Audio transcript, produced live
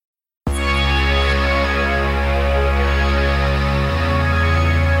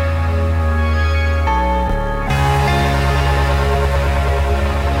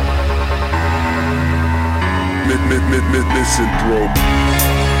syndrome.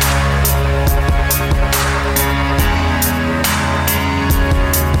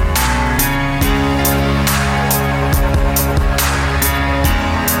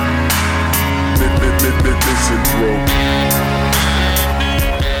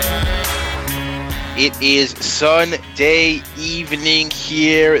 It is Sunday evening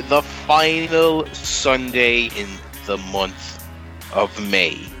here, the final Sunday in the month of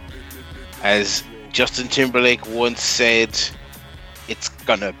May. As Justin Timberlake once said, it's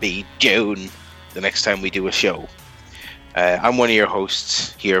gonna be June the next time we do a show. I'm one of your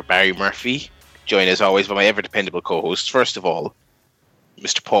hosts here, Barry Murphy, joined as always by my ever-dependable co-host, first of all,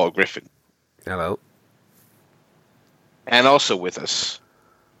 Mr. Paul Griffin. Hello. And also with us,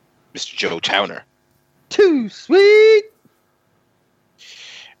 Mr. Joe Towner. Too sweet.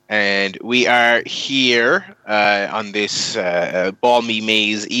 And we are here on this balmy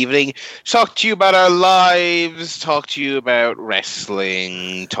May's evening to talk to you about our lives, talk to you about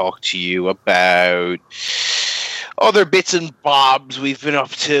wrestling, talk to you about other bits and bobs we've been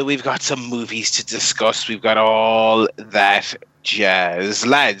up to. We've got some movies to discuss. We've got all that jazz.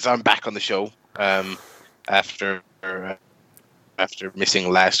 Lads, I'm back on the show after missing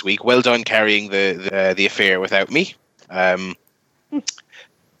last week. Well done carrying the affair without me.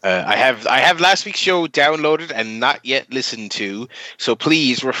 I have last week's show downloaded and not yet listened to, so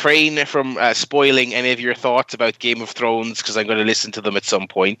please refrain from spoiling any of your thoughts about Game of Thrones, because I'm going to listen to them at some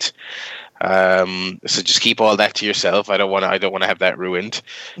point. So just keep all that to yourself. I don't want to have that ruined.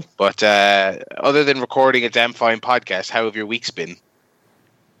 But other than recording a damn fine podcast, how have your weeks been?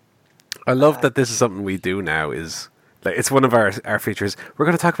 I love that this is something we do now. Is like, it's one of our features. We're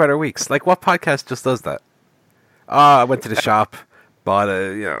going to talk about our weeks. Like, what podcast just does that? Oh, I went to the shop, bought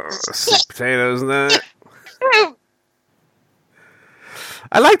sweet potatoes and that.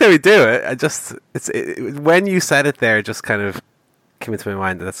 I like that we do it. When you said it there, it just kind of came into my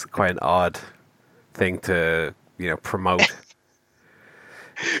mind that that's quite an odd thing to promote.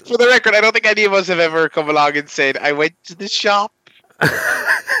 For the record, I don't think any of us have ever come along and said, I went to the shop.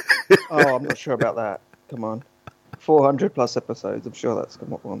 Oh, I'm not sure about that. Come on. 400 plus episodes. I'm sure that's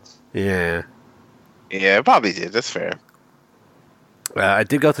come up once. Yeah. Yeah, I probably did. That's fair. I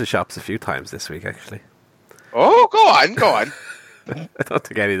did go to the shops a few times this week, actually. Oh, go on. I don't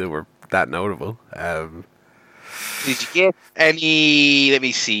think any of them were that notable. Did you get any? Let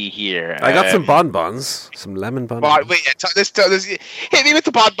me see here. I got some bonbons, some lemon bonbons. Wait, let's hit me with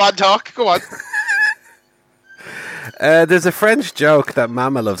the bonbon talk. Go on. There's a French joke that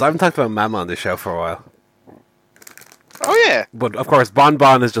Mama loves. I haven't talked about Mama on the show for a while. Oh, yeah. But, of course,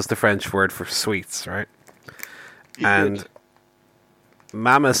 bonbon is just the French word for sweets, right? And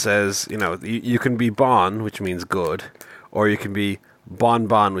Mama says, you can be bon, which means good, or you can be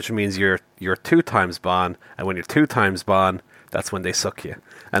bonbon, which means you're 2 times bon, and when you're 2 times bon, that's when they suck you.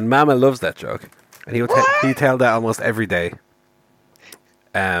 And Mama loves that joke. And he'd tell that almost every day.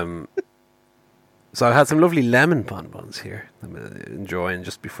 So I had some lovely lemon bonbons here I'm enjoying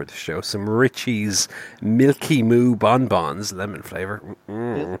just before the show. Some Richie's Milky Moo bonbons, lemon flavour.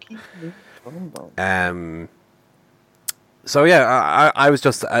 Milky Moo bonbons. So yeah, I was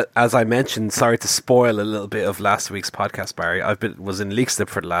just, as I mentioned, sorry to spoil a little bit of last week's podcast, Barry. Was in LEIXLIP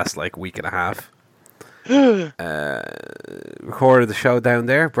for the last week and a half. Recorded the show down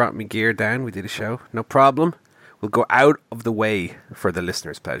there, brought me gear down, we did a show, no problem. We'll go out of the way for the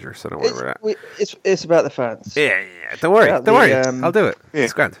listeners' pleasure, so don't worry about that. It's about the fans. Yeah. Don't worry. I'll do it. Yeah.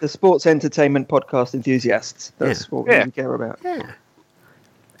 It's grand. The sports entertainment podcast enthusiasts. That's what we care about. Yeah.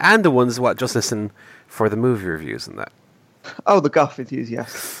 And the ones just listen for the movie reviews and that. Oh, the Guff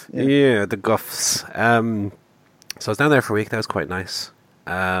enthusiasts. Yeah, the Guffs. So I was down there for a week. That was quite nice.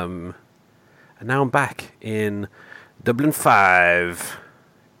 And now I'm back in Dublin 5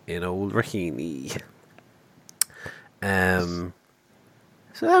 in Old Raheny. So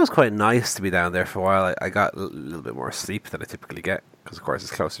that was quite nice to be down there for a while. I got a little bit more sleep than I typically get because, of course,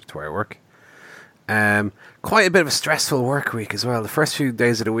 it's closer to where I work. Quite a bit of a stressful work week as well. The first few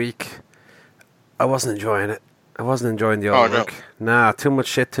days of the week, I wasn't enjoying it. I wasn't enjoying the old work. Nah, too much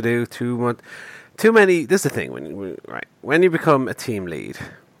shit to do. Too many. This is the thing when you become a team lead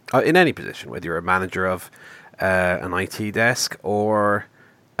in any position, whether you're a manager of an IT desk or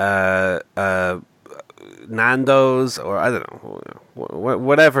Nando's, or I don't know,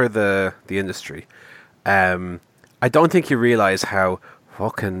 whatever the industry. I don't think you realize how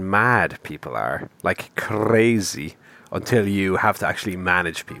fucking mad people are, like crazy, until you have to actually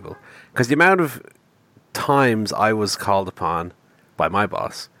manage people. Because the amount of times I was called upon by my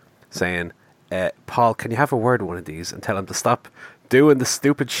boss saying, Paul, can you have a word with one of these and tell them to stop doing the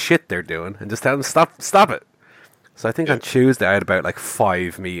stupid shit they're doing and just tell them stop it. So I think on Tuesday I had about like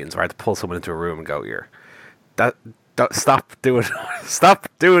 5 meetings where I had to pull someone into a room and go, "Here, stop doing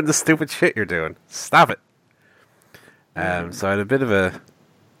the stupid shit you're doing. Stop it." So I had a bit of a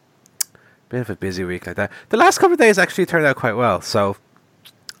busy week like that. The last couple of days actually turned out quite well. So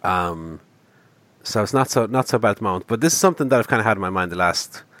it's not so bad at the moment. But this is something that I've kind of had in my mind the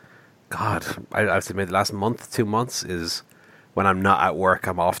last, I would say maybe the last month, 2 months, is when I'm not at work,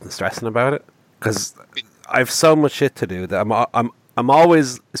 I'm often stressing about it because I have so much shit to do that I'm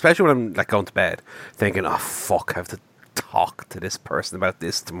always, especially when I'm like going to bed, thinking, "Oh fuck, I have to talk to this person about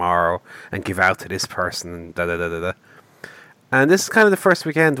this tomorrow and give out to this person and da da da da da." And this is kind of the first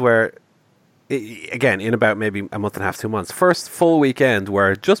weekend where, again, in about maybe a month and a half, 2 months, first full weekend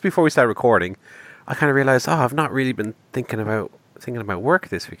where just before we start recording, I kind of realized, I've not really been thinking about work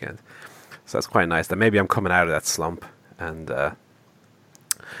this weekend. So that's quite nice that maybe I'm coming out of that slump and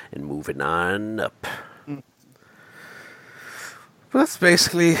moving on up. But that's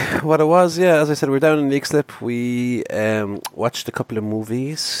basically what it was. Yeah, as I said, we're down in LEIXLIP. We watched a couple of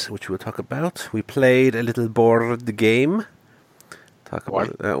movies, which we'll talk about. We played a little board game. Talk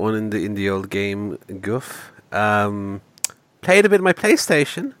about that one in the old GAMEGUFF. Played a bit of my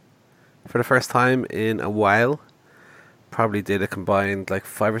PlayStation for the first time in a while. Probably did a combined like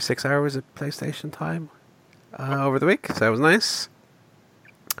 5 or 6 hours of PlayStation time over the week, so that was nice.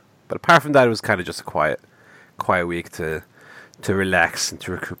 But apart from that, it was kind of just a quiet week to relax and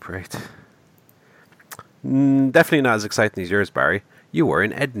to recuperate. Definitely not as exciting as yours, Barry. You were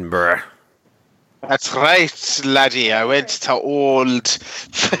in Edinburgh. That's right, laddie. I went to old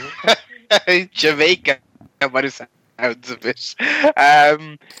Jamaica, by the sounds of it.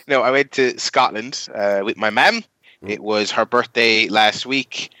 No, I went to Scotland with my mum. It was her birthday last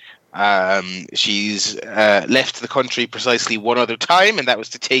week. She's left the country precisely one other time, and that was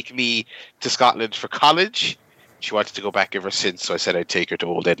to take me to Scotland for college. She wanted to go back ever since, so I said I'd take her to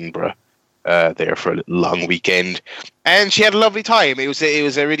old Edinburgh there for a little long weekend. And she had a lovely time. It was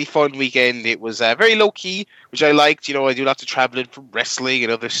a really fun weekend. It was very low-key, which I liked. You know, I do lots of traveling from wrestling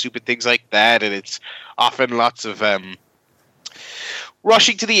and other stupid things like that, and it's often lots of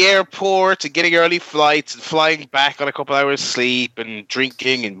rushing to the airport and getting early flights and flying back on a couple hours sleep and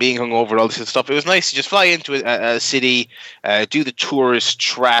drinking and being hungover and all this sort of stuff. It was nice to just fly into a city, do the tourist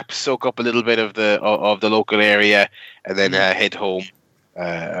trap, soak up a little bit of the local area, and then head home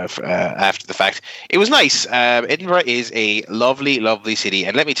after the fact. It was nice. Edinburgh is a lovely, lovely city,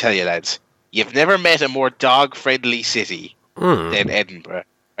 and let me tell you, lads, you've never met a more dog-friendly city than Edinburgh,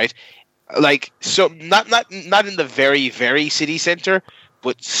 right? Like, so not in the very, very city centre,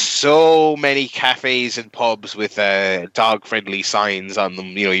 but so many cafes and pubs with dog-friendly signs on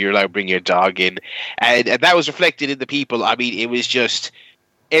them. You know, you're allowed to bring your dog in, and that was reflected in the people. I mean, it was just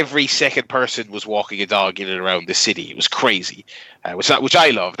every second person was walking a dog in and around the city. It was crazy, which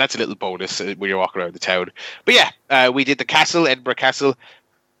I love. That's a little bonus when you're walking around the town. But yeah, we did the castle, Edinburgh Castle,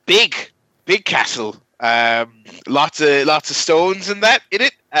 big castle. Lots of stones in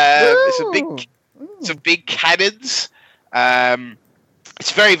it. Some big cannons.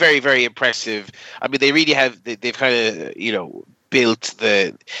 It's very, very, very impressive. I mean, they really have. They've kind of built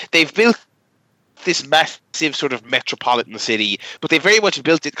this massive sort of metropolitan city, but they very much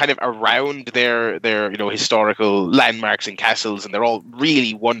built it kind of around their historical landmarks and castles, and they're all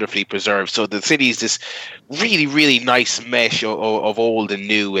really wonderfully preserved. So the city is this really, really nice mesh of old and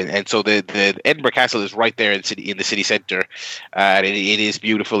new, and so the Edinburgh Castle is right there in the city centre, and it is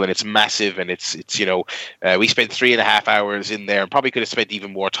beautiful and it's massive, and it's we spent 3.5 hours in there, and probably could have spent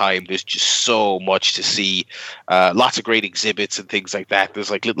even more time. There's just so much to see, lots of great exhibits and things like that.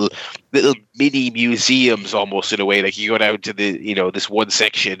 There's like little mini museums almost, in a way. Like, you go down to this one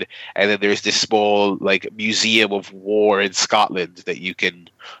section, and then there's this small like museum of war in Scotland that you can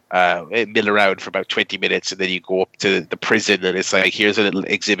mill around for about 20 minutes, and then you go up to the prison, and it's like, here's a little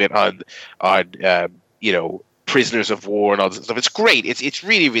exhibit on prisoners of war and all this stuff. It's great. It's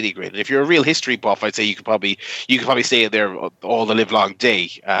really, really great. And if you're a real history buff, I'd say you could probably stay in there all the live long day.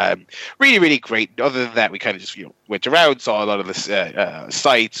 Really, really great. Other than that, we kind of just went around, saw a lot of the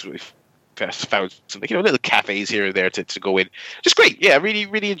sites. We found some little cafes here and there to go in. Just great. Yeah, really,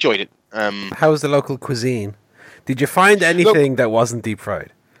 really enjoyed it. How was the local cuisine? Did you find anything that wasn't deep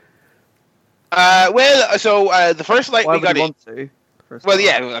fried? The first night Why we got in.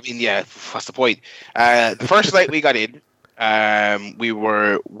 What's the point? The first night we got in, we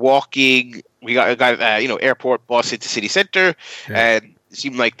were walking. We got airport bus into city centre, and it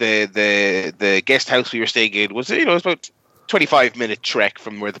seemed like the guest house we were staying in was it was about 25-minute trek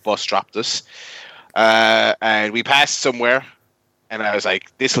from where the bus dropped us, and we passed somewhere, and I was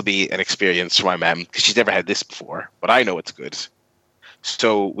like, this will be an experience for my mum because she's never had this before, but I know it's good.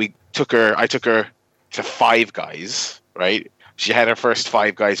 So I took her to Five Guys, right? She had her first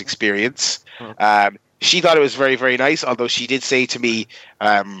Five Guys experience. She thought it was very, very nice, although she did say to me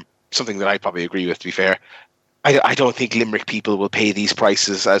something that I probably agree with, to be fair. I don't think Limerick people will pay these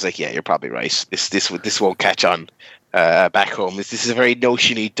prices. I was like, yeah, you're probably right. This won't catch on back home. This is a very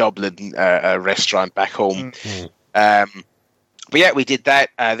notiony Dublin restaurant back home. But yeah, we did that.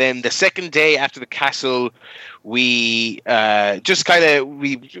 Then the second day after the castle, we just kind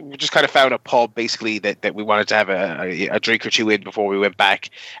of found a pub basically that we wanted to have a drink or two in before we went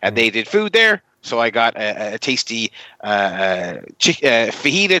back, and they did food there. So I got a tasty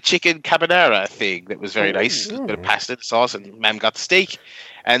fajita chicken carbonara thing that was very nice. A bit of pasta and sauce, and Ma'am got the steak.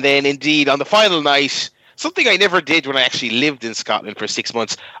 And then indeed on the final night, something I never did when I actually lived in Scotland for 6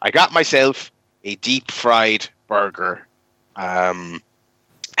 months, I got myself a deep fried burger. It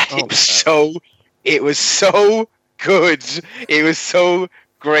was so good. It was so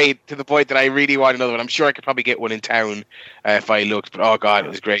great to the point that I really want another one. I'm sure I could probably get one in town if I looked, but oh god, it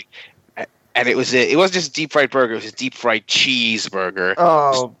was great. And it wasn't just a deep fried burger, it was a deep fried cheeseburger.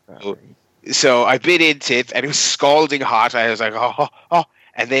 Oh, so I bit into it and it was scalding hot. I was like, oh,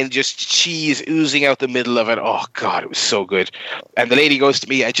 and then just cheese oozing out the middle of it. Oh god, it was so good. And the lady goes to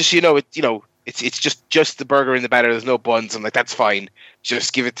me, it's just the burger in the batter. There's no buns. I'm like, that's fine.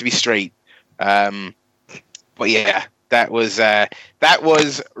 Just give it to me straight. But yeah, that was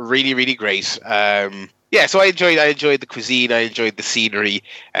really, really great. Yeah, so I enjoyed the cuisine. I enjoyed the scenery,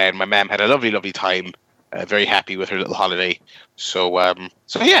 and my mum had a lovely, lovely time. Very happy with her little holiday. So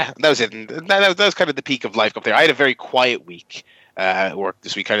yeah, that was it. And that was kind of the peak of life up there. I had a very quiet week at work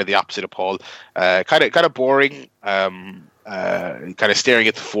this week, kind of the opposite of Paul. Kind of boring. Kind of staring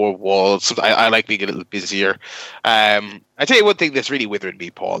at the four walls. I like being a little busier. I tell you one thing that's really withered me,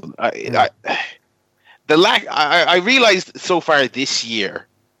 Paul. I realized so far this year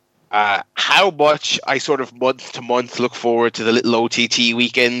how much I sort of month to month look forward to the little OTT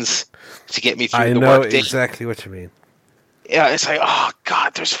weekends to get me through the workday. I know exactly what you mean. Yeah, it's like, oh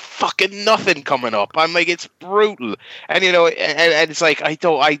god, there's fucking nothing coming up. I'm like, it's brutal, and and it's like I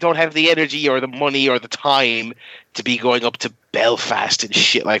don't have the energy or the money or the time to be going up to Belfast and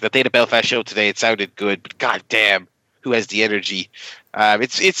shit like that. They had a Belfast show today. It sounded good, but god damn, who has the energy?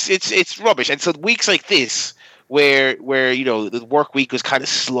 It's rubbish. And so weeks like this, where the work week was kind of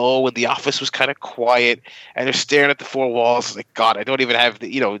slow and the office was kind of quiet, and they're staring at the four walls. Like, God, I don't even have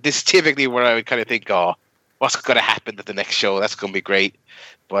this is typically where I would kind of think, oh, what's going to happen at the next show? That's going to be great.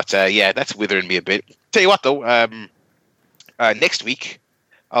 But yeah, that's withering me a bit. Tell you what though, next week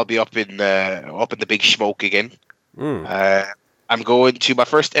I'll be up in the big smoke again. I'm going to my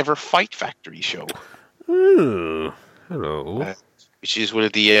first ever Fight Factory show. Ooh, hello. Which is one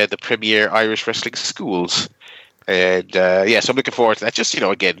of the premier Irish wrestling schools. And yeah, so I'm looking forward to that. Just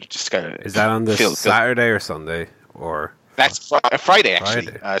again, just kind of. Is that on the Saturday or Sunday or? That's Friday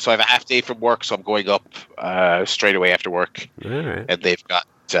actually. So I have a half day from work, so I'm going up straight away after work. All right. And they've got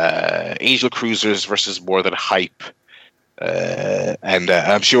Angel Cruisers versus More Than Hype, and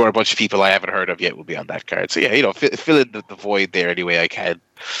I'm sure a bunch of people I haven't heard of yet will be on that card. So yeah, fill in the void there any way I can.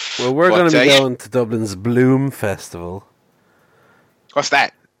 Well, we're going to be going to Dublin's Bloom Festival. What's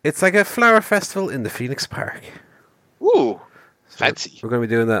that? It's like a flower festival in the Phoenix Park. Ooh, fancy. We're going to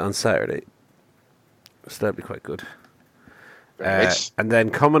be doing that on Saturday. So that'll be quite good. Nice. And then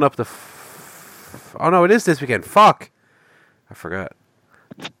coming up oh no, it is this weekend. Fuck! I forgot.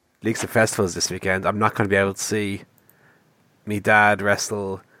 LEIXLIP Festival is this weekend. I'm not going to be able to see me dad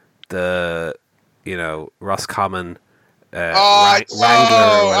wrestle the, Roscommon Wrangler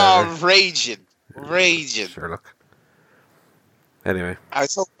or whatever. Raging. Sure, look. Anyway. I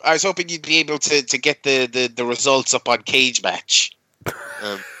was hoping you'd be able to get the results up on Cage Match.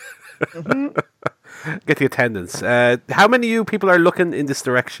 Get the attendance. How many of you people are looking in this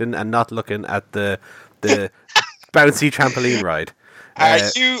direction and not looking at the bouncy trampoline ride? Are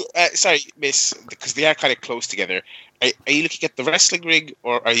you sorry, miss, because they are kind of close together. Are you looking at the wrestling ring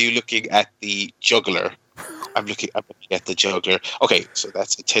or are you looking at the juggler? I'm looking at the juggler. Okay, so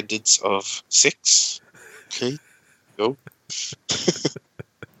that's attendance of 6. Okay, go.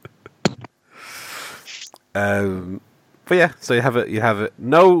 But yeah, so you have it.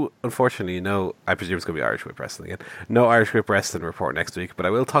 No, unfortunately, no. I presume it's going to be Irish Whip Wrestling again. No Irish Whip Wrestling report next week, but I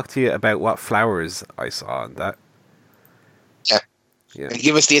will talk to you about what flowers I saw on that. Yeah. And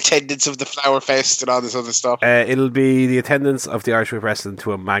give us the attendance of the Flower Fest and all this other stuff. It'll be the attendance of the Irish Whip Wrestling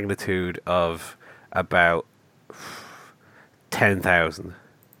to a magnitude of about 10,000.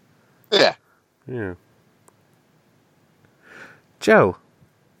 Yeah. Yeah. Joe,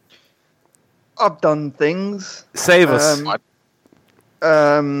 I've done things. save us.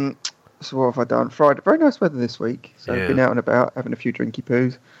 So what have I done? Friday, very nice weather this week. So I've been out and about, having a few drinky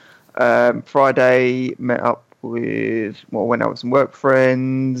poos. Friday, went out with some work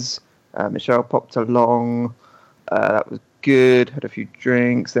friends. Michelle popped along. That was good. Had a few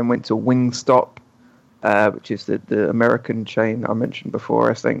drinks. Then went to Wingstop, which is the American chain I mentioned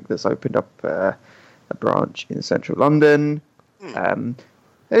before. I think that's opened up a branch in central London.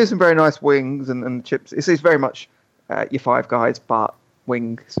 There's some very nice wings and chips. It's very much your Five Guys, but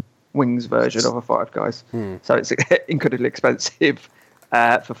wings version of a Five Guys. So it's incredibly expensive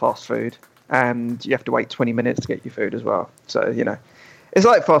for fast food, and you have to wait 20 minutes to get your food as well. So it's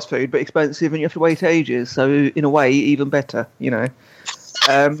like fast food but expensive, and you have to wait ages. So in a way, even better.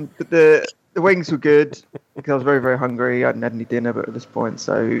 But the wings were good because I was very, very hungry. I hadn't had any dinner, but at this point,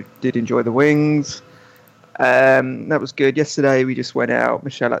 so did enjoy the wings. That was good. Yesterday we just went out.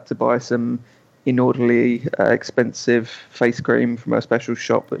 Michelle had to buy some inordinately expensive face cream from her special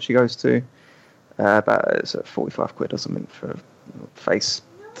shop that she goes to. About 45 quid or something for a face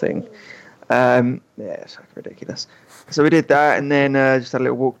thing. It's like ridiculous. So we did that, and then just had a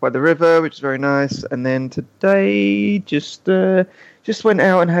little walk by the river, which is very nice. And then today just went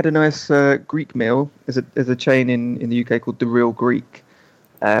out and had a nice Greek meal. There's a chain in the UK called The Real Greek.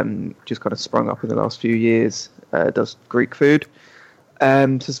 Just kind of sprung up in the last few years. Does Greek food.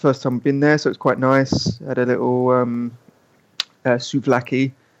 So it's the first time I've been there, so it's quite nice. Had a little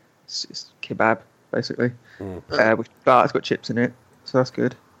souvlaki. It's kebab, basically. But it's got chips in it, so that's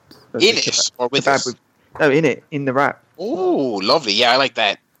good. In it or with it? In the wrap. Oh, lovely. Yeah, I like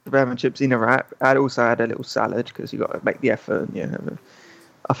that. Kebab and chips in a wrap. I also had a little salad because you got to make the effort. And,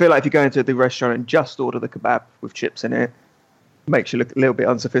 I feel like if you go into the restaurant and just order the kebab with chips in it, makes you look a little bit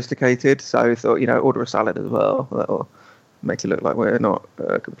unsophisticated. So I thought, order a salad as well. That'll make it look like we're not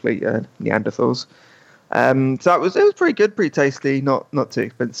complete Neanderthals. So it was pretty good, pretty tasty, not too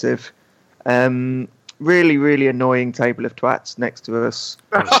expensive. Really, really annoying table of twats next to us.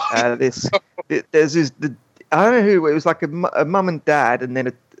 There's this. I don't know who it was. Like a mum and dad, and then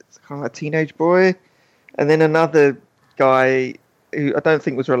a kind of a teenage boy, and then another guy who I don't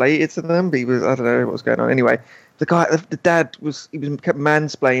think was related to them. But I don't know what was going on. Anyway, the dad kept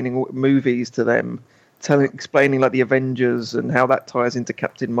mansplaining movies to them. Explaining like the Avengers and how that ties into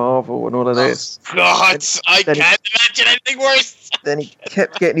Captain Marvel and all of this. Oh, God, I can't imagine anything worse. Then he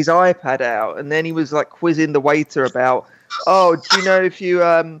kept getting his iPad out, and then he was like quizzing the waiter about, do you know if you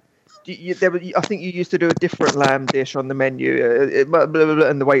I think you used to do a different lamb dish on the menu, blah, blah, blah,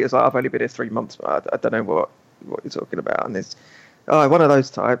 and the waiter's like, I've only been here 3 months, but I don't know what you're talking about. And it's one of those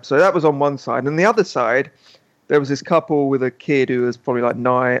types. So that was on one side, and on the other side, there was this couple with a kid who was probably like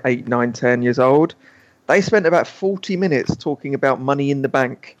 8, 9, 10 years old. They spent about 40 minutes talking about money in the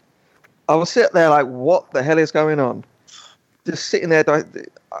bank. I was sitting there like, what the hell is going on? Just sitting there. I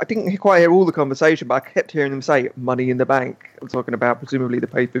didn't quite hear all the conversation, but I kept hearing them say money in the bank. I'm talking about presumably the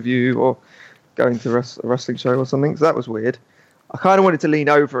pay-per-view or going to a wrestling show or something. So that was weird. I kind of wanted to lean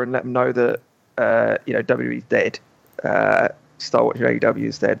over and let them know that, WWE's dead. Start watching AEW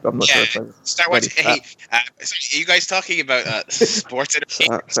is dead, but I'm not sure if I'm start watching. Hey, are you guys talking about sports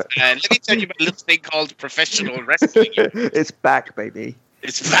entertainment? Let me tell you about a little thing called professional wrestling. It's back, baby.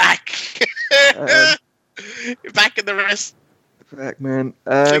 It's back. Back in the rest. Back, man.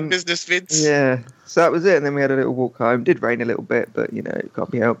 Big business, Vince. Yeah. So that was it, and then we had a little walk home. Did rain a little bit, but it can't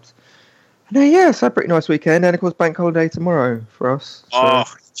be helped. And so a pretty nice weekend, and of course bank holiday tomorrow for us. So. Oh,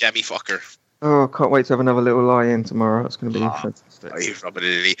 jammy fucker. Oh, I can't wait to have another little lie-in tomorrow. It's going to be fantastic.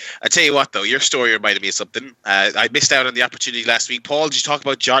 I tell you what, though, your story reminded me of something. I missed out on the opportunity last week. Paul, did you talk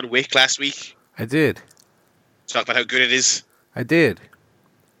about John Wick last week? I did. Talk about how good it is? I did.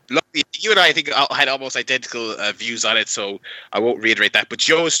 Look, you and I think had almost identical views on it, so I won't reiterate that. But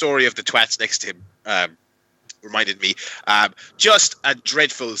Joe's story of the twats next to him reminded me. Just a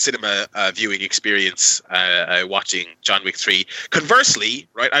dreadful cinema viewing experience watching John Wick 3. Conversely,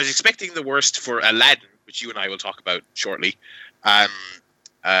 right, I was expecting the worst for Aladdin, which you and I will talk about shortly. But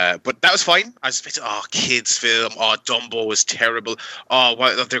that was fine. I was expecting, kids film. Dumbo was terrible.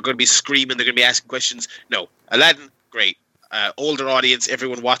 They're going to be screaming. They're going to be asking questions. No, Aladdin, great. Older audience,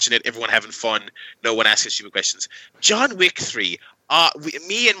 everyone watching it, everyone having fun. No one asking stupid questions. John Wick 3.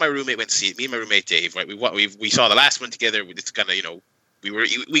 Me and my roommate went to see it. Me and my roommate Dave, right? We saw the last one together. It's kind of,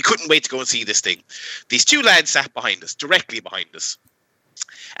 we couldn't wait to go and see this thing. These two lads sat behind us, directly behind us,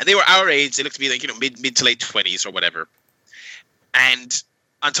 and they were our age. They looked to be like mid to late 20s or whatever. And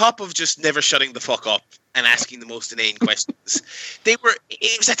on top of just never shutting the fuck up and asking the most inane questions, it was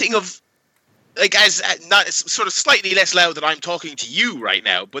that thing of like as not sort of slightly less loud than I'm talking to you right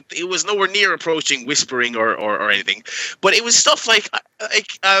now, but it was nowhere near approaching whispering or anything. But it was stuff like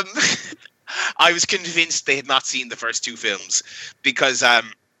I was convinced they had not seen the first two films because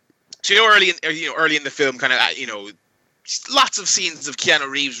so early in the film, kind of lots of scenes of Keanu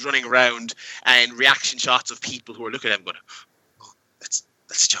Reeves running around and reaction shots of people who are looking at him going, "Oh, that's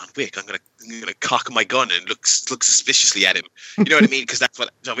John Wick. I'm gonna cock my gun and look suspiciously at him." You know what I mean? Because that's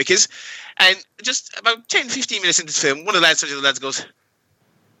what John Wick is. And just about 10, 15 minutes into this film, one of the lads turns to the lads and goes,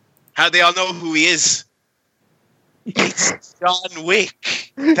 "How do they all know who he is?" It's John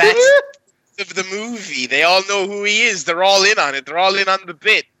Wick. That's of the movie. They all know who he is. They're all in on it. They're all in on the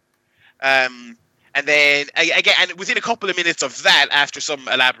bit. And then again, and within a couple of minutes of that, after some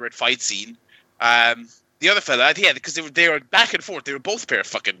elaborate fight scene, the other fella, because they were back and forth. They were both a pair of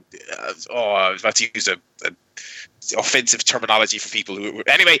fucking. I was about to use a offensive terminology for people who were.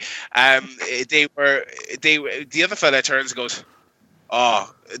 Anyway, they were. The other fella turns and goes,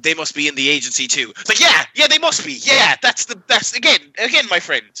 "Oh, they must be in the agency too." It's like, yeah, they must be. Yeah, that's again, my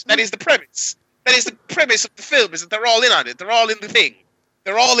friend. That is the premise. That is the premise of the film. Is that they're all in on it. They're all in the thing.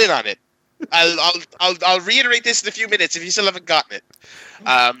 They're all in on it. I'll reiterate this in a few minutes if you still haven't gotten it.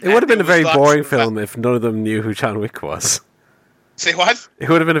 It would have been a very boring film if none of them knew who John Wick was. Say what? It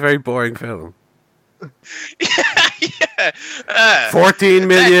would have been a very boring film. yeah. 14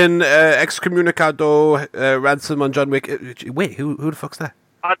 million excommunicado ransom on John Wick. Wait, who the fuck's that?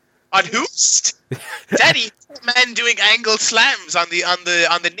 On who's? Daddy, man doing angled slams on the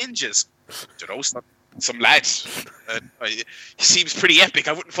ninjas. I don't know, some lads. He seems pretty epic.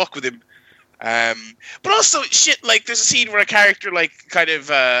 I wouldn't fuck with him. But also, shit, like, there's a scene where a character, like, kind of,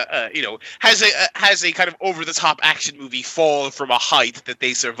 has a kind of over-the-top action movie fall from a height that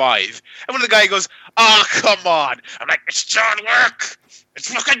they survive. And when the guy goes, "Oh, come on." I'm like, "It's John Wick!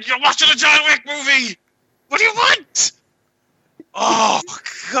 It's fucking, you're watching a John Wick movie! What do you want?" Oh,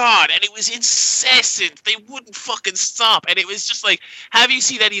 God. And it was incessant. They wouldn't fucking stop. And it was just like, have you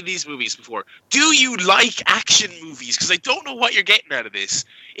seen any of these movies before? Do you like action movies? Because I don't know what you're getting out of this.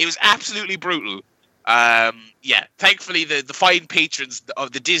 It was absolutely brutal. Thankfully, the fine patrons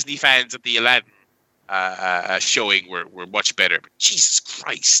of the Disney fans at the Aladdin showing were much better. But Jesus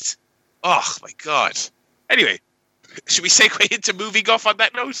Christ. Oh, my God. Anyway, should we segue into MovieGuff on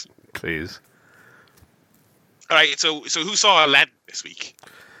that note? Please. All right, so who saw Aladdin this week?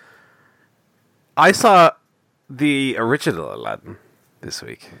 I saw the original Aladdin this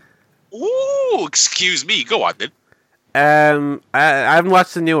week. Ooh, excuse me. Go on, then. I haven't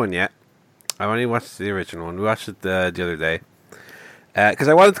watched the new one yet. I only watched the original one. We watched it the other day. Because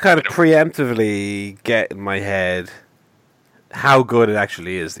I wanted to kind of preemptively get in my head how good it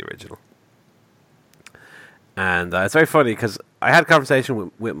actually is, the original. And it's very funny because I had a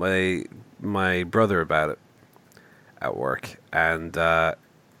conversation with my brother about it at work, and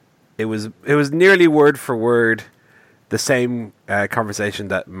it was nearly word for word the same conversation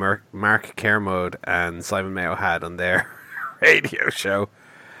that Mark Kermode and Simon Mayo had on their radio show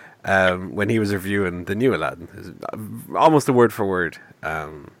when he was reviewing the new Aladdin. Almost a word for word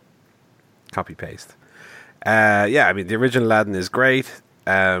copy paste. I mean, the original Aladdin is great.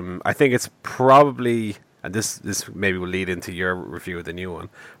 I think it's probably, and this maybe will lead into your review of the new one,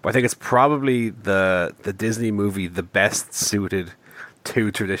 but I think it's probably the Disney movie the best suited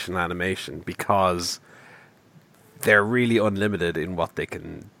to traditional animation because they're really unlimited in what they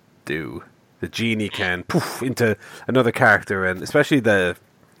can do. The genie can poof into another character, and especially the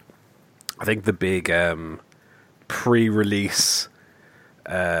big pre-release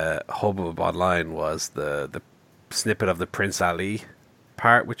hubbub online was the snippet of the Prince Ali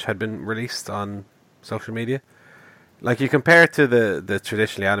part, which had been released on social media. Like, you compare it to the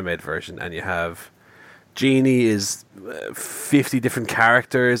traditionally animated version, and you have Genie is 50 different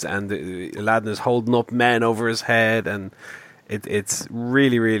characters, and Aladdin is holding up men over his head, and it's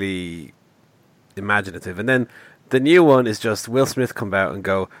really, really imaginative. And then the new one is just Will Smith come out and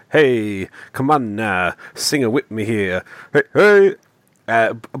go, "Hey, come on, sing it with me here, hey."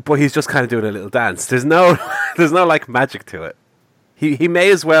 But he's just kind of doing a little dance. There's no like magic to it. He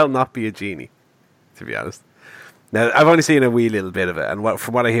may as well not be a genie, to be honest. Now, I've only seen a wee little bit of it, and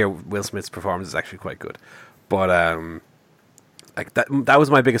from what I hear, Will Smith's performance is actually quite good. But like that was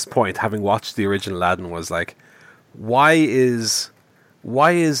my biggest point, having watched the original Aladdin, was like, why is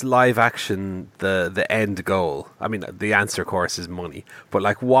live action the end goal? I mean, the answer, of course, is money. But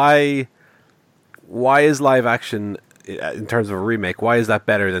like, why is live action, in terms of a remake, why is that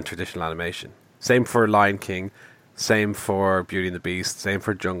better than traditional animation? Same for Lion King, same for Beauty and the Beast, same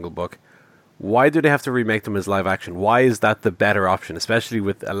for Jungle Book. Why do they have to remake them as live action? Why is that the better option, especially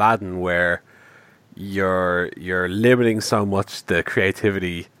with Aladdin, where you're limiting so much the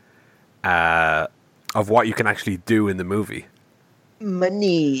creativity of what you can actually do in the movie.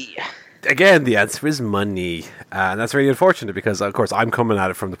 Money. Again, the answer is money, and that's really unfortunate because, of course, I'm coming at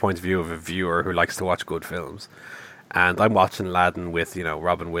it from the point of view of a viewer who likes to watch good films, and I'm watching Aladdin with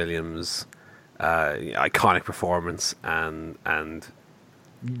Robin Williams, iconic performance, and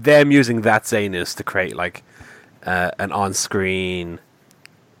them using that zaniness to create like an on-screen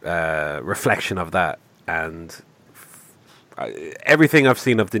reflection of that, and everything I've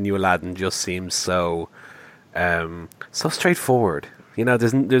seen of the new Aladdin just seems so straightforward.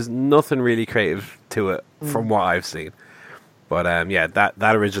 There's nothing really creative to it from what I've seen. But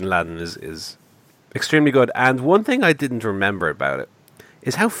that original Aladdin is extremely good. And one thing I didn't remember about it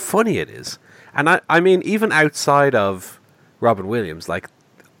is how funny it is. And I mean, even outside of Robin Williams, like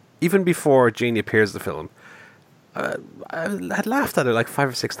even before Genie appears in the film, I had laughed at it like 5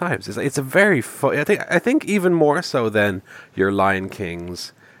 or 6 times. It's a very fun. I think even more so than your Lion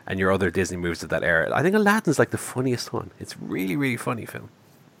Kings and your other Disney movies of that era. I think Aladdin's like the funniest one. It's really, really funny film.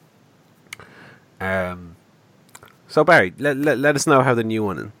 So Barry, let us know how the new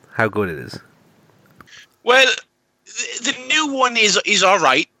one, how good it is. Well, the new one is all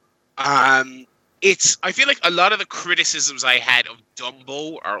right. I feel like a lot of the criticisms I had of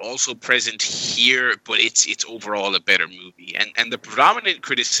Dumbo are also present here, but it's overall a better movie. And the predominant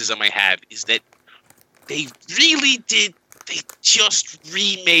criticism I have is that they just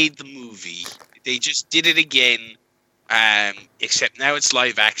remade the movie. They just did it again, except now it's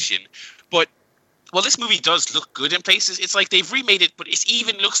live action. But well, this movie does look good in places. It's like they've remade it, but it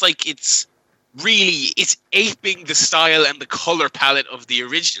even looks like it's aping the style and the color palette of the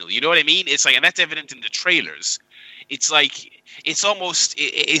original. You know what I mean? It's like, and that's evident in the trailers. It's like it's almost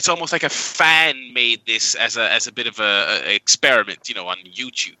like a fan made this as a bit of a experiment, on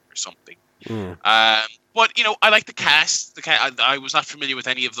YouTube or something. But I like the cast. I was not familiar with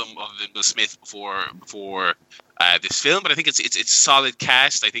any of them other than Will Smith before this film, but I think it's a solid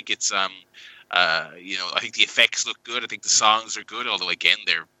cast. I think it's I think the effects look good. I think the songs are good, although again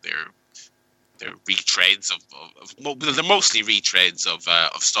they're retreads they're mostly retreads of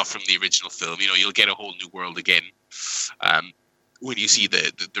stuff from the original film. You'll get a whole new world again when you see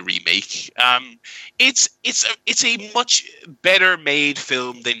the remake. It's a much better made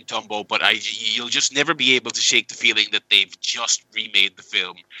film than Dumbo, but you'll just never be able to shake the feeling that they've just remade the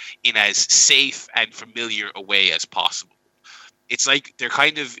film in as safe and familiar a way as possible. It's like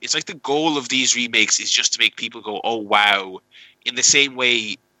it's like the goal of these remakes is just to make people go, oh wow, in the same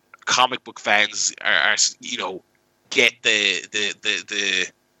way comic book fans are get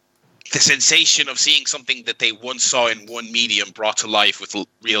the sensation of seeing something that they once saw in one medium brought to life with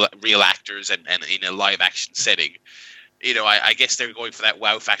real actors and in a live action setting. I guess they're going for that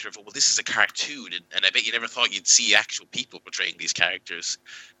wow factor of, well, this is a cartoon, and I bet you never thought you'd see actual people portraying these characters.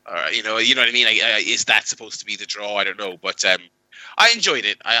 You know what I mean? Is that supposed to be the draw? I don't know, but I enjoyed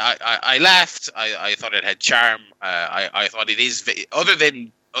it. I laughed. I thought it had charm. I thought it is other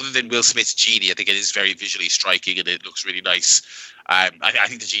than Will Smith's Genie, I think it is very visually striking and it looks really nice. I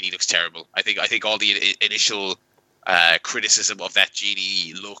think the Genie looks terrible. I think all the initial criticism of that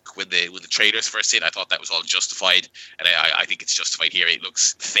Genie look when the trailers first hit, I thought that was all justified, and I think it's justified here. It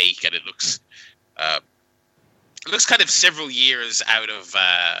looks fake and it looks kind of several years out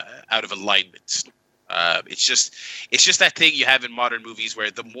of alignment. It's just that thing you have in modern movies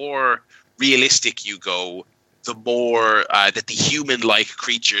where the more realistic you go, the more that the human-like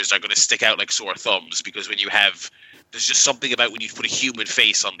creatures are going to stick out like sore thumbs, because there's just something about when you put a human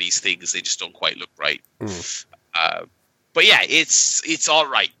face on these things, they just don't quite look right. But yeah, it's all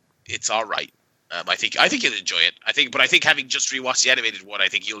right. It's all right. I think you'll enjoy it. I think having just rewatched the animated one, I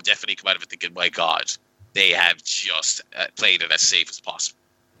think you'll definitely come out of it thinking, my God, they have just played it as safe as possible.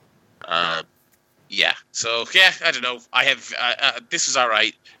 Yeah. So yeah, I don't know. I have this is all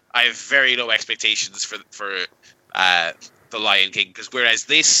right. I have very low expectations for The Lion King, because whereas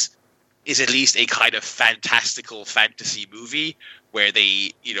this is at least a kind of fantastical fantasy movie where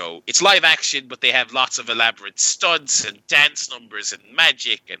they, it's live action, but they have lots of elaborate stunts and dance numbers and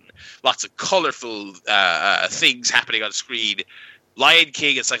magic and lots of colorful things happening on screen. Lion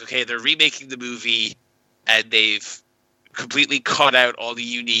King, it's like, okay, they're remaking the movie and they've completely cut out all the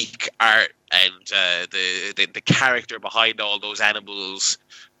unique art and the character behind all those animals.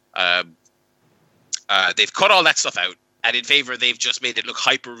 They've cut all that stuff out, and in favor they've just made it look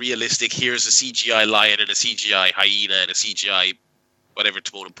hyper realistic. Here's a CGI lion and a CGI hyena and a CGI whatever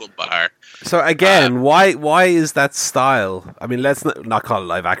Timon and Pumbaa are. So again, why is that style? I mean, let's not call it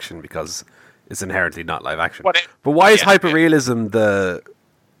live action because it's inherently not live action. But why is hyper realism the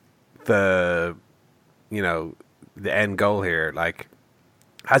the end goal here, like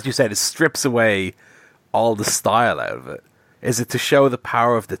as you said, it strips away all the style out of it. Is it to show the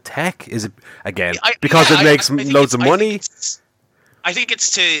power of the tech? Is it again because it makes loads of money? I think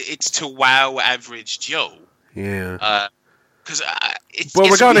it's to wow average Joe. Yeah. Because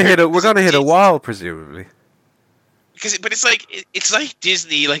we're gonna hit a wall, presumably. But it's like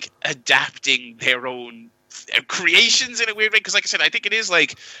Disney like adapting their own creations in a weird way. Because like I said, I think it is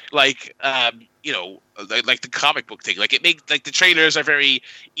like the comic book thing. Like the trailers are very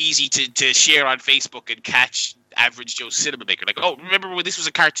easy to share on Facebook and catch average Joe cinema maker. Like, oh, remember when this was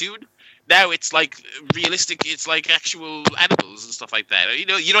a cartoon? Now it's like realistic. It's like actual animals and stuff like that. You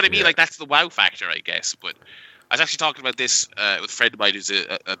know what I mean? Yeah. Like that's the wow factor, I guess. But I was actually talking about this with a friend of mine who's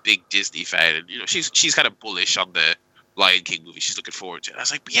a big Disney fan, and she's kind of bullish on the Lion King movie. She's looking forward to it. I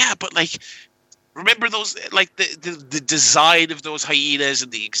was like, yeah, but like, remember those like the design of those hyenas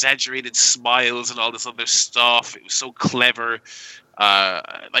and the exaggerated smiles and all this other stuff. It was so clever.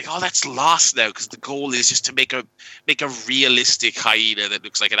 Like all that's lost now because the goal is just to make a realistic hyena that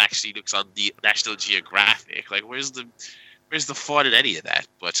looks like it actually looks on the National Geographic. Like where's the fun in any of that?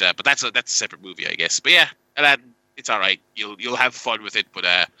 But that's a separate movie, I guess. But yeah, Aladdin, it's all right. You'll have fun with it, but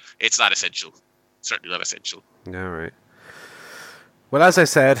it's not essential. Certainly not essential. All right. Well, as I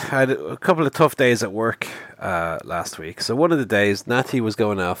said, I had a couple of tough days at work last week. So one of the days, Natty was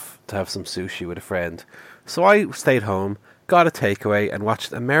going off to have some sushi with a friend. So I stayed home, got a takeaway, and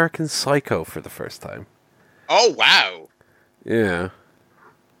watched American Psycho for the first time. Oh wow! Yeah,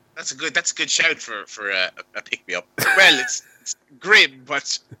 that's a good shout for a pick me up. Well, it's grim,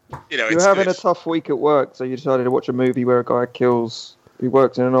 but you're having a tough week at work, so you decided to watch a movie where a guy who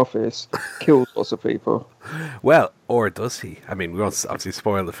works in an office, kills lots of people. Well, or does he? I mean, we won't obviously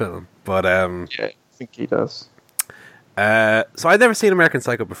spoil the film, but yeah, I think he does. So I'd never seen American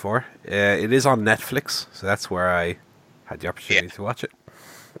Psycho before. It is on Netflix, so that's where I had the opportunity to watch it.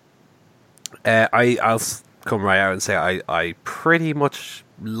 I'll come right out and say I pretty much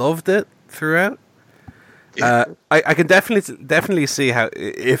loved it throughout. I can definitely see how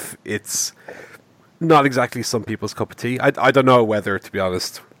if it's not exactly some people's cup of tea. I don't know whether, to be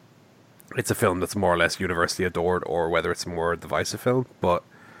honest, it's a film that's more or less universally adored or whether it's a more divisive film. But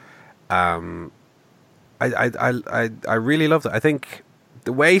I really loved it. I think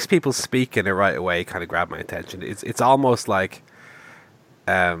the ways people speak in it right away kind of grabbed my attention. It's almost like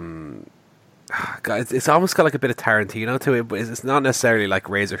it's almost got like a bit of Tarantino to it, but it's not necessarily like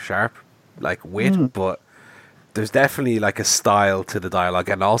razor sharp like wit, but there's definitely like a style to the dialogue,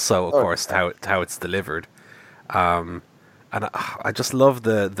 and also, of course, how it's delivered. And I just love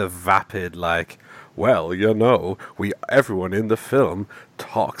the vapid, like, well, everyone in the film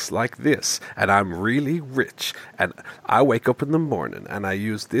talks like this, and I'm really rich, and I wake up in the morning, and I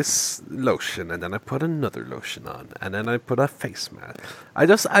use this lotion, and then I put another lotion on, and then I put a face mask. I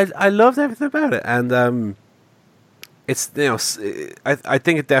loved everything about it, and it's I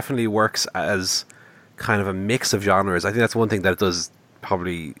think it definitely works as kind of a mix of genres. I think that's one thing that it does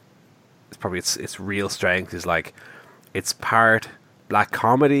probably its real strength is like it's part black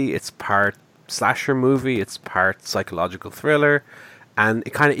comedy, it's part slasher movie, it's part psychological thriller, and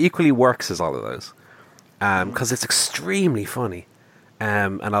it kind of equally works as all of those because it's extremely funny.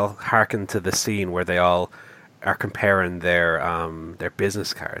 And I'll hearken to the scene where they all are comparing their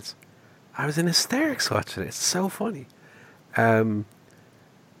business cards. I was in hysterics watching it. It's so funny.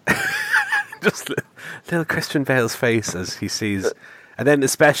 Just little Christian Bale's face as he sees, and then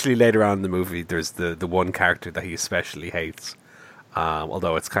especially later on in the movie, there's the one character that he especially hates.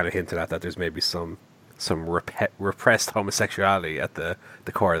 Although it's kind of hinted at that there's maybe some repressed homosexuality at the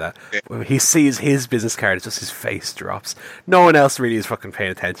core of that. When he sees his business card, it's just his face drops. No one else really is fucking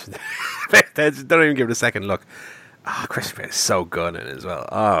paying attention. Don't even give it a second look. Oh, Christian Bale is so good in it as well.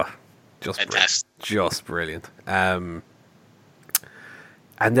 Oh, just brilliant.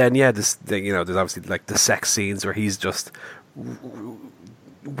 And then there's obviously like the sex scenes where he's just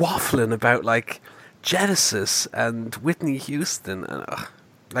waffling about like Genesis and Whitney Houston, and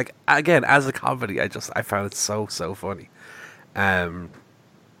like again as a comedy, I found it so funny, and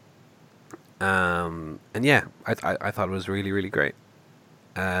yeah, I thought it was really really great.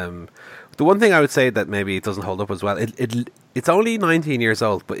 The one thing I would say that maybe it doesn't hold up as well, it's only 19 years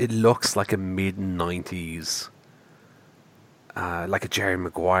old, but it looks like a mid-90s. Like a Jerry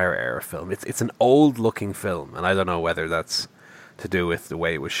Maguire era film. It's an old looking film, and I don't know whether that's to do with the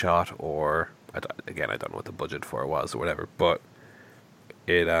way it was shot, or I don't know what the budget for it was or whatever. But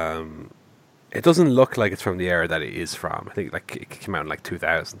it doesn't look like it's from the era that it is from. I think like it came out in like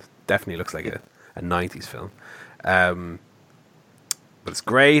 2000. Definitely looks like a 90s film. But it's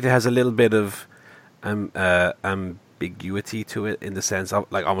great. It has a little bit of ambiguity to it in the sense of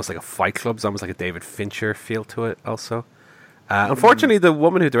like almost like a Fight Club, it's almost like a David Fincher feel to it. Also, unfortunately, the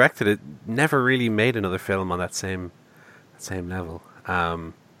woman who directed it never really made another film on that same level.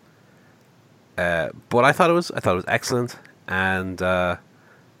 But I thought it was excellent, and I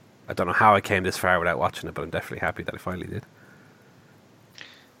don't know how I came this far without watching it, but I'm definitely happy that I finally did.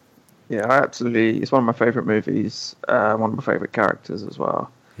 Yeah, it's one of my favourite movies, one of my favourite characters as well.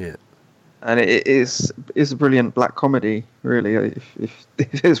 Yeah. And it is a brilliant black comedy, really. If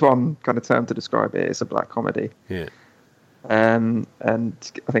there's one kind of term to describe it, it's a black comedy. Yeah. And I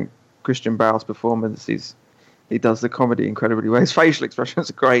think Christian Bale's performance, he does the comedy incredibly well. His facial expressions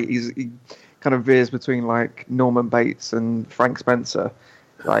are great. He kind of veers between like Norman Bates and Frank Spencer.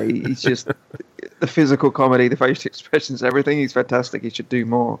 Like he's just the physical comedy, the facial expressions, everything. He's fantastic. He should do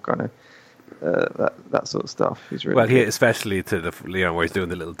more kind of that sort of stuff. He's really good. Especially to the where he's doing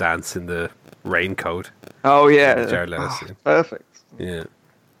the little dance in the raincoat. Oh yeah, Jared Leto scene. Perfect. Yeah,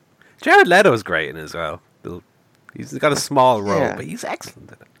 Jared Leto's great in it as well. He's got a small role, but he's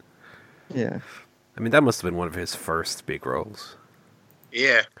excellent in it. Yeah, I mean that must have been one of his first big roles.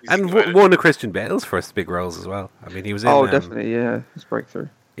 Yeah, and one of Christian Bale's first big roles as well. I mean, he was in. Oh, definitely, yeah, his breakthrough.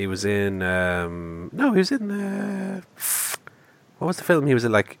 He was in. He was in. What was the film he was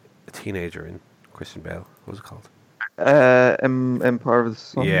in? Like a teenager in Christian Bale. What was it called? Empire of the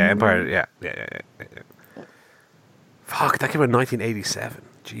Sun. Yeah, Empire. Yeah. Fuck, that came out in 1987.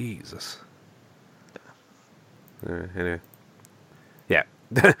 Jesus. Anyway. Yeah,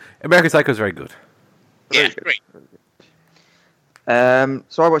 American Psycho is very good. Yeah, great.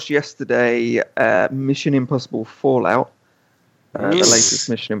 So I watched yesterday Mission Impossible Fallout, the latest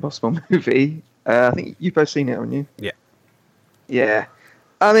Mission Impossible movie. I think you've both seen it, haven't you? Yeah. Yeah.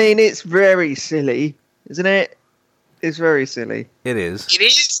 I mean, it's very silly, isn't it? It's very silly. It is. It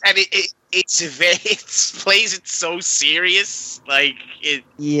is, and it plays it so serious, like it.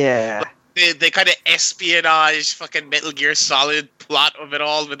 Yeah. The kind of espionage, fucking Metal Gear Solid plot of it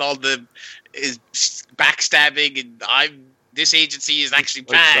all, with all the backstabbing, and this agency is actually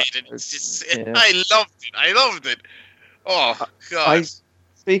bad, and it's just I loved it. Oh god!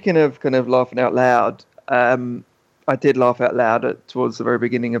 Speaking of kind of laughing out loud, I did laugh out loud towards the very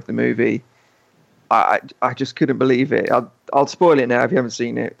beginning of the movie. I just couldn't believe it. I'll spoil it now if you haven't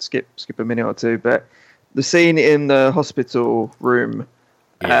seen it. Skip a minute or two. But the scene in the hospital room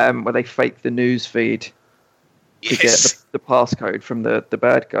where they fake the news feed to get the passcode from the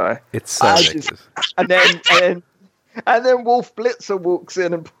bad guy. It's so racist. And then Wolf Blitzer walks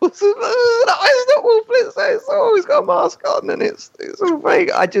in and puts it. It's not Wolf Blitzer. It's always got a mask on, and it's all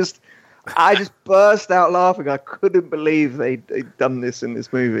fake. I just burst out laughing. I couldn't believe they'd done this in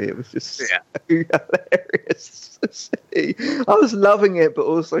this movie. It was just so hilarious to see. I was loving it, but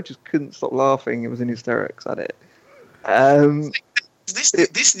also just couldn't stop laughing. It was in hysterics at it.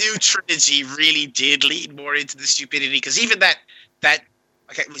 This new trilogy really did lean more into the stupidity, because even that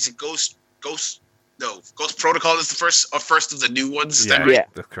was it Ghost Protocol is the first of the new ones. Yeah,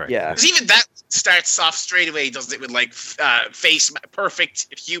 that's correct. Yeah, because even that starts off straight away, doesn't it, with like perfect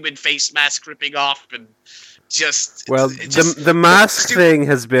human face mask ripping off, and just the mask thing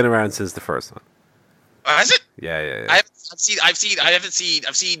has been around since the first one. Has it? Yeah. I've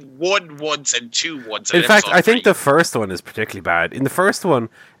seen one once and two once. In fact, I think the first one is particularly bad. In the first one,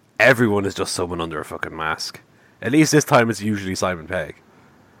 everyone is just someone under a fucking mask. At least this time, it's usually Simon Pegg.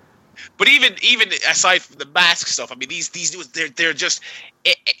 But even aside from the mask stuff, I mean, these news, they're just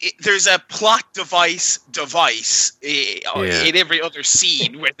there's a plot device in every other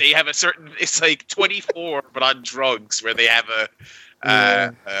scene where they have a certain, it's like 24 but on drugs, where they have a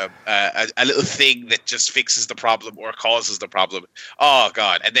little thing that just fixes the problem or causes the problem. Oh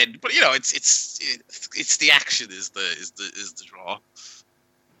god! And then, but it's the action is the draw.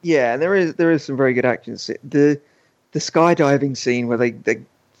 Yeah, and there is some very good action. The skydiving scene where they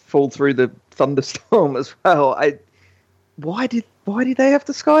fall through the thunderstorm as well. Why did they have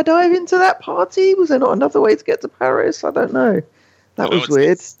to skydive into that party? Was there not another way to get to Paris? I don't know. That was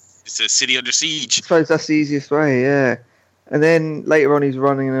weird. It's a city under siege. I suppose that's the easiest way, yeah. And then later on, he's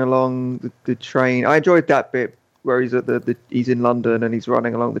running along the train. I enjoyed that bit where he's at he's in London and he's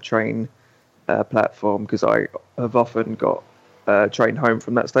running along the train platform, because I have often got train home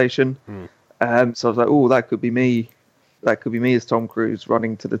from that station. So I was like, oh, that could be me. That could be me as Tom Cruise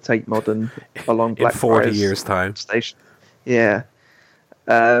running to the Tate Modern along Blackfriars in 40 years' time station. Yeah.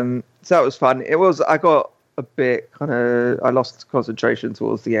 So that was fun. I got a bit I lost concentration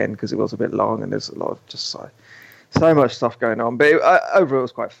towards the end because it was a bit long and there's a lot of just so much stuff going on. But overall, it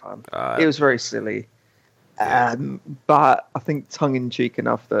was quite fun. It was very silly. But I think tongue-in-cheek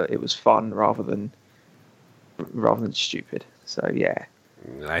enough that it was fun rather than rather than stupid. So yeah,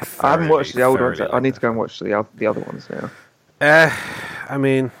 I haven't watched the old ones. thoroughly I need like to go and watch the other ones now. I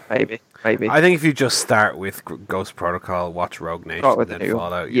mean, Maybe. I think if you just start with Ghost Protocol, watch Rogue Nation, Start with then the new one.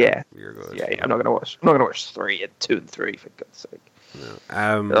 Fallout, Yeah. you're good. Yeah, I'm not gonna watch 2 and 3 for God's sake.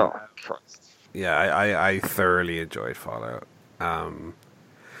 No. Oh Christ. Yeah, I thoroughly enjoyed Fallout.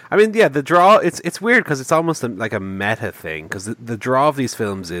 I mean, yeah, the draw, it's weird because it's almost like a meta thing, because the draw of these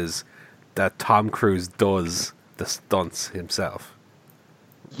films is that Tom Cruise does the stunts himself.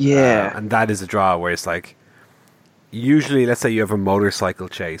 Yeah. And that is a draw where it's like, usually, let's say you have a motorcycle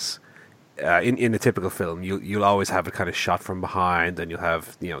chase. In a typical film, you'll always have it kind of shot from behind, and you'll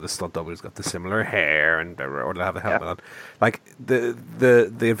have the stunt double who's got the similar hair, and or they'll have a helmet on. Like the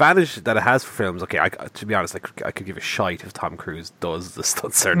advantage that it has for films. Okay, to be honest, I could give a shite if Tom Cruise does the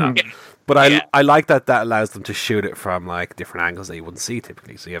stunts or not, but I like that allows them to shoot it from like different angles that you wouldn't see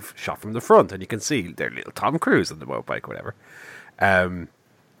typically. So you have shot from the front, and you can see their little Tom Cruise on the motorbike, whatever.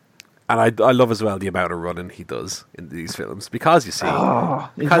 And I love as well the amount of running he does in these films, because you see, he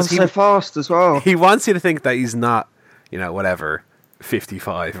runs so fast as well. He wants you to think that he's not, whatever,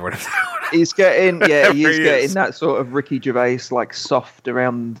 55 or whatever. He's getting getting that sort of Ricky Gervais, like soft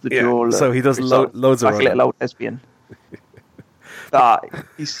around the jaw. So he does loads of like running. a little old lesbian.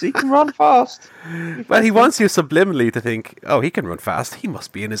 He can run fast. Well, he wants you subliminally to think, oh, he can run fast. He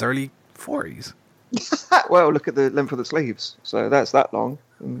must be in his early 40s. Well, look at the length of the sleeves. So that's that long.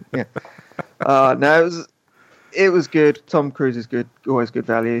 Yeah. No, it was good. Tom Cruise is good. Always good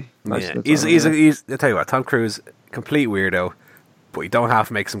value. He's I'll tell you what, Tom Cruise, complete weirdo, but you don't have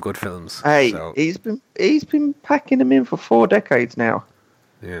to make some good films. Hey, so. he's been packing them in for 4 decades now.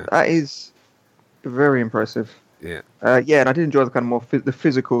 Yeah. That is very impressive. Yeah. And I did enjoy the kind of more the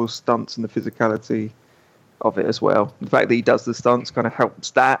physical stunts and the physicality of it as well. The fact that he does the stunts kind of helps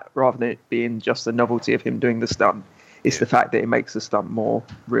that, rather than it being just the novelty of him doing the stunt. It's the fact that it makes the stunt more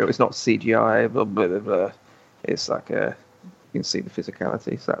real. It's not CGI. Blah, blah, blah, blah. It's like you can see the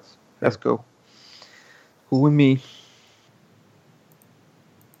physicality. So that's cool. Cool with me.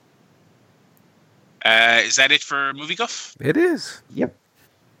 Is that it for MOVIEGUFF? It is. Yep.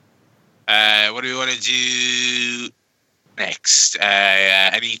 What do we want to do next?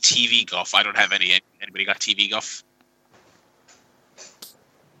 Any TV guff? I don't have any. Anybody got TV guff?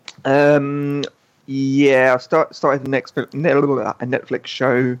 Yeah, I started a Netflix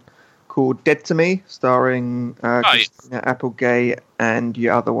show called Dead to Me, starring Applegate and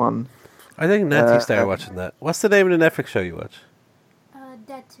your other one. I think Natty started watching that. What's the name of the Netflix show you watch?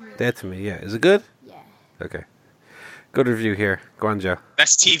 Dead to Me. Dead to Me, yeah. Is it good? Yeah. Okay. Good review here. Go on, Joe.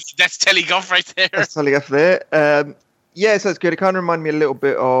 That's TV. That's TELLYGUFF right there. That's TELLYGUFF there. Yeah, so it's good. It kind of reminded me a little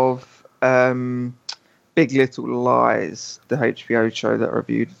bit of Big Little Lies, the HBO show that I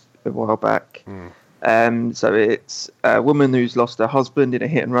reviewed a while back. So it's a woman who's lost her husband in a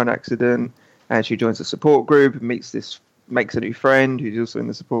hit-and-run accident, and she joins a support group and makes a new friend who's also in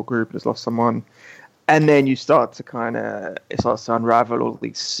the support group and has lost someone. And then it starts to unravel all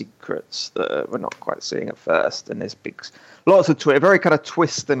these secrets that we're not quite seeing at first. And there's lots of very kind of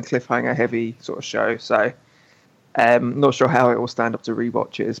twist and cliffhanger heavy sort of show. So not sure how it will stand up to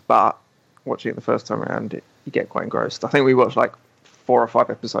rewatches, but watching it the first time around, you get quite engrossed. I think we watched like 4 or 5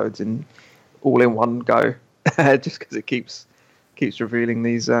 episodes all in one go, just because it keeps revealing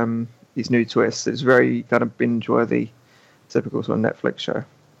these new twists. It's very kind of binge-worthy, typical sort of Netflix show.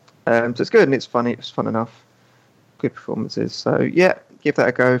 So it's good and it's funny. It's fun enough. Good performances. So yeah, give that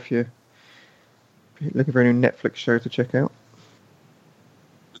a go if you're looking for a new Netflix show to check out.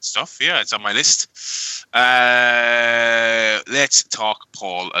 Good stuff. Yeah, it's on my list. Let's talk,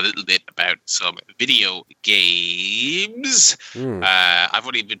 Paul, a little bit about some video games. I've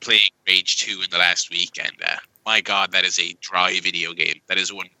only been playing Rage 2 in the last week, and my God, that is a dry video game. That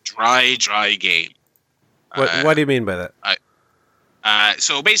is one dry game. What do you mean by that?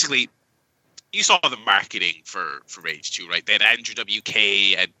 So basically, you saw the marketing for Rage 2, right? They had Andrew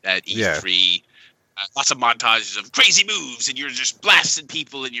WK at E3. Yeah. Lots of montages of crazy moves, and you're just blasting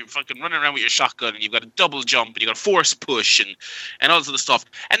people, and you're fucking running around with your shotgun, and you've got a double jump, and you've got a force push, and all this other stuff.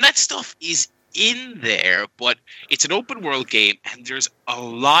 And that stuff is in there, but it's an open world game, and there's a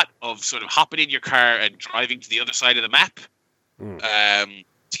lot of sort of hopping in your car and driving to the other side of the map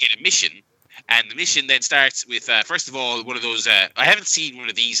to get a mission. And the mission then starts with, first of all, one of those... I haven't seen one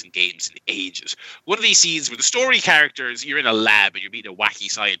of these in games in ages. One of these scenes where the story characters, you're in a lab and you're meeting a wacky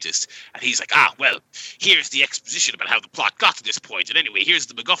scientist. And he's like, well, here's the exposition about how the plot got to this point. And anyway, here's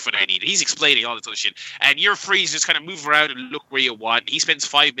the MacGuffin I need. And he's explaining all this other shit. And you're free to just kind of move around and look where you want. He spends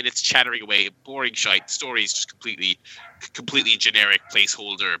 5 minutes chattering away. Boring shite. The story is just completely generic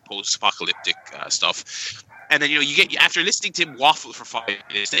placeholder, post-apocalyptic stuff. And then, you get, after listening to him waffle for 5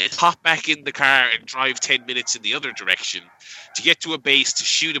 minutes, then hop back in the car and drive 10 minutes in the other direction to get to a base, to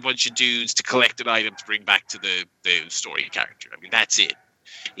shoot a bunch of dudes, to collect an item to bring back to the story character. I mean, that's it.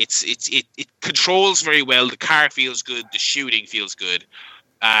 It controls very well. The car feels good. The shooting feels good.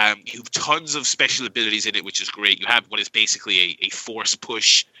 You have tons of special abilities in it, which is great. You have what is basically a force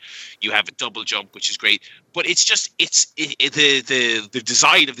push. You have a double jump, which is great. But it's just the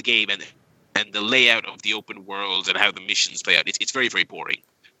design of the game and the layout of the open world and how the missions play out. It's very, very boring.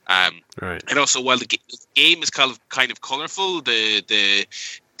 Right. And also, while the game is kind of colorful,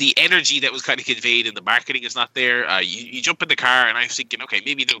 the energy that was kind of conveyed in the marketing is not there. You jump in the car, and I was thinking, okay,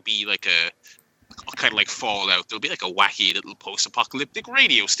 maybe there'll be like a kind of like Fallout. There'll be like a wacky little post-apocalyptic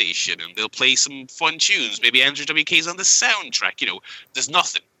radio station, and they'll play some fun tunes. Maybe Andrew WK's on the soundtrack. There's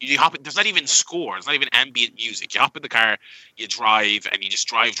nothing. You hop. There's not even score. There's not even ambient music. You hop in the car, you drive, and you just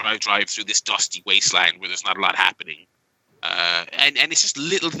drive through this dusty wasteland where there's not a lot happening. And it's just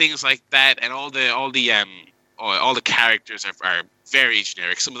little things like that, and all the characters are very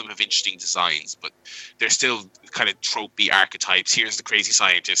generic. Some of them have interesting designs, but they're still kind of tropey archetypes. Here's the crazy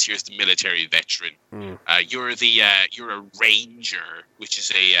scientist. Here's the military veteran. You're a ranger, which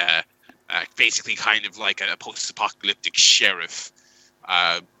is basically kind of like a post-apocalyptic sheriff.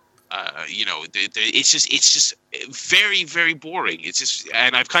 It's just very, very boring. It's just,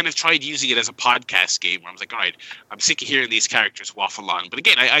 and I've kind of tried using it as a podcast game where I was like, all right, I'm sick of hearing these characters waffle on. But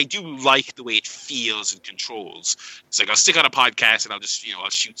again, I do like the way it feels and controls. It's like I'll stick on a podcast and I'll just, I'll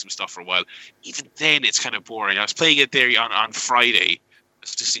shoot some stuff for a while. Even then, it's kind of boring. I was playing it there on Friday. I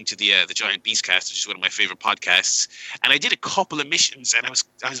was listening to the Giant Beastcast, which is one of my favorite podcasts, and I did a couple of missions, and I was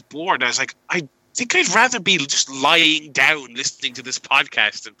bored. I was like, I think I'd rather be just lying down listening to this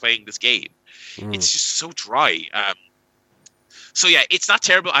podcast than playing this game. It's just so dry. So yeah, it's not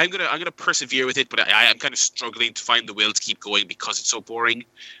terrible. I'm gonna persevere with it, but I'm kind of struggling to find the will to keep going because it's so boring.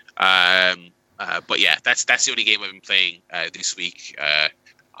 But yeah, that's the only game I've been playing this week.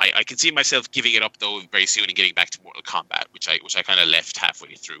 I can see myself giving it up though very soon and getting back to Mortal Kombat, which I kind of left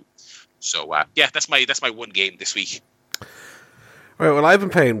halfway through. So yeah, that's my one game this week. Right, well, I've been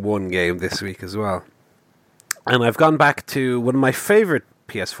playing one game this week as well. And I've gone back to one of my favourite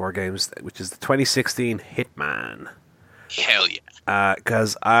PS4 games, which is the 2016 Hitman. Hell yeah.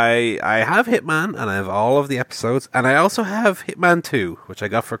 Because I have Hitman, and I have all of the episodes, and I also have Hitman 2, which I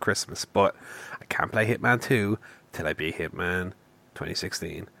got for Christmas, but I can't play Hitman 2 till I beat Hitman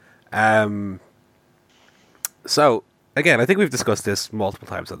 2016. So, again, I think we've discussed this multiple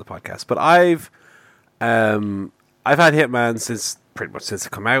times on the podcast, but I've had Hitman pretty much since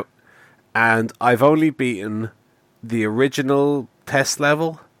it come out, and I've only beaten the original test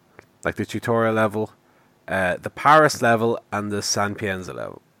level, like the tutorial level, the Paris level, and the San Pienza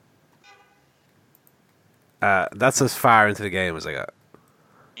level. That's as far into the game as I got.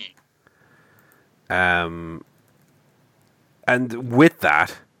 And with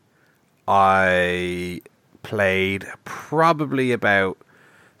that, I played probably about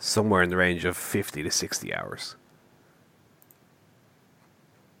somewhere in the range of 50 to 60 hours.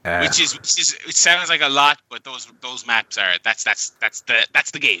 Which is it sounds like a lot, but those maps are that's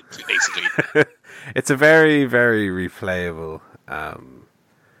the game basically. It's a very, very replayable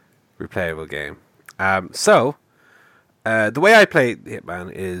game. So the way I play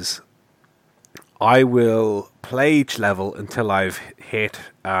Hitman is I will play each level until I've hit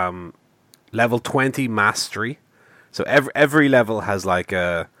level 20 mastery. So every level has like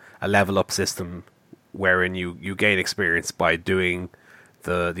a level up system wherein you gain experience by doing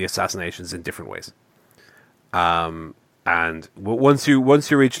the assassinations in different ways. And once you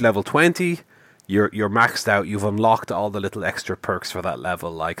reach level 20, you're maxed out. You've unlocked all the little extra perks for that level,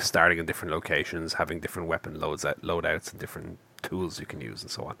 like starting in different locations, having different weapon loadouts, and different tools you can use,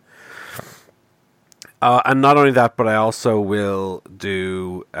 and so on. And not only that, but I also will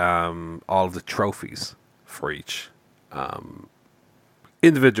do all of the trophies for each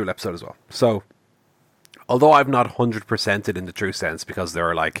individual episode as well. So, although I've not 100%ed in the true sense, because there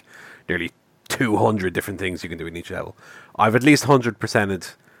are like nearly 200 different things you can do in each level, I've at least 100%ed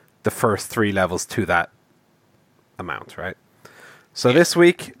the first 3 levels to that amount, right? So this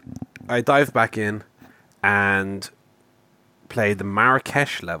week, I dived back in and played the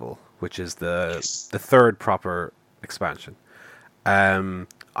Marrakesh level, which is the third proper expansion. I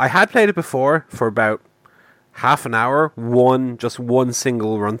had played it before for about half an hour, just one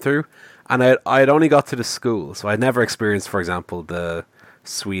single run through, and I'd only got to the school, so I'd never experienced, for example, the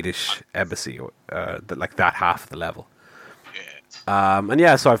Swedish embassy, like that half of the level.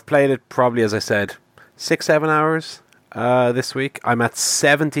 So I've played it probably, as I said, 6-7 hours this week. I'm at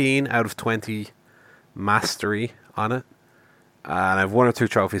 17 out of 20 mastery on it, and I have 1 or 2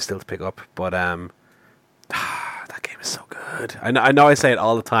 trophies still to pick up. But that game is so good. I know I say it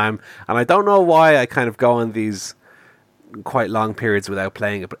all the time, and I don't know why I kind of go on these quite long periods without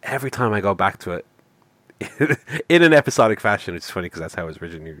playing it. But every time I go back to it, in an episodic fashion, which is funny because that's how it was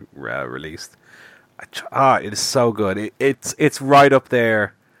originally released. It is so good. It's right up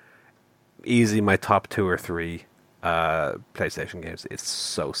there, easy my top 2 or 3 PlayStation games. It's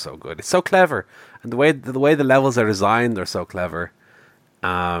so good. It's so clever, and the way the levels are designed are so clever,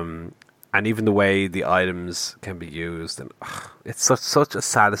 and even the way the items can be used. And it's such a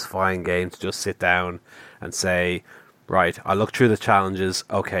satisfying game to just sit down and say, right, I'll look through the challenges.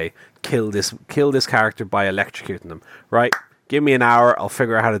 Okay, kill this character by electrocuting them. Right, give me an hour. I'll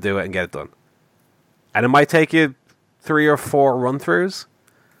figure out how to do it and get it done. And it might take you 3 or 4 run-throughs,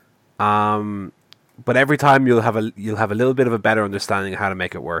 but every time you'll have a little bit of a better understanding of how to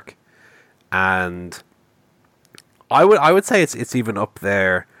make it work. And I would say it's even up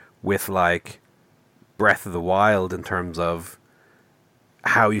there with like Breath of the Wild in terms of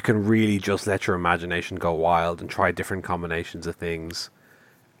how you can really just let your imagination go wild and try different combinations of things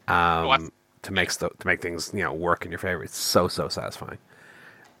to make things work in your favor. It's so satisfying.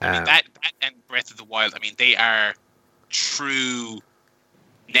 I mean, that and Breath of the Wild, I mean, they are true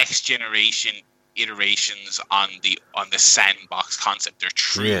next generation iterations on the sandbox concept. They're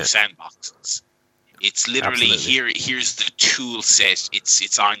true sandboxes. It's literally here's the tool set.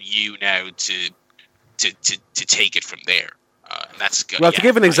 It's on you now to take it from there. And that's good. Well, to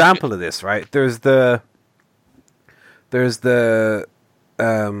give an example of this, right? There's the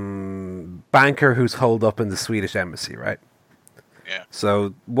banker who's holed up in the Swedish embassy, right? Yeah.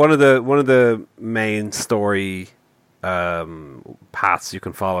 So one of the main story paths you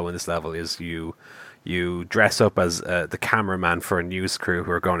can follow in this level is you dress up as the cameraman for a news crew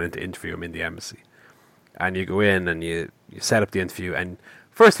who are going in to interview him in the embassy, and you go in and you set up the interview, and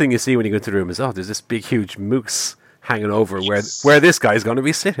first thing you see when you go into the room is there's this big huge moose hanging over where this guy's going to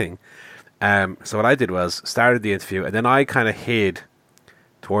be sitting. So what I did was started the interview, and then I kind of hid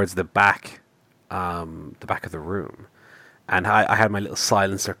towards the back of the room. And I had my little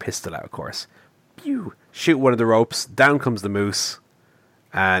silencer pistol out, of course. Pew! Shoot one of the ropes, down comes the moose,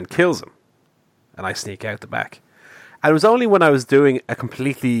 and kills him. And I sneak out the back. And it was only when I was doing a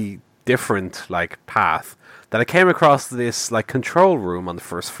completely different path that I came across this control room on the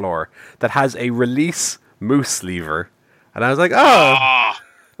first floor that has a release moose lever. And I was like, oh!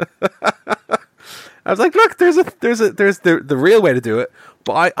 I was like, look, there's the real way to do it.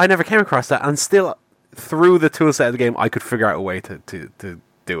 But I never came across that, and still, through the tool set of the game, I could figure out a way to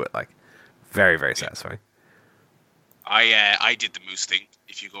do it. Very, very satisfying. I did the moose thing.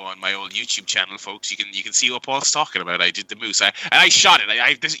 If you go on my old YouTube channel, folks, you can see what Paul's talking about. I did the moose, and I shot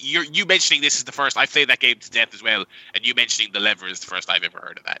it. You mentioning this is the first. I've played that game to death as well, and you mentioning the lever is the first I've ever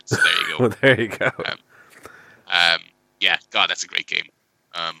heard of that. So there you go. Well, there you go. Yeah, God, that's a great game.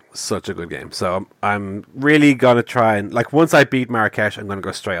 Such a good game. So I'm really gonna try and once I beat Marrakesh, I'm gonna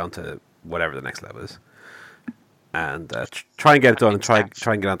go straight on to whatever the next level is, and try and get it done, and try and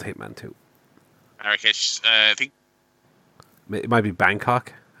get on to Hitman 2. Marrakesh, I think it might be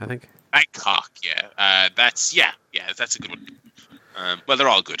Bangkok. I think Bangkok. Yeah, that's a good one. Well, they're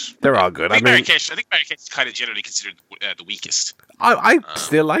all good. They're all good. I think Marrakesh is kind of generally considered the weakest. I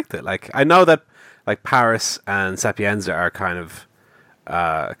still liked it. I know that Paris and Sapienza are kind of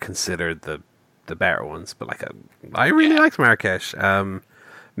considered the better ones, but I really liked Marrakesh.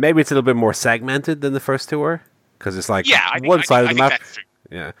 Maybe it's a little bit more segmented than the first two were, because it's one side of the map.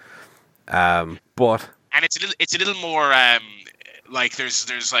 Yeah, but and it's a little more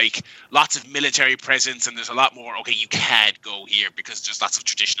there's lots of military presence, and there's a lot more. Okay, you can't go here because there's lots of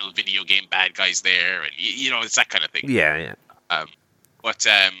traditional video game bad guys there, and it's that kind of thing. Yeah. But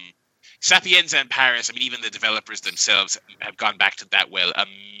Sapienza and Paris, I mean, even the developers themselves have gone back to that well a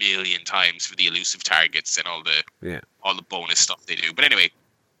million times for the elusive targets and all the bonus stuff they do. But anyway,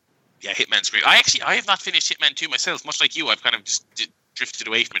 yeah, Hitman's great. I have not finished Hitman 2 myself, much like you. I've kind of just drifted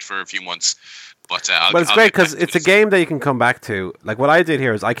away from it for a few months. But it's great because it's a game that you can come back to. What I did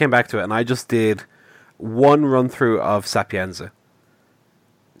here is I came back to it and I just did one run through of Sapienza,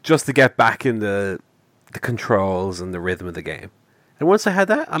 just to get back in the controls and the rhythm of the game. And once I had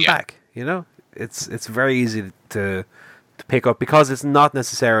that, I'm back. It's very easy to pick up because it's not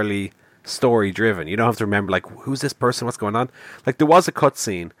necessarily story driven. You don't have to remember who's this person, what's going on. There was a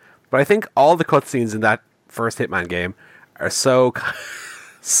cutscene, but I think all the cutscenes in that first Hitman game are so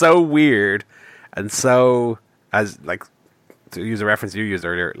weird and so to use a reference you used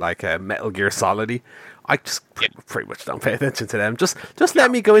earlier, like Metal Gear Solid, I just pretty much don't pay attention to them. Just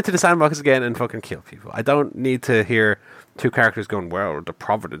let me go into the sandbox again and fucking kill people. I don't need to hear two characters going, well, the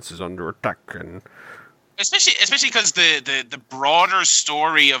Providence is under attack, and especially because the broader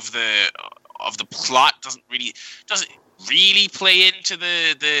story of the plot doesn't really play into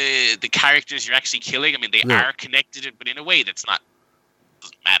the characters you're actually killing. I mean, they are connected, but in a way that's not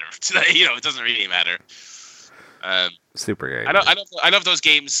doesn't matter. It doesn't really matter. Super game. I love those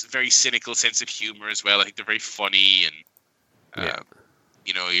games. Very cynical sense of humor as well. I think they're very funny, and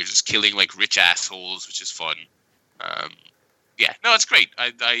you're just killing like rich assholes, which is fun. It's great.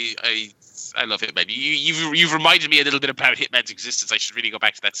 I love Hitman. You've reminded me a little bit about Hitman's existence. I should really go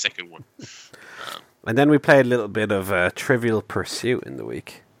back to that second one. And then we played a little bit of Trivial Pursuit in the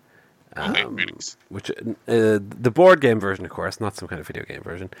week. Which the board game version, of course, not some kind of video game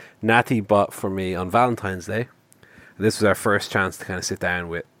version. Natty bought for me on Valentine's Day. And this was our first chance to kind of sit down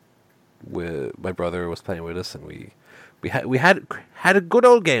with my brother was playing with us, and we had a good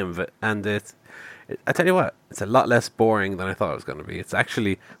old game of it. And I tell you what, it's a lot less boring than I thought it was going to be. It's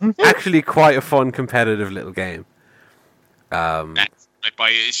actually quite a fun, competitive little game. I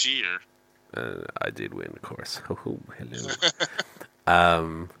buy it a sheer. I did win, of course. Oh, hello.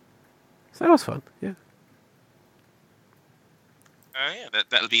 So that was fun, yeah.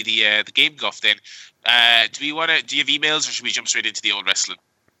 That'll be the GameGuff then. Do you have emails, or should we jump straight into the old wrestling?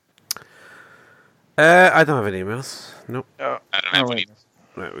 I don't have any emails. Nope. I don't have any.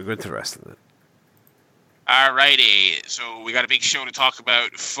 Right, we're going to wrestling then. Alrighty, so we got a big show to talk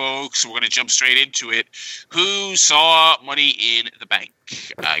about, folks. So we're going to jump straight into it. Who saw Money in the Bank?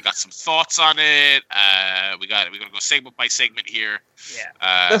 I got some thoughts on it. We're going to go segment by segment here.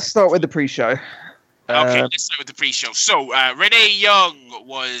 Yeah. Let's start with the pre-show. Okay, let's start with the pre-show. So Renee Young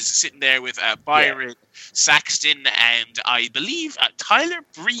was sitting there with Byron Saxton and I believe Tyler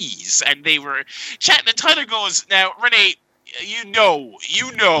Breeze, and they were chatting. And Tyler goes, "Now, Renee, you know,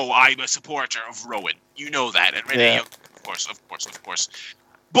 I'm a supporter of Rowan. You know that." And Renee Young, of course.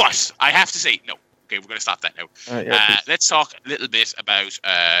 But I have to say, no. Okay, we're going to stop that now. Let's talk a little bit about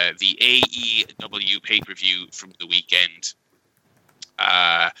the AEW pay-per-view from the weekend.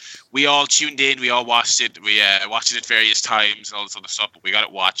 We all tuned in. We all watched it. We watched it at various times and all this other stuff, but we got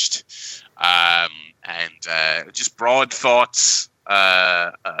it watched. And just broad thoughts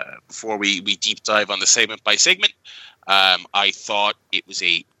before we deep dive on the segment by segment. I thought it was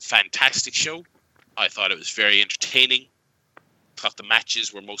a fantastic show. I thought it was very entertaining. I thought the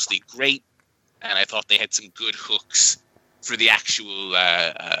matches were mostly great. And I thought they had some good hooks for the actual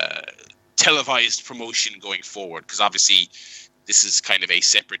televised promotion going forward. Because obviously this is kind of a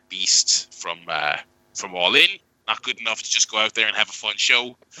separate beast from All In. Not good enough to just go out there and have a fun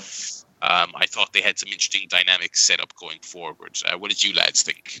show. I thought they had some interesting dynamics set up going forward. What did you lads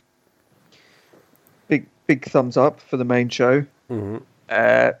think? Big thumbs up for the main show.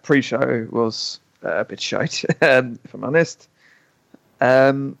 Mm-hmm. Pre-show was a bit shite, if I'm honest.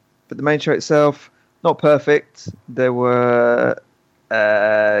 But the main show itself, not perfect. There were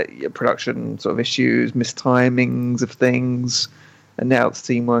production sort of issues, mistimings of things. Announce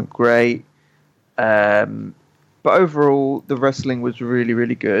team weren't great. But overall, the wrestling was really,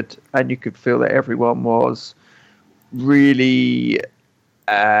 really good. And you could feel that everyone was really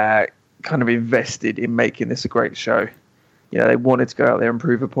kind of invested in making this a great show. You know, they wanted to go out there and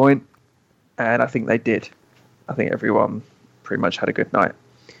prove a point. And I think they did. I think everyone pretty much had a good night.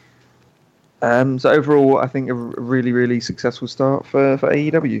 So overall, I think a really, really successful start for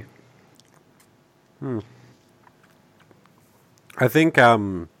AEW. I think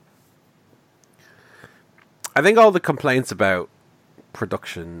all the complaints about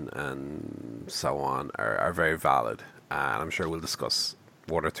production and so on are very valid, and I'm sure we'll discuss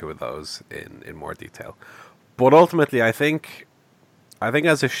one or two of those in more detail. But ultimately, I think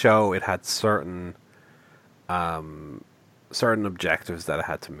as a show, it had certain objectives that it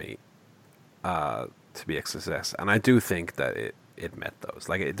had to meet. To be a success, and I do think that it met those.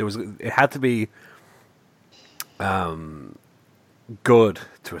 Like it had to be good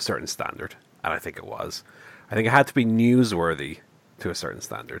to a certain standard, and I think it was. I think it had to be newsworthy to a certain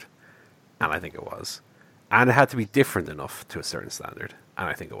standard, and I think it was. And it had to be different enough to a certain standard, and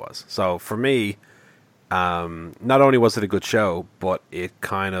I think it was. So for me, not only was it a good show, but it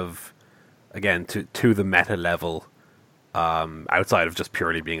kind of, again, to the meta level. Outside of just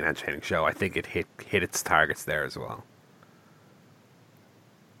purely being an entertaining show, I think it hit its targets there as well.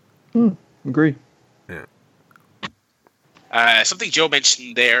 Agree. Yeah. Something Joe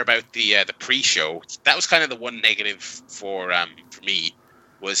mentioned there about the pre-show. That was kind of the one negative for me,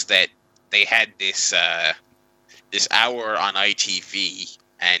 was that they had this this hour on ITV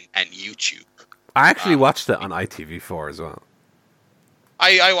and YouTube. I actually watched it on ITV4 as well.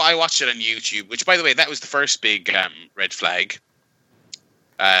 I watched it on YouTube, which, by the way, that was the first big red flag.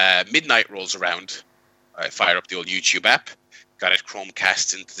 Midnight rolls around. I fire up the old YouTube app. Got it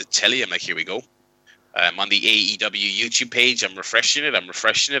Chromecast into the telly. I'm like, here we go. On the AEW YouTube page, I'm refreshing it. I'm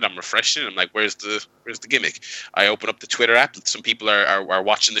like, where's the gimmick? I open up the Twitter app. Some people are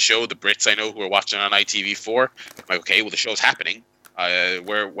watching the show. The Brits I know who are watching on ITV4. I'm like, okay, well, the show's happening.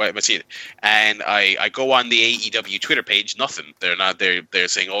 Where am I seeing it? And I go on the AEW Twitter page. Nothing. They're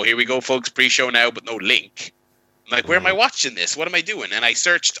saying, oh, here we go, folks. Pre-show now, but no link. I'm like, where am I watching this? What am I doing? And I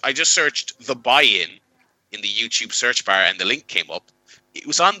just searched the buy-in in the YouTube search bar, and the link came up. It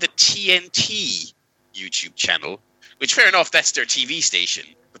was on the TNT YouTube channel, which, fair enough, that's their TV station,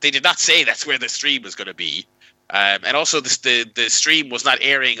 but they did not say that's where the stream was going to be. And also, the stream was not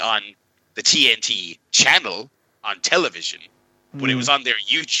airing on the TNT channel on television, but it was on their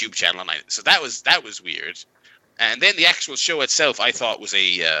YouTube channel. So that was weird. And then the actual show itself, I thought, was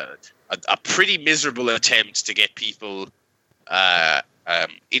a pretty miserable attempt to get people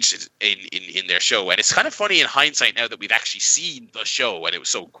interested in their show. And it's kind of funny in hindsight now that we've actually seen the show and it was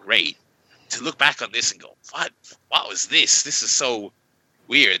so great, to look back on this and go, what was this? This is so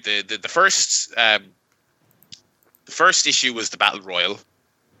weird. The first issue was the Battle Royal,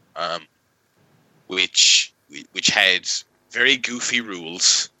 which had very goofy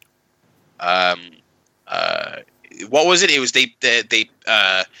rules. What was it? It was they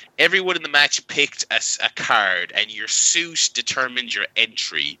everyone in the match picked a card, and your suit determined your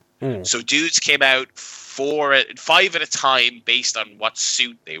entry. So dudes came out 5 at a time based on what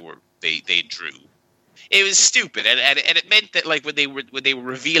suit they drew. It was stupid, and it meant that, like, when they were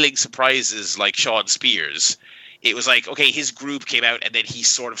revealing surprises like Shawn Spears, it was like, okay, his group came out, and then he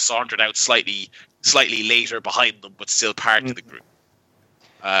sort of sauntered out slightly later behind them, but still part of the group.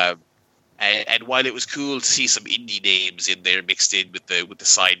 And while it was cool to see some indie names in there mixed in with the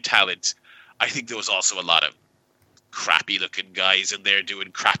signed talent, I think there was also a lot of crappy looking guys in there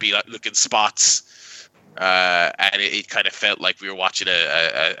doing crappy looking spots. And it kind of felt like we were watching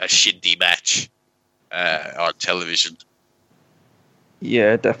a shindy match on television.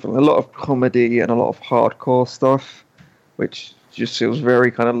 Yeah, definitely. A lot of comedy and a lot of hardcore stuff, which just feels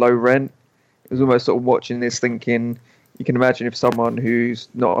very kind of low rent. It was almost sort of watching this thinking, you can imagine if someone who's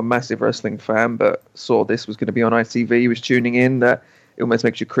not a massive wrestling fan but saw this was going to be on ITV, was tuning in, that it almost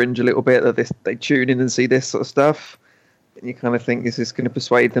makes you cringe a little bit that they tune in and see this sort of stuff. And you kind of think, is this going to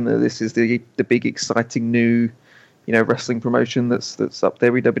persuade them that this is the big exciting new, wrestling promotion that's up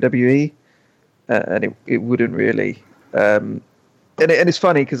there with WWE? And it wouldn't really. And it's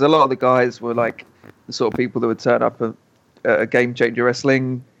funny because a lot of the guys were like the sort of people that would turn up at a Game Changer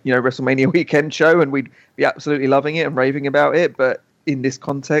Wrestling, WrestleMania weekend show, and we'd be absolutely loving it and raving about it. But in this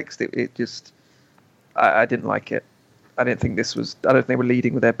context, it just, I didn't like it. I don't think they were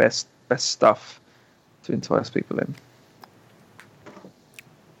leading with their best stuff to entice people in.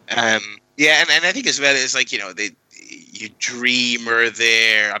 Yeah, and I think as well, it's like, you Dreamer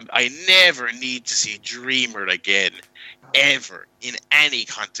there. I never need to see Dreamer again, ever, in any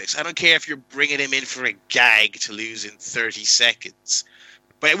context. I don't care if you're bringing him in for a gag to lose in 30 seconds.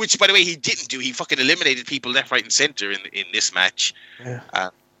 But which, by the way, he didn't do. He fucking eliminated people left, right, and center in this match. Yeah.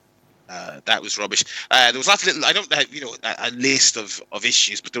 That was rubbish. There was lots of little. I don't have a list of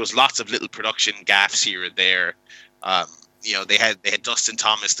issues, but there was lots of little production gaffes here and there. They had Dustin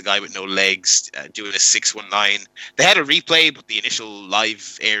Thomas, the guy with no legs, doing a 619. They had a replay, but the initial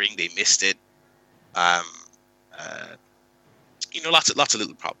live airing, they missed it. Lots of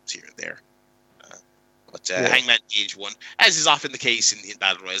little problems here and there. But Hangman Page won, as is often the case in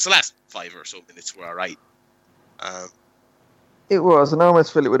Battle Royals. The last 5 or so minutes were all right. It was, and I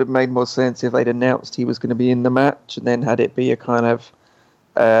almost feel it would have made more sense if they'd announced he was going to be in the match and then had it be a kind of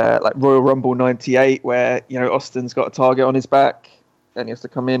like Royal Rumble 98 where, Austin's got a target on his back and he has to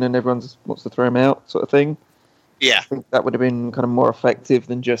come in and everyone wants to throw him out, sort of thing. Yeah. I think that would have been kind of more effective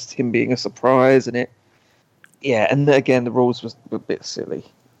than just him being a surprise. And and again, the rules was a bit silly.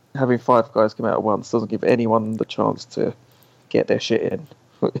 Having 5 guys come out at once doesn't give anyone the chance to get their shit in,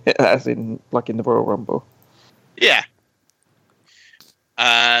 as in, like in the Royal Rumble. Yeah.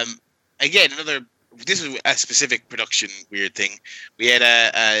 Again, this is a specific production weird thing. We had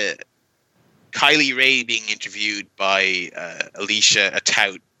a Kylie Ray being interviewed by Alicia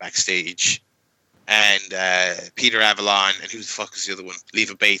Atout backstage, and Peter Avalon and who the fuck was the other one?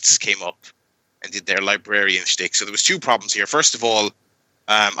 Leva Bates came up and did their librarian shtick. So there was 2 problems here. First of all,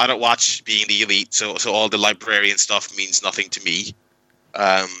 I don't watch Being the Elite, so all the librarian stuff means nothing to me.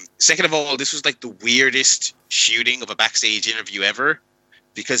 Second of all, this was like the weirdest shooting of a backstage interview ever,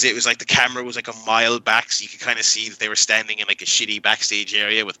 because it was like the camera was like a mile back, so you could kind of see that they were standing in like a shitty backstage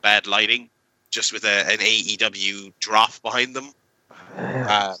area with bad lighting, just with an AEW drop behind them.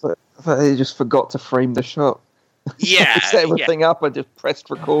 So they just forgot to frame the shot. Yeah, set everything up and just pressed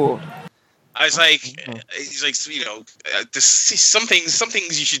record. I was like, he's like, some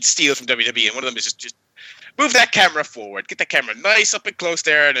things you should steal from WWE, and one of them is just move that camera forward, get that camera nice up and close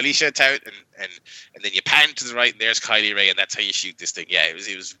there, and Alicia Tout, and then you pan to the right, and there's Kylie Ray, and that's how you shoot this thing. Yeah, it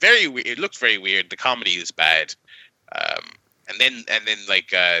was very weird. It looked very weird. The comedy was bad, and then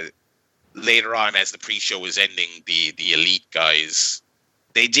like later on, as the pre-show was ending, the Elite guys,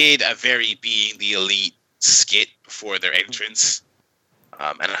 they did a very Being the Elite skit before their entrance,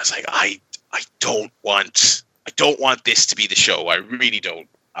 and I was like, I don't want this to be the show. I really don't.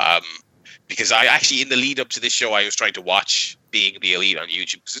 Because I actually, in the lead up to this show, I was trying to watch Being the Elite on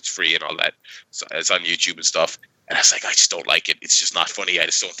YouTube because it's free and all that. So it's on YouTube and stuff. And I was like, I just don't like it. It's just not funny. I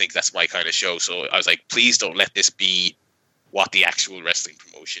just don't think that's my kind of show. So I was like, please don't let this be what the actual wrestling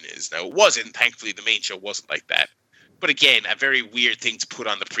promotion is. Now, it wasn't. Thankfully, the main show wasn't like that. But again, a very weird thing to put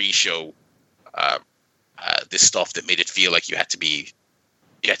on the pre-show. This stuff that made it feel like you had to be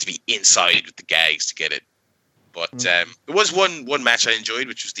inside with the gags to get it. But there was one match I enjoyed,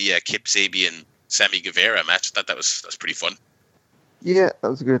 which was the Kip Sabian Sammy Guevara match. I thought that was pretty fun. Yeah, that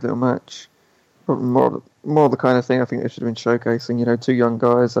was a good little match. Probably more the kind of thing I think they should have been showcasing. You know, two young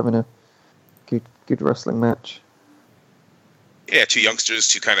guys having a good wrestling match. Yeah, two youngsters,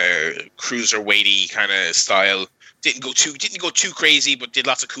 two kind of cruiserweighty kind of style. Didn't go too crazy, but did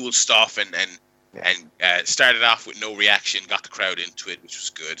lots of cool stuff and started off with no reaction, got the crowd into it, which was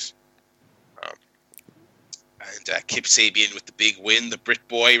good. And Kip Sabian with the big win, the Brit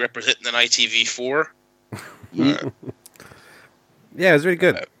boy representing an ITV4. Yeah, it was really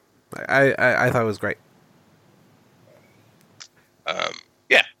good. I thought it was great.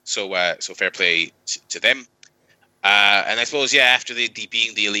 So fair play to them. And I suppose, after the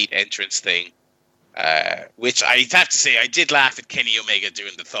Being the Elite entrance thing, which I have to say, I did laugh at Kenny Omega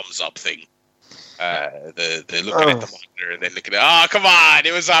doing the thumbs up thing. The looking at the monitor and then looking at, come on,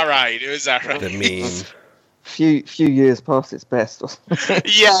 it was all right. The meme. Few years past its best.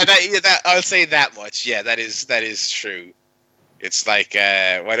 that I'll say that much. Yeah, that is true. It's like,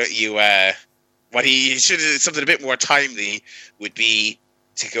 why don't you? What he should have, something a bit more timely would be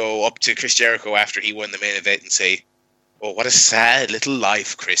to go up to Chris Jericho after he won the main event and say, "Oh, what a sad little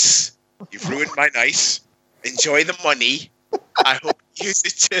life, Chris. You've ruined my night. Enjoy the money. I hope you use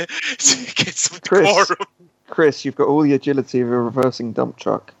it to get some decorum." Chris, you've got all the agility of a reversing dump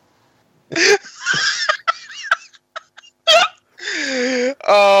truck.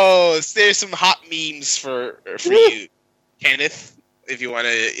 Oh, there's some hot memes for you, Kenneth, if you want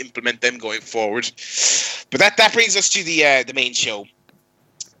to implement them going forward. But that brings us to the main show.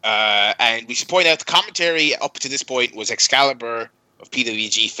 And we should point out the commentary up to this point was Excalibur of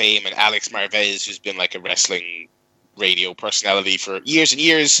PWG fame and Alex Marvez, who's been like a wrestling radio personality for years and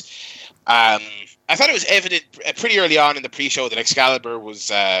years. I thought it was evident pretty early on in the pre-show that Excalibur was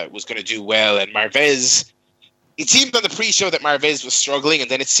going to do well, and Marvez. It seemed on the pre-show that Marvez was struggling, and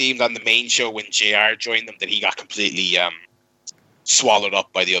then it seemed on the main show when JR joined them that he got completely swallowed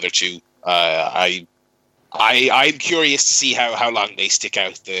up by the other two. I'm curious to see how long they stick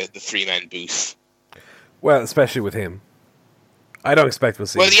out the three-man booth. Well, especially with him. I don't expect we'll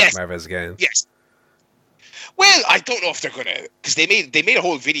see Marvez again. Yes. Well, I don't know if they're gonna, because they made a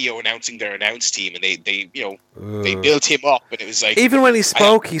whole video announcing their announce team, and they built him up, and it was like, even when he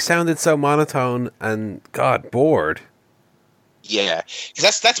spoke, he sounded so monotone and bored. Yeah,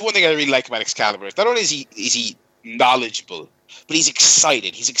 because that's one thing I really like about Excalibur. Not only is he knowledgeable, but he's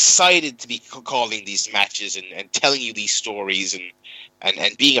excited. He's excited to be calling these matches and telling you these stories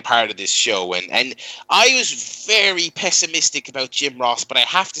and being a part of this show. And I was very pessimistic about Jim Ross, but I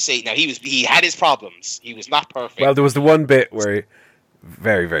have to say, now he had his problems. He was not perfect. Well, there was the one bit where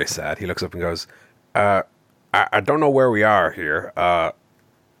very, very sad. He looks up and goes, I don't know where we are here.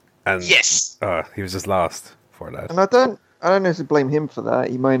 And yes. He was just lost for that. And I don't know to blame him for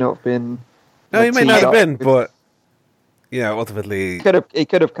that. He may not have been. No, he may not have been, but ultimately he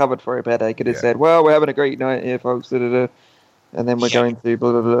could have covered for it better. He could have said, "Well, we're having a great night here, folks," and then we're going to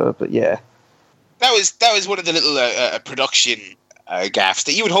blah blah blah. But yeah, that was one of the little production gaffes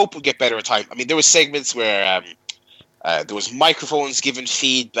that you would hope would get better with time. I mean, there was segments where there was microphones giving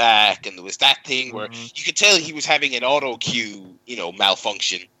feedback, and there was that thing where you could tell he was having an auto cue,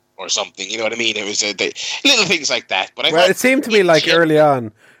 malfunction or something. You know what I mean? It was little things like that. But it seemed to me like early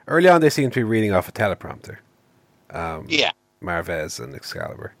on they seemed to be reading off a teleprompter. Yeah. Marvez and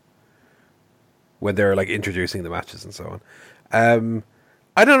Excalibur when they're like introducing the matches and so on.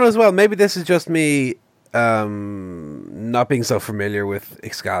 I don't know as well. Maybe this is just me not being so familiar with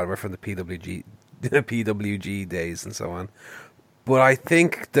Excalibur from the PWG days and so on. But I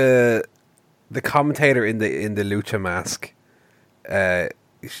think the commentator in the Lucha Mask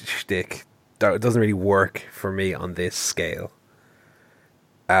shtick doesn't really work for me on this scale.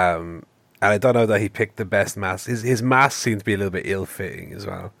 And I don't know that he picked the best mask. His mask seemed to be a little bit ill-fitting as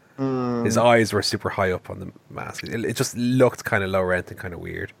well. His eyes were super high up on the mask. It just looked kind of low rent and kind of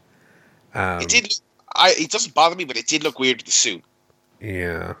weird. It did. It doesn't bother me, but it did look weird with the suit.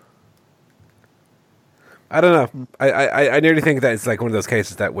 Yeah. I don't know. I nearly think that it's like one of those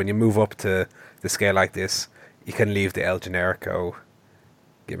cases that when you move up to the scale like this, you can leave the El Generico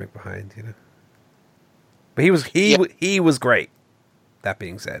gimmick behind, you know. But he was great. That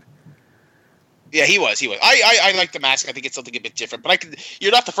being said. Yeah, he was. I like the mask. I think it's something a bit different. But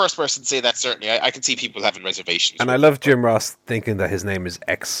you're not the first person to say that, certainly. I can see people having reservations. And I love Jim Ross thinking that his name is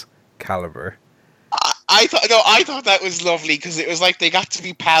Excalibur. I thought that was lovely because it was like they got to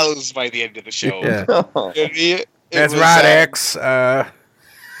be pals by the end of the show. Yeah. That's right, X.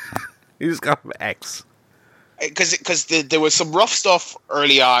 He just got him X. Because there was some rough stuff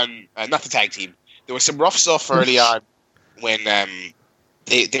early on. Not the tag team. There was some rough stuff early on when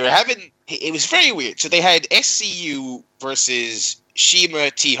they were having. It was very weird. So they had SCU versus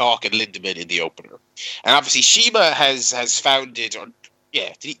Shima, T-Hawk, and Lindemann in the opener. And obviously Shima has founded,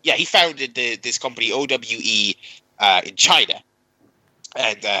 he founded this company, OWE, in China.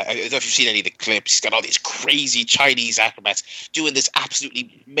 And I don't know if you've seen any of the clips. He's got all these crazy Chinese acrobats doing this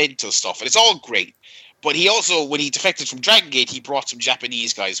absolutely mental stuff. And it's all great. But he also, when he defected from Dragon Gate, he brought some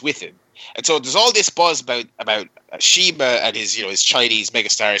Japanese guys with him. And so there's all this buzz about Shima and his Chinese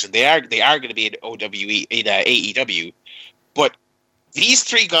megastars, and they are going to be in OWE in AEW. But these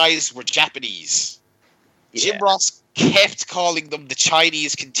three guys were Japanese. Yeah. Jim Ross kept calling them the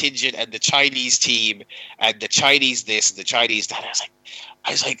Chinese contingent and the Chinese team and the Chinese this and the Chinese that.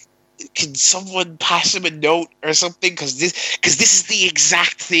 I was like, can someone pass him a note or something? Because this is the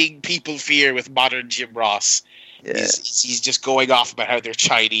exact thing people fear with modern Jim Ross. Yeah. He's just going off about how they're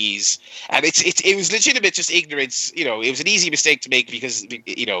Chinese, and it was legitimate just ignorance. You know, it was an easy mistake to make because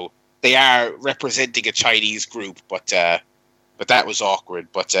they are representing a Chinese group, but that was awkward.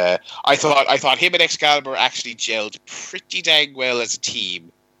 But I thought him and Excalibur actually gelled pretty dang well as a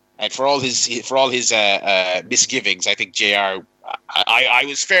team, and for all his misgivings, I think JR. I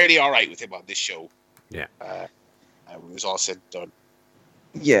was fairly all right with him on this show. Yeah, it was all said and done.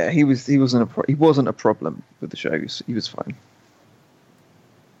 Yeah, he wasn't a problem with the shows. He was fine.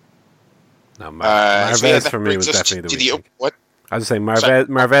 No, Marvez for me was definitely the weak link. What? I was saying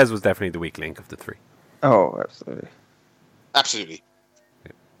Marvez was definitely the weak link of the three. Oh, absolutely. Absolutely.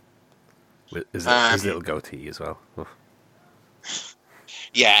 Yeah. With his little goatee as well. Oof.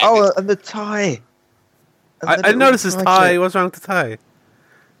 Yeah. Oh, and the tie. I noticed his tie. What's wrong with the tie?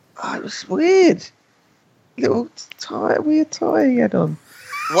 Oh, it was weird. Little tie, weird tie he had on.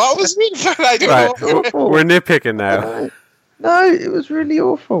 What was weird? I don't know. We're nitpicking now. No, it was really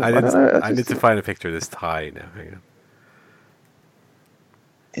awful. I need to find a picture of this tie now. Hang on.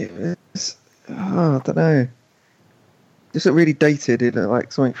 It was. Oh, I don't know. Just looked really dated. It looked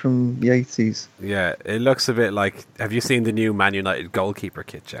like something from the 80s. Yeah, it looks a bit like. Have you seen the new Man United goalkeeper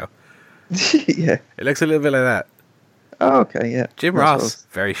kit, Joe? Yeah. It looks a little bit like that. Oh, okay, yeah. Jim Ross,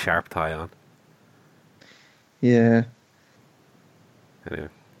 very sharp tie on. Yeah. Anyway.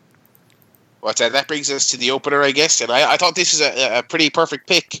 Well, that brings us to the opener, I guess. And I thought this is a pretty perfect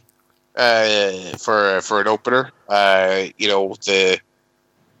pick for an opener. The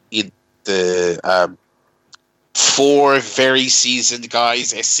four very seasoned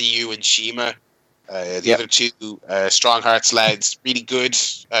guys, SCU and Shima. The other two, Strong Hearts lads, really good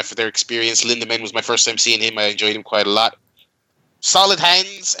for their experience. Lindemann was my first time seeing him. I enjoyed him quite a lot. Solid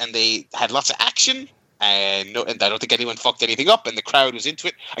hands, and they had lots of action. And I don't think anyone fucked anything up, and the crowd was into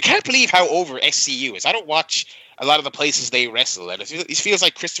it. I can't believe how over SCU is. I don't watch a lot of the places they wrestle, and it feels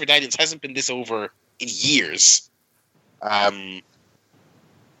like Christopher Daniels hasn't been this over in years. But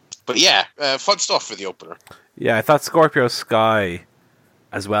yeah, fun stuff for the opener. Yeah, I thought Scorpio Sky,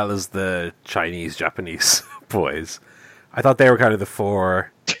 as well as the Chinese-Japanese boys, I thought they were kind of the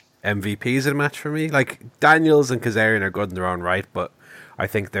four MVPs in the match for me. Like, Daniels and Kazarian are good in their own right, but I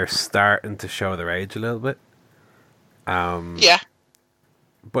think they're starting to show their age a little bit. Yeah.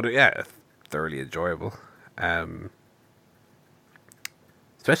 But yeah, thoroughly enjoyable.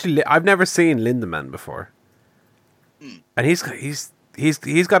 Especially, I've never seen Lindemann before. And he's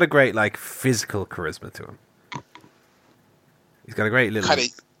got a great, like, physical charisma to him. He's got a great little... kind of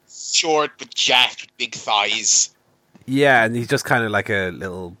short but jacked with big thighs. Yeah, and he's just kind of like a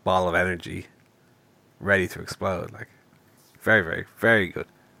little ball of energy, ready to explode. Like, very, very, very good.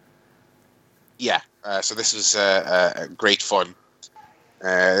 Yeah, so this was great fun.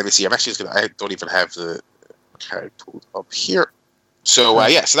 Let me see. I'm actually just gonna. I don't even have the card pulled up here. So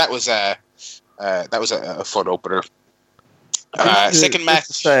so that was a fun opener. Second match.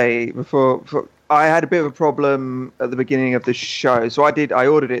 To say before, I had a bit of a problem at the beginning of the show, so I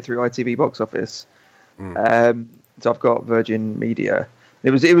ordered it through ITV box office. So I've got Virgin Media.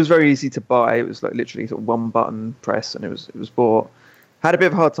 It was very easy to buy. It was like literally sort of one button press, and it was bought. Had a bit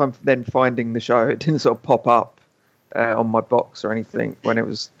of a hard time then finding the show. It didn't sort of pop up on my box or anything when it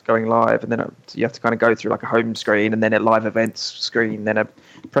was going live, and then you have to kind of go through like a home screen and then a live events screen, then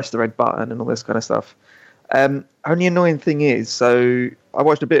press the red button and all this kind of stuff. Only annoying thing is, so I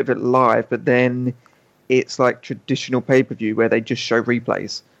watched a bit of it live, but then it's like traditional pay-per-view where they just show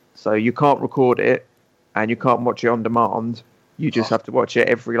replays. So you can't record it and you can't watch it on demand. You just have to watch it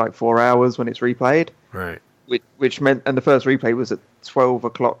every like 4 hours when it's replayed. Right. Which meant, and the first replay was at 12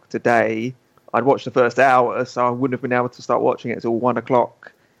 o'clock today. I'd watched the first hour, so I wouldn't have been able to start watching it until 1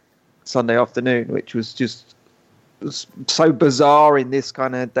 o'clock Sunday afternoon, which was just so bizarre in this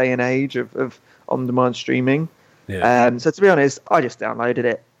kind of day and age of on-demand streaming. Yeah. So to be honest, I just downloaded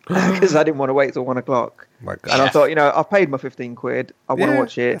it because I didn't want to wait till 1 o'clock. My God. And I thought, I've paid my 15 quid. I want to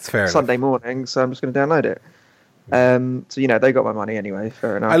watch it Sunday morning, so I'm just going to download it. So they got my money anyway.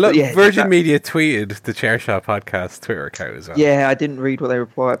 Fair enough. I love Virgin Media tweeted the Chair Shot podcast Twitter account as well. Yeah, I didn't read what they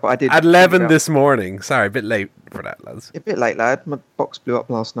replied, but I did at 11 this morning. Sorry, a bit late for that, lads. A bit late, lad. My box blew up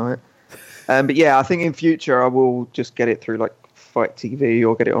last night. But yeah, I think in future I will just get it through like Fight TV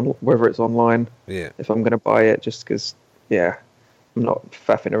or get it on whether it's online. Yeah. If I'm going to buy it, just because I'm not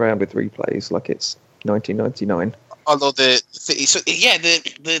faffing around with replays like it's 1999. Although the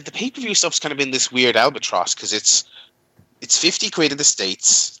pay-per-view stuff's kind of been this weird albatross because it's 50 quid in the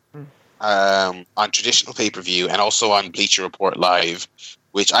States on traditional pay-per-view and also on Bleacher Report Live,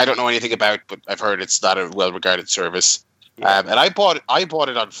 which I don't know anything about, but I've heard it's not a well-regarded service. And I bought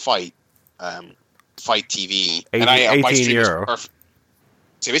it on Fight TV. And 18 euro.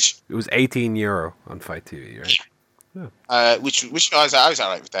 Which? It was €18 on Fight TV, right? Yeah. Which I was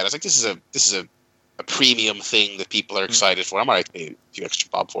alright with that. I was like, this is a premium thing that people are excited for. I'm alright to pay a few extra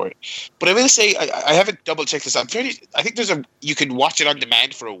bob for it. But I will say, I haven't double checked this out. I think you can watch it on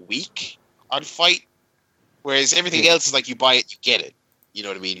demand for a week on Fight, whereas everything else is like you buy it, you get it. You know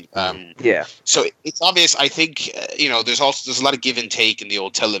what I mean? So it's obvious. I think there's a lot of give and take in the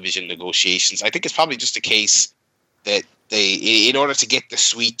old television negotiations. I think it's probably just a case that they, in order to get the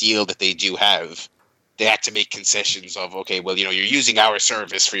sweet deal that they do have, they had to make concessions of, okay, well, you're using our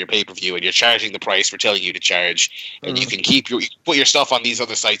service for your pay-per-view and you're charging the price we're telling you to charge, and you can put your stuff on these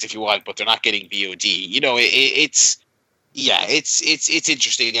other sites if you want, but they're not getting VOD. It's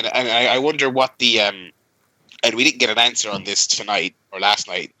interesting, and I wonder what the and we didn't get an answer on this tonight or last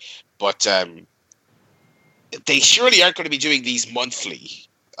night, but they surely aren't going to be doing these monthly.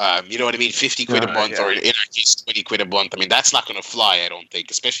 You know what I mean? 50 quid a month, or in our case, 20 quid a month. I mean, that's not going to fly, I don't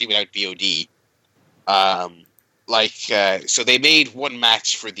think, especially without VOD. So they made one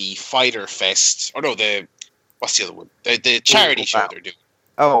match for the Fighter Fest, or no, what's the other one? The charity show they're doing.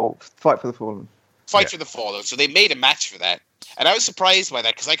 Oh, Fight for the Fallen. Fight for the Fallen. So they made a match for that, and I was surprised by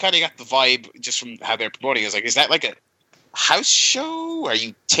that because I kind of got the vibe just from how they're promoting it. I was like, is that like a house show? Are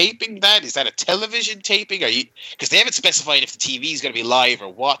you taping that? Is that a television taping? Are you? Because they haven't specified if the TV is going to be live or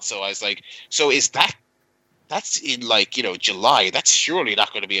what. So I was like, so is that? That's in July. That's surely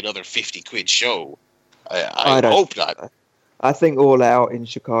not going to be another 50 quid show. I hope not. I think All Out in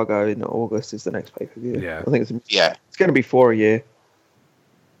Chicago in August is the next pay-per-view. Yeah. I think it's going to be 4 a year.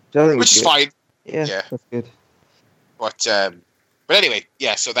 Which is fine. Yeah, that's good. But anyway,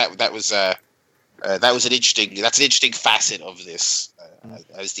 yeah. So that was an interesting facet of this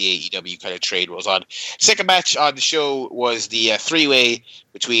as the AEW kind of trade rolls on. Second match on the show was the three-way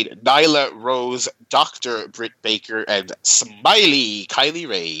between Nyla Rose, Dr. Britt Baker, and Smiley Kylie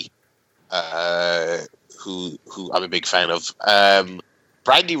Ray, who I'm a big fan of.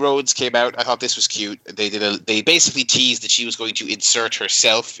 Brandy Rhodes came out. I thought this was cute. They basically teased that she was going to insert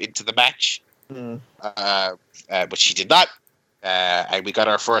herself into the match, but she did not. And we got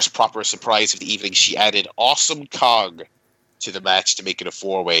our first proper surprise of the evening. She added Awesome Cog to the match to make it a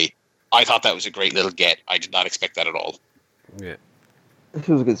 4-way. I thought that was a great little get. I did not expect that at all. Yeah, it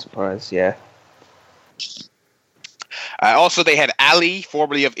was a good surprise. Yeah. Also, they had Ali,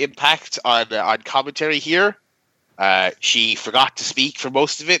 formerly of Impact, on commentary here. She forgot to speak for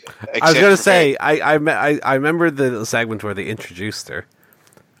most of it. I was going to say, I remember the little segment where they introduced her,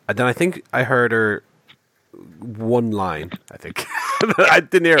 and then I think I heard her one line. I think I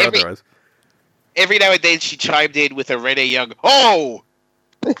didn't hear otherwise. Every now and then she chimed in with a Renee Young, "Oh,"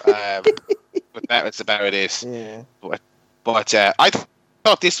 but that was about it. Yeah. But I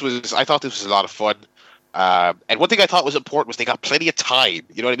thought this was a lot of fun. And one thing I thought was important was they got plenty of time.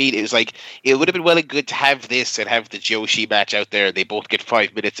 You know what I mean? It was like, it would have been well and good to have this and have the Joshi match out there. They both get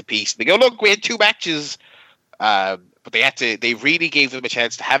 5 minutes apiece. They go, look, we had 2 matches. But they really gave them a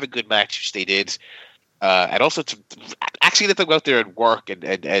chance to have a good match, which they did. And also to actually let them go out there and work and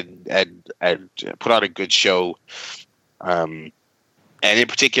put on a good show. And in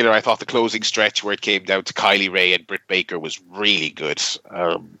particular, I thought the closing stretch where it came down to Kylie Rae and Britt Baker was really good.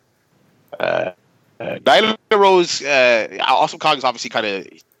 Nyla Rose, Awesome Kong is obviously kind of,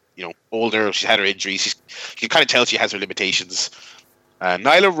 older. She's had her injuries. You can kind of tell she has her limitations.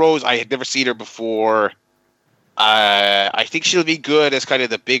 Nyla Rose, I had never seen her before. I think she'll be good as kind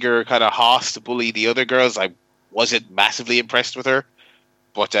of the bigger kind of hoss to bully the other girls. I wasn't massively impressed with her,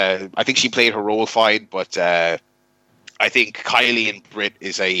 but I think she played her role fine. But I think Kylie and Britt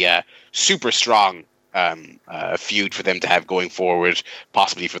is a super strong feud for them to have going forward,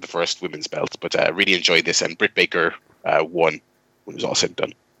 possibly for the first women's belt. But I really enjoyed this, and Britt Baker won when it was all said and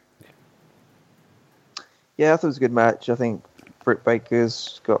done. Yeah, I thought it was a good match. I think Britt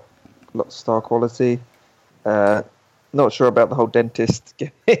Baker's got a lot of star quality. Not sure about the whole dentist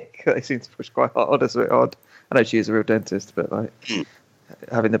gimmick. They seem to push quite hard. It's a bit odd. I know she is a real dentist, but like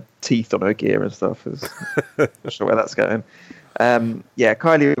having the teeth on her gear and stuff is not sure where that's going.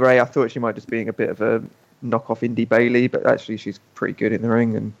 Kylie Rae, I thought she might just being a bit of a knockoff Indie Bailey, but actually she's pretty good in the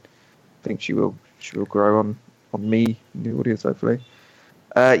ring, and I think she will grow on me in the audience hopefully.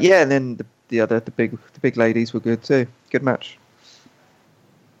 And then the big ladies were good too. Good match.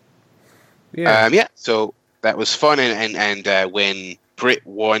 So that was fun, and when Britt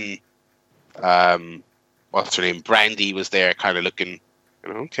won, what's her name? Brandy was there, kind of looking,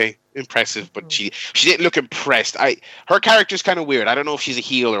 okay, impressive, but she didn't look impressed. Her character's kind of weird. I don't know if she's a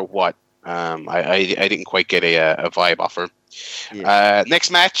heel or what. I didn't quite get a vibe off her. Yeah.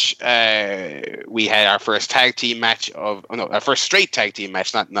 Next match, we had our first tag team match our first straight tag team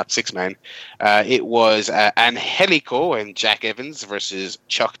match, not 6-man. It was Angelico and Jack Evans versus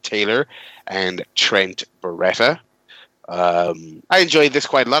Chuck Taylor and Trent Beretta. I enjoyed this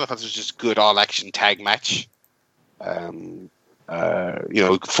quite a lot. I thought this was just a good all-action tag match. Four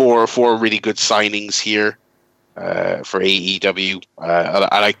really good signings here for AEW.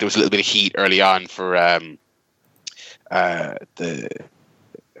 I like there was a little bit of heat early on for the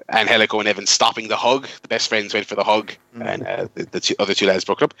Angelico and Evans stopping the hug. The best friends went for the hug, and the other two lads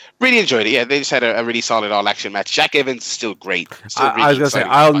broke it up. Really enjoyed it. Yeah, they just had a really solid all-action match. Jack Evans is still great. I was going to say,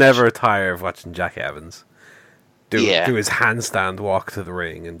 I'll never tire of watching Jack Evans do his handstand walk to the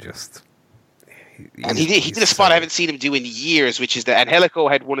ring and just... He did a spot I haven't seen him do in years, which is that Angelico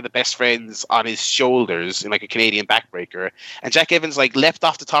had one of the best friends on his shoulders in like a Canadian backbreaker, and Jack Evans leapt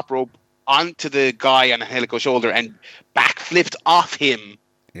off the top rope onto the guy on Angelico's shoulder and backflipped off him.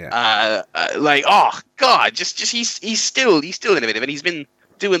 Yeah. Oh god, just he's still innovative, and he's been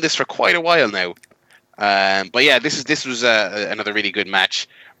doing this for quite a while now. But yeah, this was another really good match.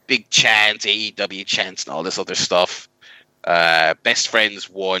 Big chants, AEW chants, and all this other stuff. Best friends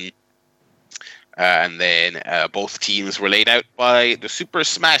won. And then both teams were laid out by the Super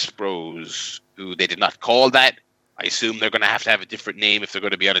Smash Bros, who they did not call that. I assume they're going to have a different name if they're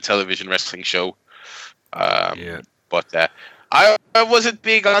going to be on a television wrestling show. But I wasn't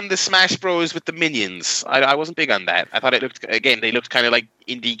big on the Smash Bros with the minions. I wasn't big on that. I thought they looked kind of like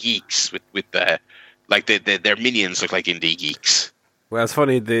indie geeks with their minions look like indie geeks. Well, it's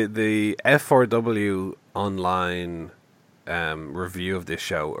funny, the F4W online review of this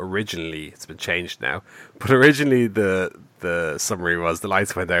show, originally, it's been changed now, but originally the summary was the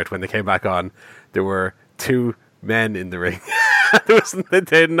lights went out. When they came back on, there were 2 men in the ring.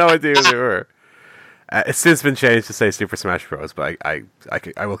 They had no idea who they were. It's since been changed to say Super Smash Bros, but I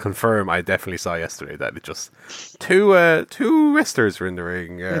will confirm I definitely saw yesterday that it just two wrestlers were in the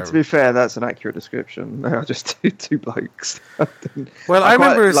ring. To be fair, that's an accurate description. They are just two blokes. Well, I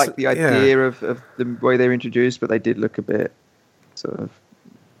remember like the idea of the way they were introduced, but they did look a bit sort of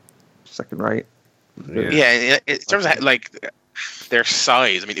second rate. Yeah, in terms of their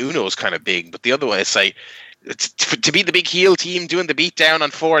size, I mean, Uno's kind of big, but the other one is to be the big heel team doing the beatdown on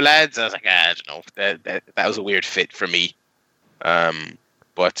 4 lads, I was like, I don't know, that was a weird fit for me.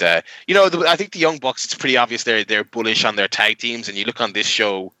 But I think the Young Bucks, it's pretty obvious they're bullish on their tag teams, and you look on this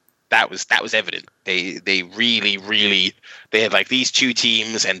show, that was evident. They really they had like these two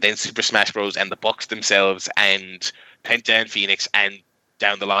teams, and then Super Smash Bros. And the Bucks themselves, and Penta and Phoenix, and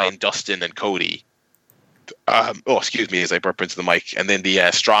down the line Dustin and Cody. Excuse me as I burp into the mic. And then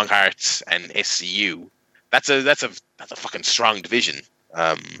the Strong Hearts and SCU. That's a fucking strong division.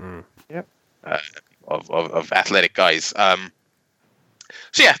 Yep. Of athletic guys.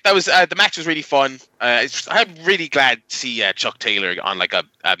 So yeah, that was the match was really fun. I'm really glad to see Chuck Taylor on like a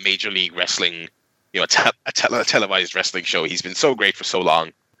Major League Wrestling, a televised wrestling show. He's been so great for so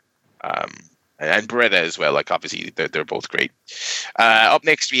long. And Beretta as well. Like obviously they're both great. Up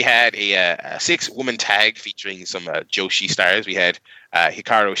next we had a 6-woman tag featuring some Joshi stars. We had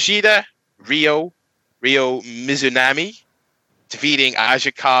Hikaru Shida, Ryo Mizunami, defeating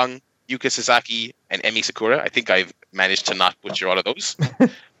Aja Kong, Yuka Sasaki, and Emi Sakura. I think I've managed to not butcher all of those.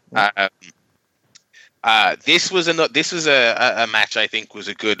 This was a match I think was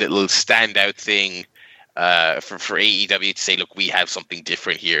a good little standout thing for AEW to say, look, we have something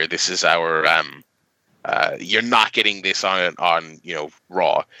different here. This is our you're not getting this on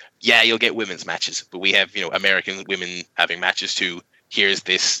Raw. Yeah, you'll get women's matches, but we have American women having matches too. Here's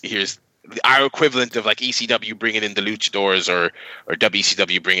our equivalent of like ECW bringing in the luchadors or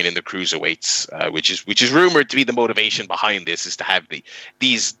WCW bringing in the cruiserweights, which is rumored to be the motivation behind this, is to have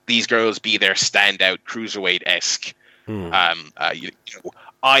these girls be their standout cruiserweight-esque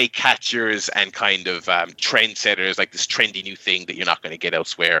eye catchers and kind of trendsetters, like this trendy new thing that you're not going to get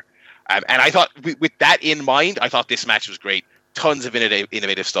elsewhere. And I thought with that in mind, I thought this match was great. Tons of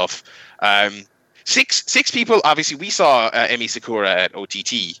innovative stuff. Six people. Obviously, we saw Emi Sakura at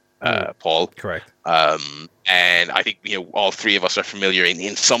OTT. Paul. Correct. And I think all three of us are familiar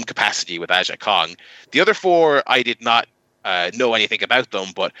in some capacity with Aja Kong. The other four, I did not know anything about them,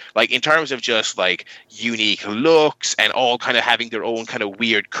 but like in terms of just like unique looks and all kind of having their own kind of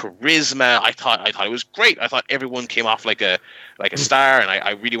weird charisma, I thought it was great. I thought everyone came off like a star, and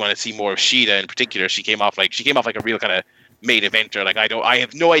I really want to see more of Shida in particular. She came off like a real kind of main eventer. Like I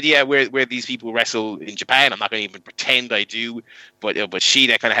have no idea where these people wrestle in Japan. I'm not going to even pretend I do, but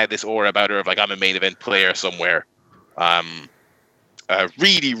Shida kind of had this aura about her of like, I'm a main event player somewhere.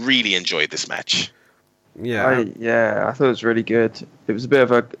 Really enjoyed this match. I thought it was really good. It was a bit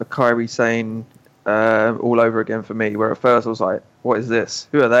of a Kairi Sane all over again for me, where at first I was like, what is this?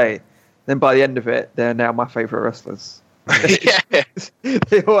 Who are they? Then by the end of it, they're now my favourite wrestlers.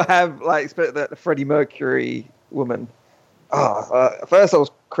 They all have like the Freddie Mercury woman. At first I was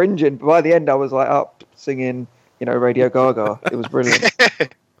cringing, but by the end I was like up singing, Radio Gaga. It was brilliant.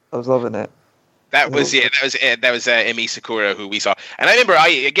 I was loving it. That was Emi Sakura, who we saw, and I remember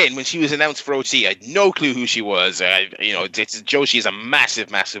when she was announced for OT, I had no clue who she was. Joshi is a massive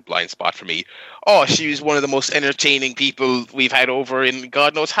blind spot for me. Oh, she was one of the most entertaining people we've had over in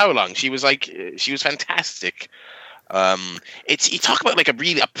God knows how long. She was fantastic. You talk about like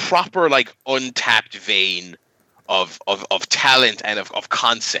a proper like untapped vein of talent and of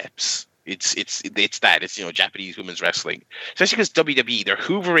concepts. It's Japanese women's wrestling, especially because WWE, they're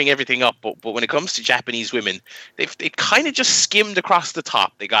hoovering everything up, but when it comes to Japanese women, they kind of just skimmed across the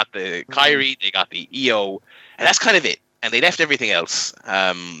top. They got the Kairi, they got the EO, and that's kind of it, and they left everything else.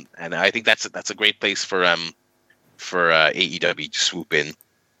 And I think that's a great place for AEW to swoop in.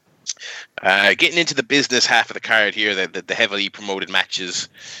 Getting into the business half of the card here, the heavily promoted matches,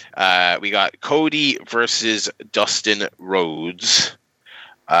 we got Cody versus Dustin Rhodes.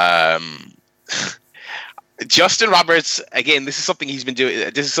 Justin Roberts, again, this is something he's been doing.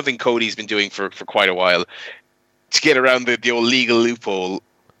 This is something Cody's been doing for quite a while to get around the old legal loophole.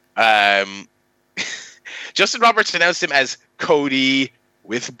 Justin Roberts announced him as Cody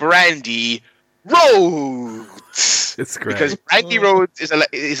with Brandy Rhodes. It's great because Brandy Rhodes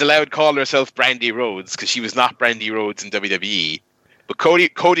is allowed to call herself Brandy Rhodes because she was not Brandy Rhodes in WWE, but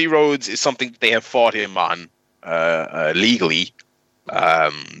Cody Rhodes is something they have fought him on legally.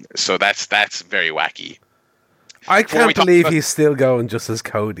 So that's very wacky. I can't believe he's still going just as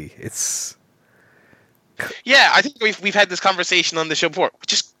Cody. It's I think we've had this conversation on the show before.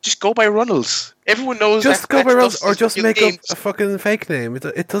 Just go by Runnels. Everyone knows. Just go by Runnels, or just make up a fucking fake name.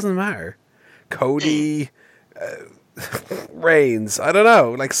 It doesn't matter. Cody Reigns. I don't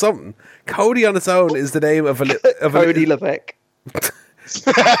know, like something. Cody on its own is the name of a Cody Levesque.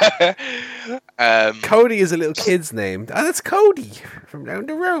 Cody is a little kid's name. That's Cody from down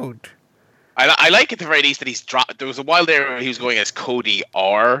the road. I like at the very least that he's dropped. There was a while there where he was going as Cody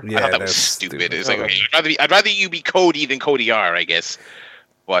R. Yeah, I thought that was stupid. It was like, okay, I'd rather you be Cody than Cody R, I guess.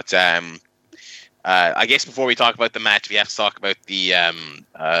 But I guess before we talk about the match, we have to talk about the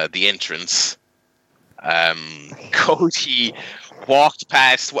entrance. Cody walked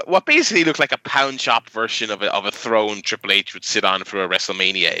past what basically looked like a pound shop version of a throne Triple H would sit on for a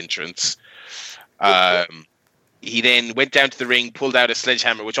WrestleMania entrance. He then went down to the ring, pulled out a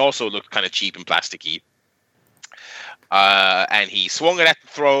sledgehammer, which also looked kind of cheap and plasticky. And he swung it at the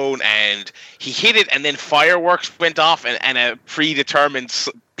throne, and he hit it, and then fireworks went off, and a predetermined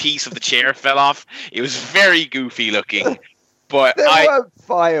piece of the chair fell off. It was very goofy looking. But there weren't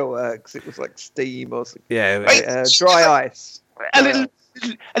fireworks. It was like steam or something. Yeah, dry ice. A little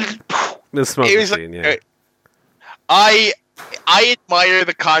the smoke machine, yeah. I admire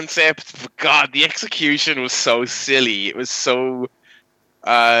the concept, but God, the execution was so silly. It was so.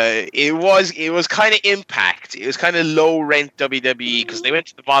 It was kind of Impact. It was kind of low rent WWE because they went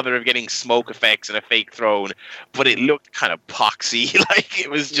to the bother of getting smoke effects and a fake throne, but it looked kind of poxy. Like it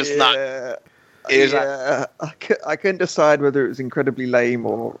was just not. I couldn't decide whether it was incredibly lame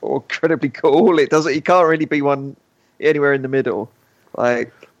or incredibly cool. It doesn't. You can't really be one anywhere in the middle.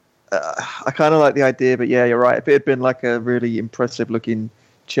 Like I kind of like the idea, but yeah, you're right. If it had been like a really impressive looking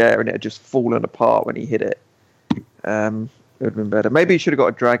chair and it had just fallen apart when he hit it, it would have been better. Maybe he should have got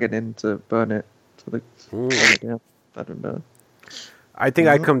a dragon in to burn it. Burn it down. I don't know. I think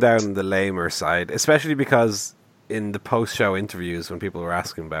I come down the lamer side, especially because in the post-show interviews when people were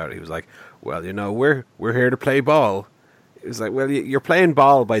asking about it, he was like, well, you know, we're here to play ball. It was like, well, you're playing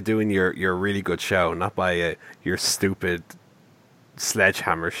ball by doing your really good show, not by your stupid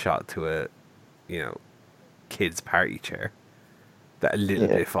sledgehammer shot to a, kid's party chair that a little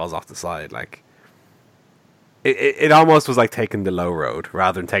bit falls off the side. Like, it almost was like taking the low road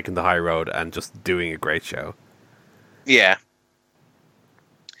rather than taking the high road and just doing a great show. Yeah.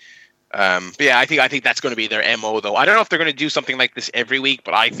 But yeah, I think that's going to be their MO, though. I don't know if they're going to do something like this every week,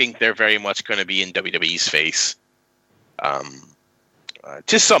 but I think they're very much going to be in WWE's face.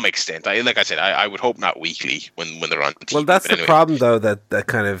 To some extent. Like I said, I would hope not weekly when they're on TV. Well, that's the problem, though, that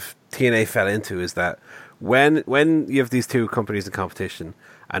kind of TNA fell into, is that when you have these two companies in competition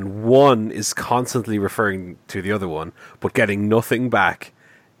and one is constantly referring to the other one but getting nothing back,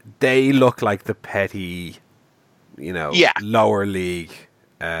 they look like the petty, lower league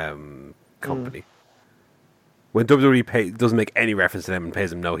company. When WWE doesn't make any reference to them and pays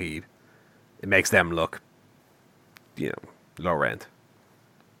them no heed, it makes them look, low rent.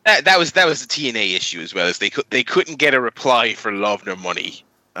 That was the TNA issue as well, as they couldn't get a reply for love nor money.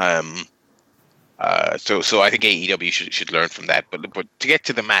 So I think AEW should learn from that. But to get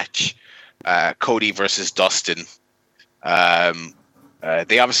to the match, Cody versus Dustin. They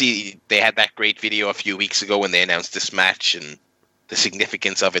had that great video a few weeks ago when they announced this match and the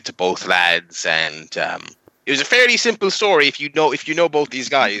significance of it to both lads, and it was a fairly simple story if you know both these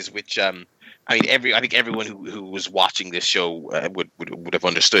guys, which I think everyone who was watching this show would have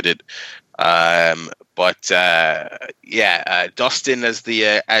understood it. Dustin as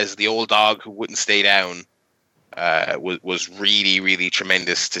the old dog who wouldn't stay down was really, really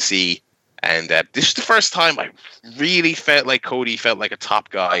tremendous to see. And this is the first time I really felt like Cody felt like a top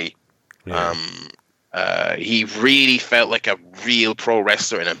guy. Yeah. He really felt like a real pro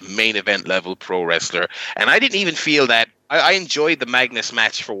wrestler and a main event level pro wrestler. And I didn't even feel that. I enjoyed the Magnus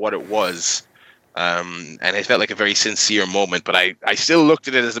match for what it was. And it felt like a very sincere moment, but I still looked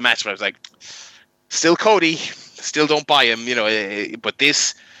at it as a match, but I was like, still Cody, still don't buy him, but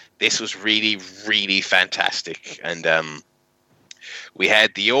this was really, really fantastic. And we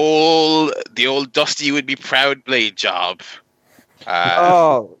had the old Dusty would be proud blade job.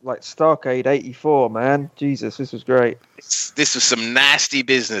 Like Starcade 84, man. Jesus, this was great. This was some nasty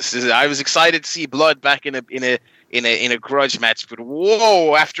business. I was excited to see blood back in a grudge match, but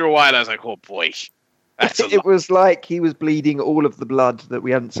whoa! After a while, I was like, "Oh boy, it was like he was bleeding all of the blood that we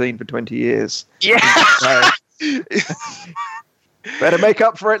hadn't seen for 20 years." Yeah. Better make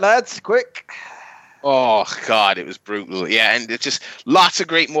up for it, lads! Quick. Oh God, it was brutal. Yeah, and it's just lots of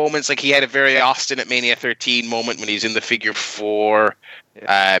great moments. Like he had a very Austin at Mania 13 moment when he was in the figure 4.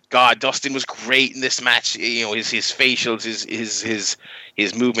 Yeah. Dustin was great in this match. His facials,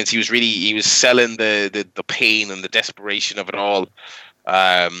 his movements. He was selling the pain and the desperation of it all.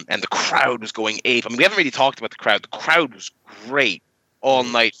 And the crowd was going ape. I mean, we haven't really talked about the crowd. The crowd was great all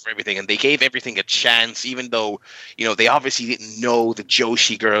night for everything, and they gave everything a chance, even though, they obviously didn't know the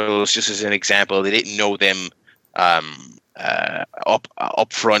Joshi girls, just as an example. They didn't know them up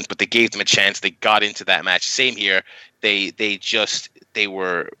front, but they gave them a chance. They got into that match. Same here. They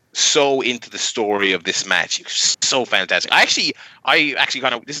were so into the story of this match. It was so fantastic. I actually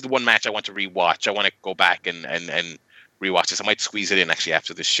kind of, this is the one match I want to rewatch. I want to go back and rewatch this. I might squeeze it in actually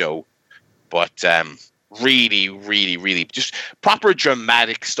after this show. But Really, really, really just proper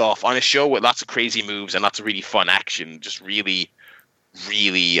dramatic stuff on a show with lots of crazy moves and lots of really fun action. Just really,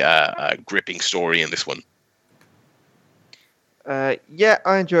 really gripping story in this one. Yeah,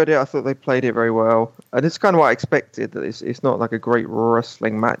 I enjoyed it. I thought they played it very well. And it's kind of what I expected. That it's not like a great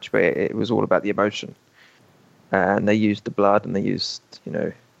wrestling match, but it was all about the emotion. And they used the blood and they used,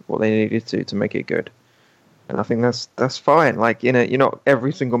 what they needed to make it good. And I think that's fine. Like,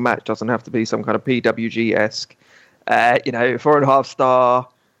 every single match doesn't have to be some kind of PWG-esque, 4.5 star,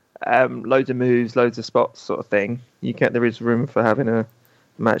 loads of moves, loads of spots sort of thing. There is room for having a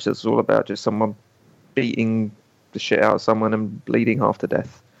match that's all about just someone beating the shit out of someone and bleeding half to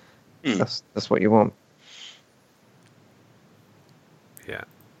death. That's what you want. Yeah.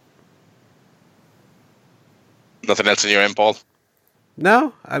 Nothing else in your end, Paul?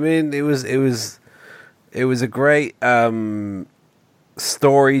 No, I mean it was a great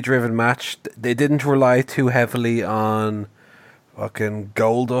story-driven match. They didn't rely too heavily on fucking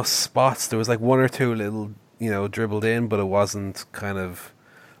Goldust spots. There was like one or two little, dribbled in, but it wasn't kind of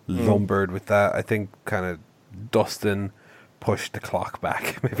lumbered with that. I think kind of Dustin pushed the clock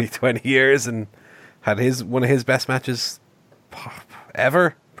back maybe 20 years and had one of his best matches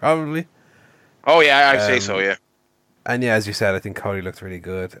ever, probably. Oh yeah, I'd say so, yeah. And yeah, as you said, I think Cody looked really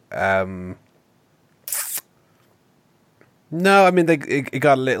good. No, I mean it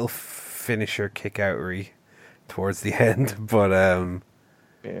got a little finisher kick-outery towards the end, but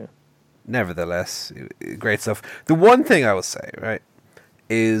yeah. Nevertheless, great stuff. The one thing I will say, right,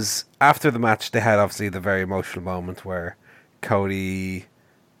 is after the match they had obviously the very emotional moment where Cody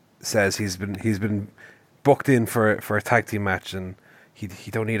says he's been booked in for a tag team match and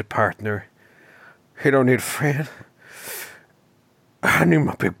he don't need a partner, he don't need a friend. I need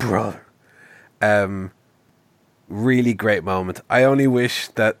my big brother. Really great moment. I only wish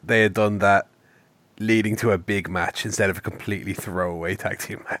that they had done that leading to a big match instead of a completely throwaway tag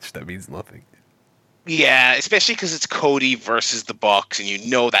team match that means nothing. Yeah, especially because it's Cody versus the Bucks, and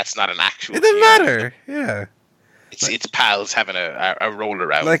that's not an actual. It doesn't matter. Yeah, it's pals having a roll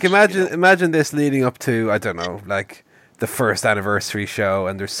around. Like imagine this leading up to, I don't know, like the first anniversary show,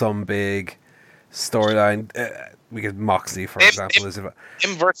 and there's some big storyline. We get Moxley, for example, them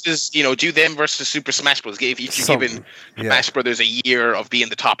versus do them versus Super Smash Bros. If you're giving Smash Brothers a year of being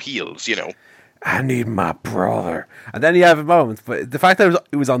the top heels, I need my brother. And then you have a moment. But the fact that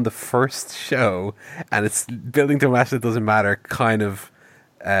it was on the first show and it's building to a match that doesn't matter kind of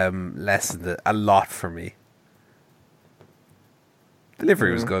lessened it a lot for me.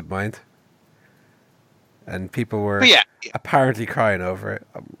 Delivery was good, mind. And people were apparently crying over it.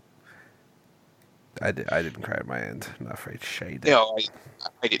 I didn't cry at my end. I'm not afraid to shade it. No,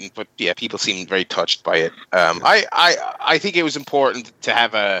 I didn't. But yeah, people seemed very touched by it. I think it was important to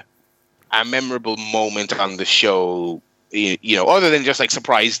have a memorable moment on the show, other than just like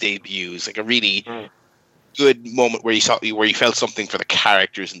surprise debuts, like a really good moment where you felt something for the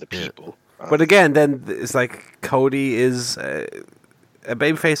characters and the people. But again, then it's like Cody is a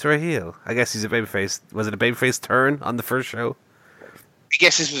babyface or a heel. I guess he's a babyface. Was it a babyface turn on the first show? I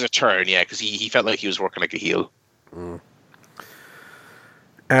guess this was a turn, yeah, because he felt like he was working like a heel.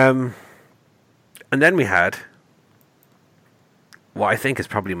 And then we had what I think is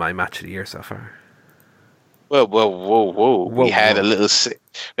probably my match of the year so far. Whoa. We had a little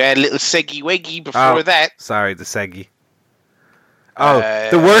seggy weggy before that. Sorry, the seggy.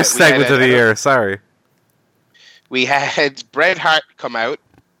 The worst segment of the year, sorry. We had Bret Hart come out.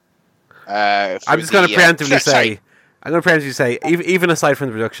 I'm just going to preemptively say, even aside from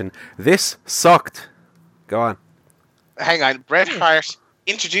the production, this sucked. Go on. Hang on. Bret Hart,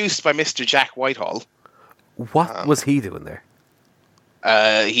 introduced by Mr. Jack Whitehall. What was he doing there?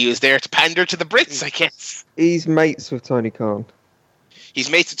 He was there to pander to the Brits, I guess. He's mates with Tony Khan.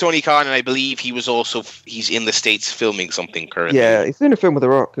 He's mates with Tony Khan, and I believe he's in the States filming something currently. Yeah, he's in a film with The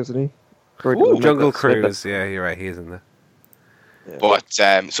Rock, isn't he? Jungle Cruise. Yeah, you're right. He is in there. Yeah. But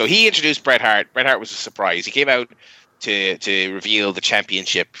so he introduced Bret Hart. Bret Hart was a surprise. He came out to reveal the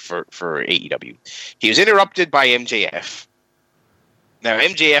championship for AEW. He was interrupted by MJF. Now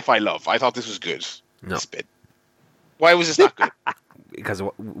MJF, I love. I thought this was good. No. This bit. Why was this not good? Because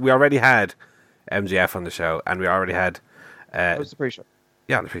we already had MJF on the show, and we already had. It was the pre-show.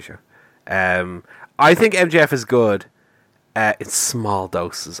 Yeah, on the pre-show. I think MJF is good in small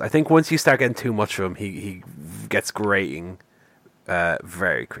doses. I think once you start getting too much of him, he gets grating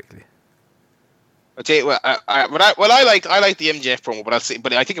very quickly. I'll tell you what. I liked the MJF promo, but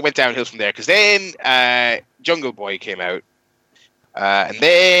I think it went downhill from there because then Jungle Boy came out, and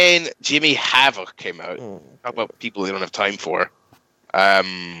then Jimmy Havoc came out. Talk about people they don't have time for.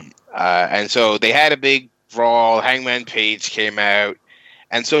 And so they had a big brawl. Hangman Page came out,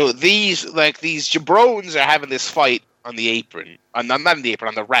 and so these jabrones are having this fight on the apron, not on the apron,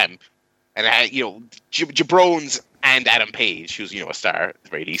 on the ramp, and jabrones and Adam Page, who's a star at the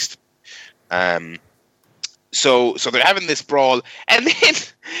very least. So they're having this brawl, and then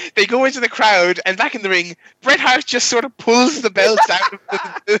they go into the crowd, and back in the ring, Bret Hart just sort of pulls the belts out of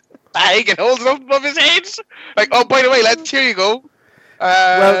the bag and holds it up above his head. Like, oh, by the way, lads, here you go.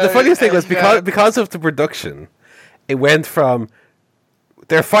 Well, the funniest thing was because of the production, it went from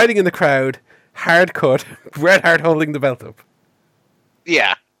they're fighting in the crowd, hard cut, Bret Hart holding the belt up.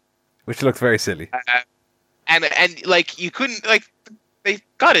 Yeah. Which looked very silly. And like, you couldn't, like, they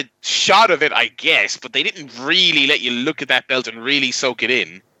got a shot of it, I guess, but they didn't really let you look at that belt and really soak it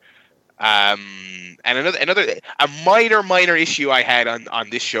in. And a minor issue I had on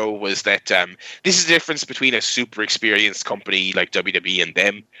this show was that this is the difference between a super experienced company like WWE and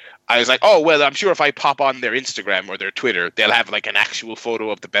them. I was like, oh, well, I'm sure if I pop on their Instagram or their Twitter, they'll have like an actual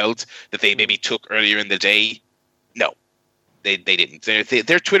photo of the belt that they maybe took earlier in the day. No, they didn't.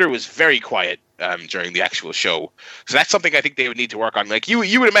 Their Twitter was very quiet during the actual show. So that's something I think they would need to work on. Like, you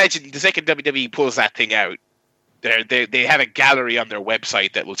would imagine the second WWE pulls that thing out, they have a gallery on their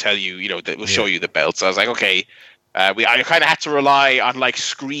website that will tell you, that will show you the belt. So I was like, okay, I kind of had to rely on like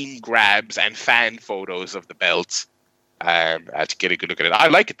screen grabs and fan photos of the belts to get a good look at it. I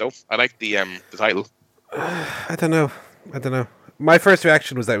like it though. I like the title. I don't know. My first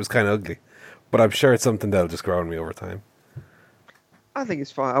reaction was that it was kind of ugly, but I'm sure it's something that'll just grow on me over time. I think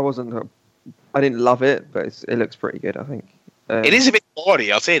it's fine. I didn't love it, but it looks pretty good, I think. It is a bit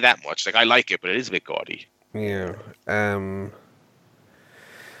gaudy, I'll say that much. Like, I like it, but it is a bit gaudy. Yeah.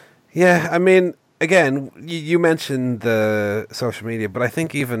 Yeah, I mean, again, you mentioned the social media, but I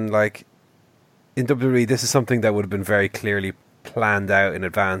think even, like, in WWE, this is something that would have been very clearly planned out in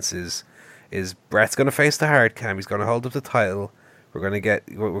advance, is Bret's going to face the hard cam, he's going to hold up the title, we're going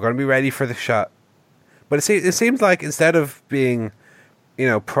to be ready for the shot. But it seems like instead of being,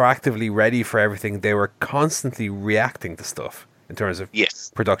 proactively ready for everything, they were constantly reacting to stuff in terms of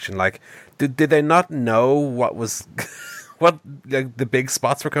production. Like, did they not know what was what the big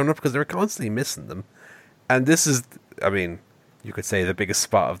spots were coming up, because they were constantly missing them? And this is, I mean, you could say the biggest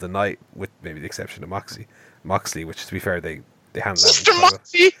spot of the night, with maybe the exception of Moxley, which, to be fair, they handled that.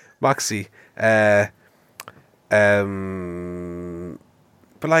 Mr. Moxley.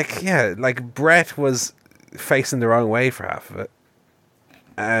 But like Bret was facing the wrong way for half of it.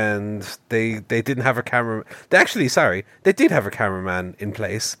 And they didn't have a camera. They did have a cameraman in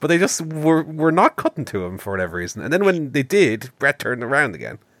place, but they just were not cutting to him for whatever reason. And then when they did, Bret turned around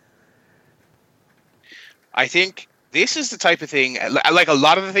again. I think this is the type of thing, like a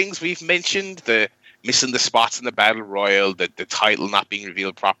lot of the things we've mentioned, the missing the spots in the Battle Royal, the title not being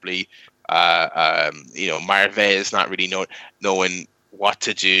revealed properly, Marvez not really knowing what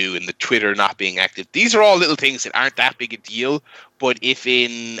to do, and the Twitter not being active. These are all little things that aren't that big a deal, but if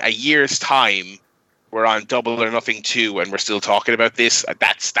in a year's time we're on Double or Nothing 2 and we're still talking about this,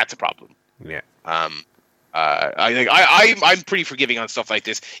 that's a problem. Yeah. I think I'm pretty forgiving on stuff like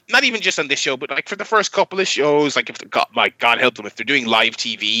this. Not even just on this show, but like for the first couple of shows, like if God help them if they're doing live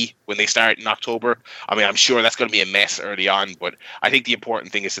TV when they start in October. I mean, I'm sure that's going to be a mess early on, but I think the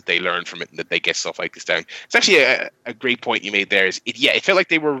important thing is that they learn from it and that they get stuff like this down. It's actually a great point you made there. It felt like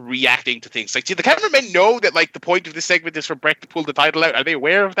they were reacting to things. Like, do the cameramen know that like the point of this segment is for Bret to pull the title out? Are they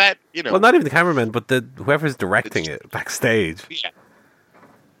aware of that? Well, not even the cameraman, but whoever's directing it backstage. Yeah.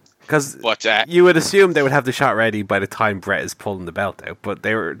 Because you would assume they would have the shot ready by the time Bret is pulling the belt out, but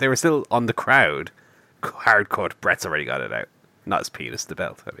they were still on the crowd. Hard cut. Bret's already got it out. Not his penis, the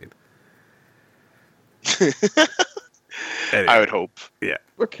belt. I mean, anyway. I would hope. Yeah.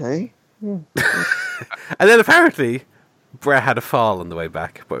 Okay. And then apparently Bret had a fall on the way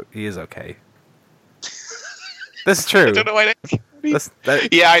back, but he is okay. That's true. I don't know why.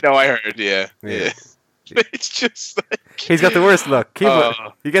 Yeah, I know. I heard. Yeah. It's just like... He's got the worst luck.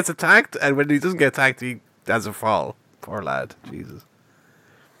 He gets attacked, and when he doesn't get attacked, he has a fall. Poor lad. Jesus.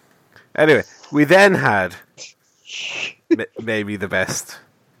 Anyway, we then had maybe the best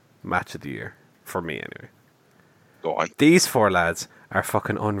match of the year. For me, anyway. Go on. These four lads are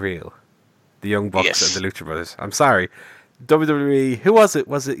fucking unreal. The Young Bucks and the Lucha Brothers. I'm sorry. WWE, who was it?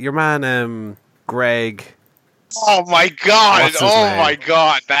 Was it your man, Greg... Oh my god! Oh my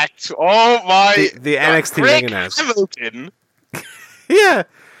god! That's the NXT ring announcer. Hamilton. Yeah,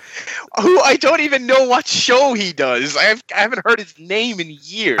 who I don't even know what show he does. I haven't heard his name in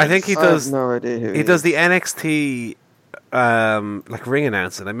years. I think he does. I have no idea who he does the NXT like ring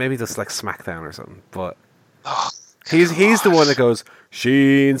announcing, and maybe just like SmackDown or something. But He's the one that goes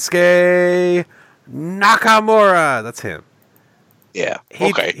Shinsuke Nakamura. That's him. Yeah.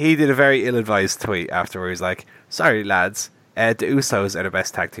 He did a very ill-advised tweet after where he's like, "Sorry lads, the Usos are the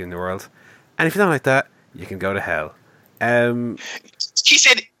best tag team in the world, and if you don't like that, you can go to hell." He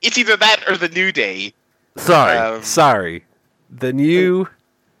said it's either that or the New Day. Sorry, the New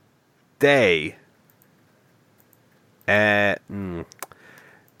Day.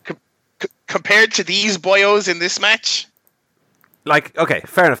 Compared to these boyos in this match. Like, okay,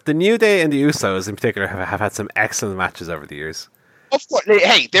 fair enough. The New Day and the Usos in particular have had some excellent matches over the years. Of course,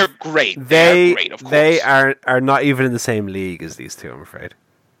 hey, they're great. They are great, of course. They are not even in the same league as these two, I'm afraid.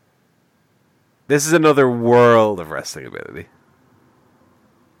 This is another world of wrestling ability.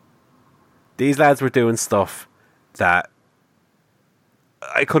 These lads were doing stuff that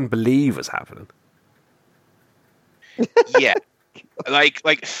I couldn't believe was happening. Yeah,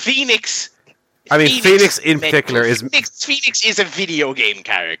 like Phoenix. I mean, Phoenix in particular is Phoenix is a video game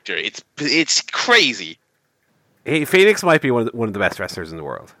character. It's crazy. Phoenix might be one of the best wrestlers in the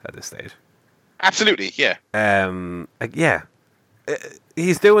world at this stage. Absolutely, yeah. Yeah.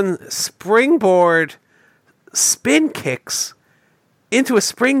 He's doing springboard spin kicks into a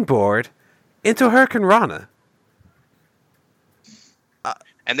springboard into a Hurricane Rana.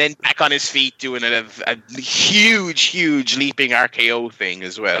 And then back on his feet doing a huge leaping RKO thing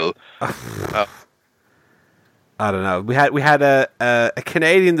as well. I don't know. We had a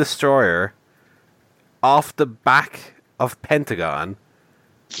Canadian destroyer off the back of Pentagon.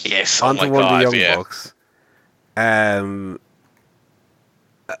 Yes, onto one of the Young Bucks.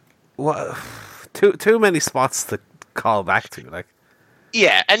 What? Too many spots to call back to, like.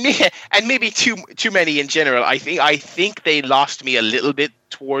 Yeah, and maybe too many in general. I think they lost me a little bit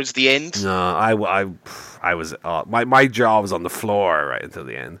towards the end. No, I was my jaw was on the floor right until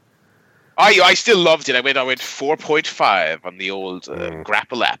the end. I still loved it. I went 4.5 on the old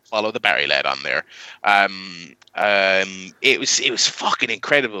grapple app. Follow the Barry lad on there. It was fucking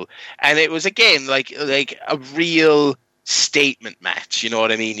incredible, and it was again like a real statement match. You know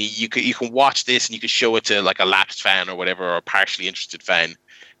what I mean? You can watch this and you can show it to like a lapsed fan or whatever, or a partially interested fan,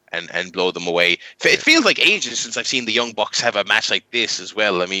 and blow them away. It feels like ages since I've seen the Young Bucks have a match like this as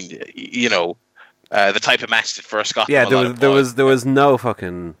well. I mean, you know, the type of match that first got them there was no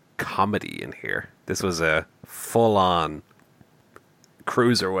fucking comedy in here. This was a full-on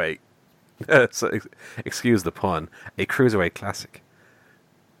cruiserweight. So, excuse the pun. A cruiserweight classic.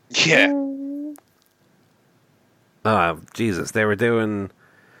 Yeah. Oh, Jesus. They were doing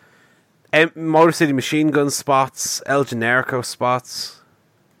Motor City Machine Gun spots, El Generico spots.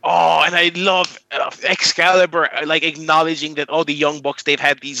 Oh, and I love Excalibur, like acknowledging that the Young Bucks, they've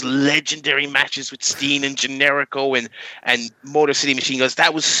had these legendary matches with Steen and Generico and Motor City Machine Guns.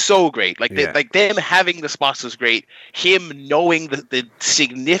 That was so great. Like them having the spots was great. Him knowing the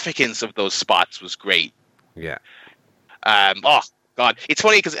significance of those spots was great. Yeah. Oh God, it's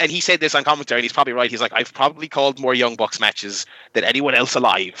funny because, and he said this on commentary, and he's probably right. He's like, I've probably called more Young Bucks matches than anyone else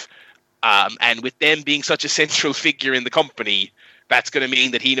alive. And with them being such a central figure in the company, that's going to mean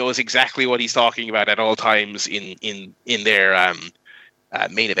that he knows exactly what he's talking about at all times in their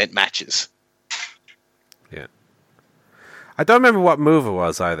main event matches. Yeah. I don't remember what move it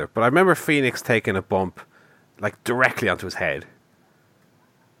was either, but I remember Phoenix taking a bump like directly onto his head.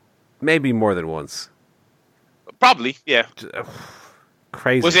 Maybe more than once. Probably, yeah.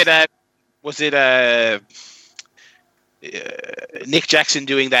 Crazy. Was it Nick Jackson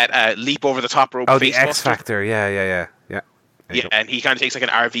doing that leap over the top rope? Oh, the X Factor. Yeah. Yeah, and he kind of takes like an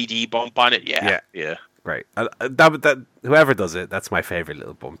RVD bump on it. Yeah. Right. That whoever does it, that's my favorite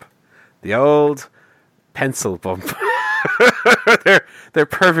little bump. The old pencil bump. they're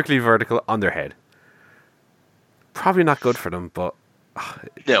perfectly vertical on their head. Probably not good for them, but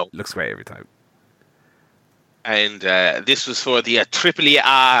no, it looks great every time. And this was for the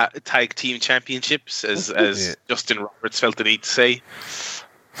AAA Tag Team Championships, as Justin Roberts felt the need to say.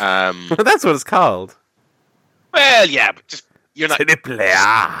 That's what it's called. Well, yeah, but just you're not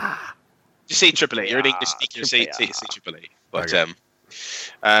AAA. Just say AAA. You're an English speaker. Say AAA. But okay.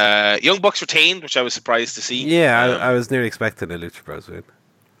 Young Bucks retained, which I was surprised to see. Yeah, I was nearly expecting a Lucha Bros win.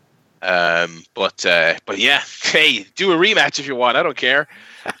 But yeah, hey, do a rematch if you want. I don't care.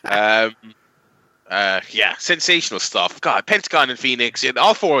 Yeah, sensational stuff. God, Pentagon and Phoenix,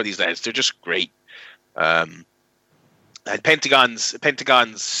 all four of these lads, they're just great. And Pentagon's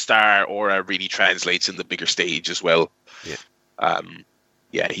star aura really translates in the bigger stage as well. Yeah.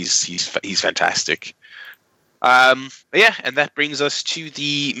 He's fantastic. Yeah, and that brings us to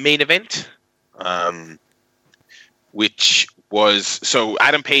the main event, which was, so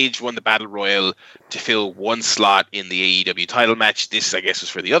Adam Page won the Battle Royal to fill one slot in the AEW title match. This, I guess, was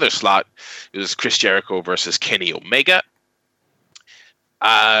for the other slot. It was Chris Jericho versus Kenny Omega.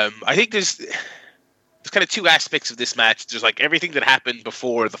 I think there's kind of two aspects of this match. There's like everything that happened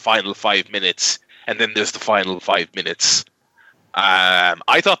before the final 5 minutes, and then there's the final 5 minutes.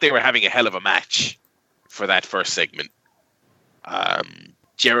 I thought they were having a hell of a match for that first segment.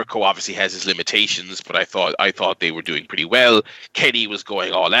 Jericho obviously has his limitations, but I thought they were doing pretty well. Kenny was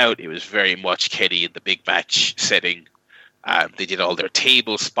going all out. It was very much Kenny in the big match setting. They did all their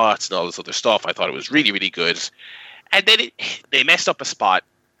table spots and all this other stuff. I thought it was really, really good. And then they messed up a spot,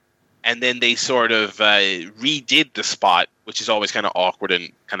 and then they sort of redid the spot, which is always kind of awkward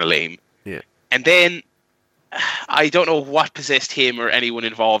and kind of lame. Yeah. And then I don't know what possessed him or anyone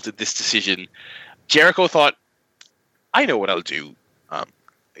involved in this decision. Jericho thought, I know what I'll do.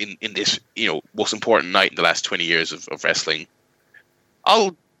 In this, most important night in the last 20 years of wrestling,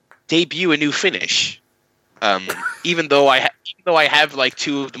 I'll debut a new finish. Even though I have like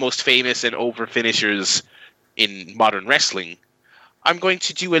two of the most famous and over finishers in modern wrestling, I'm going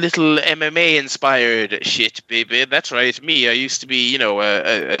to do a little MMA inspired shit, baby. That's right, me. I used to be,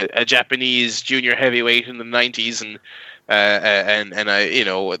 a Japanese junior heavyweight in the 90s, and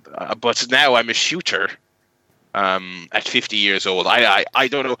I, but now I'm a shooter. At 50 years old, I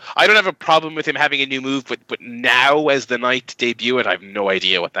don't know. I don't have a problem with him having a new move, but now as the night to debut it, I have no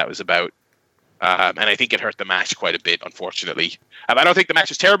idea what that was about. And I think it hurt the match quite a bit, unfortunately. I don't think the match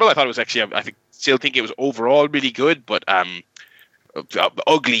was terrible. I thought it was actually, still think it was overall really good, but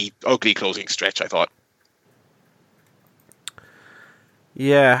ugly closing stretch, I thought.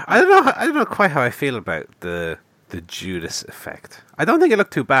 Yeah, I don't know quite how I feel about the Judas effect. I don't think it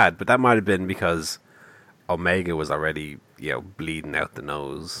looked too bad, but that might have been because Omega was already, bleeding out the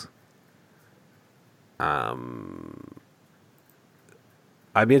nose. I'd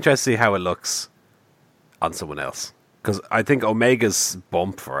be interested to see how it looks on someone else, because I think Omega's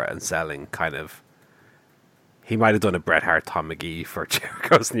bump for it and selling he might have done a Bret Hart Tom McGee for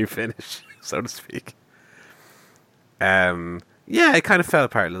Jericho's new finish, so to speak. Yeah, it kind of fell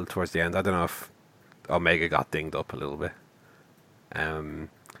apart a little towards the end. I don't know if Omega got dinged up a little bit.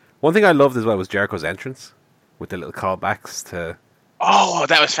 One thing I loved as well was Jericho's entrance with the little callbacks to... Oh,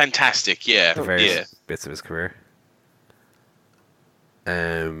 that was fantastic, yeah. The various bits of his career.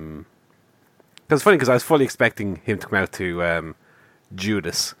 Because it's funny, because I was fully expecting him to come out to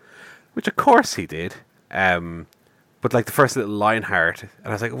Judas, which of course he did. But like the first little Lionheart, and I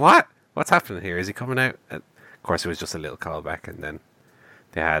was like, what? What's happening here? Is he coming out? And of course, it was just a little callback, and then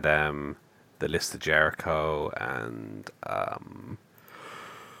they had the List of Jericho and...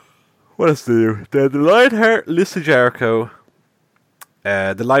 what else to do? The Lionheart, List of Jericho,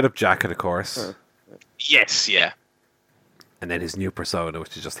 the Light Up Jacket, of course. Yes, yeah. And then his new persona,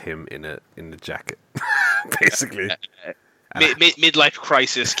 which is just him in the jacket, basically. Midlife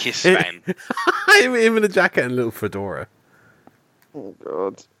crisis kiss fan. him in a jacket and a little fedora. Oh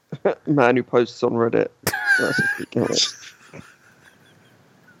god, man who posts on Reddit. That's a big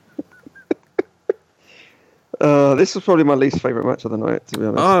this was probably my least favourite match of the night, to be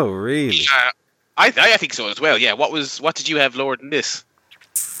honest. Oh, really? I think so as well. Yeah. What did you have lower than this?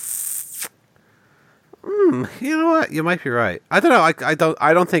 You know what? You might be right. I don't know.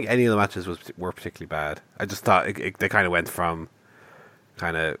 I don't think any of the matches were particularly bad. I just thought they kind of went from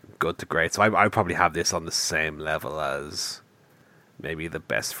kind of good to great. So I probably have this on the same level as maybe the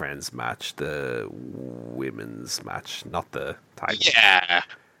Best Friends match, the women's match, not the tag. Yeah.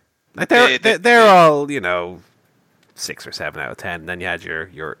 Like they're all 6 or 7 out of 10. And then you had your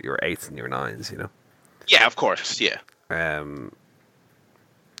 8s and your 9s. Yeah, of course. Yeah.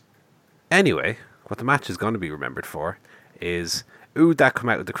 Anyway, what the match is going to be remembered for is that come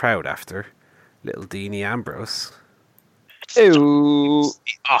out of the crowd after little Deanie Ambrose. Ew.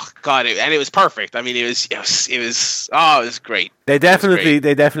 Oh god, and it was perfect. I mean, it was great. They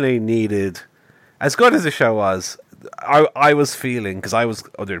definitely needed, as good as the show was. I was feeling, because I was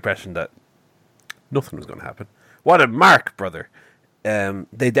under the impression that nothing was going to happen. What a mark, brother!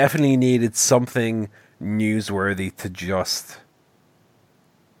 They definitely needed something newsworthy to just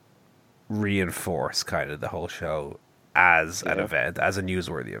reinforce kind of the whole show as an event, as a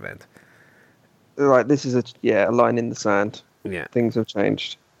newsworthy event. Right, this is a line in the sand. Yeah, things have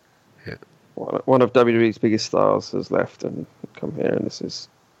changed. Yeah, one of WWE's biggest stars has left and come here, and this is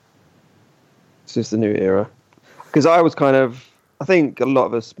the new era. Because I think a lot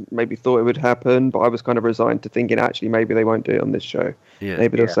of us maybe thought it would happen, but I was kind of resigned to thinking actually maybe they won't do it on this show. Yeah,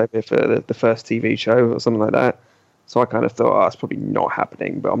 maybe they'll save it for the first TV show or something like that. So I kind of thought, it's probably not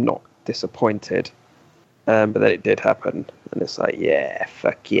happening, but I'm not disappointed. but then it did happen, and it's like, yeah,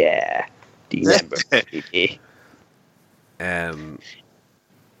 fuck yeah, Dean Ambrose. Baby.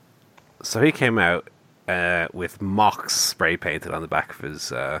 So he came out with Mox spray painted on the back of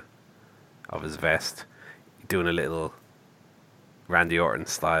his vest, doing a little Randy Orton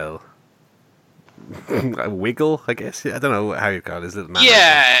style a wiggle, I guess. I don't know how you call it. His little man.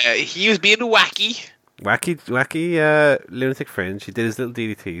 Yeah, he was being wacky. Wacky lunatic fringe. He did his little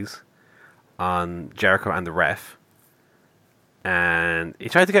DDTs on Jericho and the ref, and he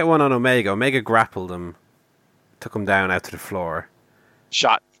tried to get one on Omega. Omega grappled him, took him down out to the floor.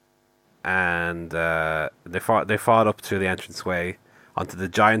 Shot. And they fought up to the entranceway onto the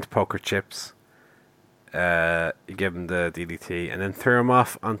giant poker chips. He gave him the DDT and then threw him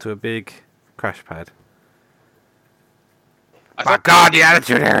off onto a big crash pad. My God, the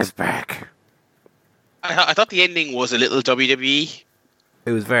Attitude Era is back. I thought the ending was a little WWE.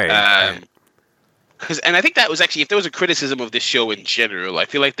 It was very. And I think that was actually, if there was a criticism of this show in general, I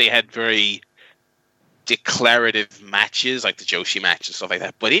feel like they had very declarative matches, like the Joshi match and stuff like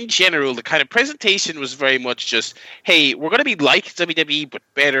that. But in general, the kind of presentation was very much just, hey, we're going to be like WWE, but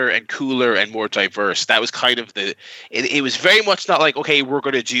better and cooler and more diverse. That was kind of it was very much not like, okay, we're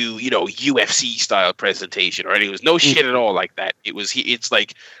going to do, UFC style presentation, or it was no shit at all like that. It's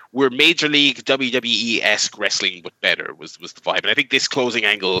like, we're Major League WWE-esque wrestling, but better was the vibe. And I think this closing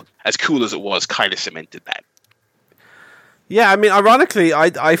angle, as cool as it was, kind of cemented that. Yeah, I mean, ironically,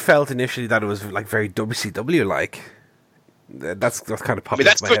 I felt initially that it was like very WCW like. That's kind of popped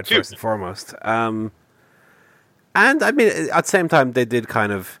into my head too. First and foremost. And I mean, at the same time, they did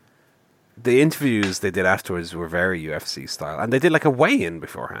kind of the interviews they did afterwards were very UFC style, and they did like a weigh-in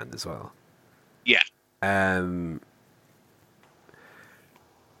beforehand as well. Yeah.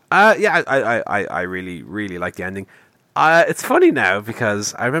 Yeah, I really really like the ending. It's funny now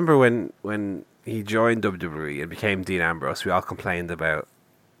because I remember when he joined WWE and became Dean Ambrose, we all complained about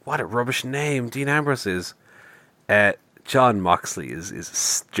what a rubbish name Dean Ambrose is. John Moxley is a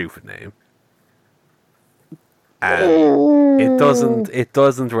stupid name. And it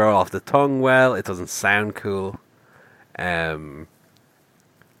doesn't roll off the tongue well, it doesn't sound cool. Yeah,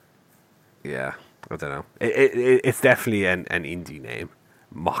 I don't know. It's definitely an indie name.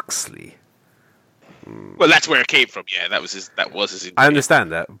 Moxley. Well, that's where it came from. Yeah, that was his indie I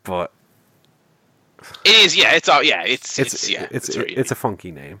understand that, but it is, yeah. It's all, yeah. It's a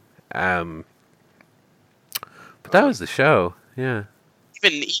funky name. But that was the show. Yeah.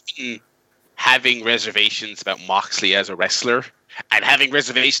 Even having reservations about Moxley as a wrestler, and having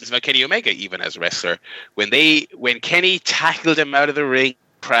reservations about Kenny Omega even as a wrestler, when Kenny tackled him out of the ring,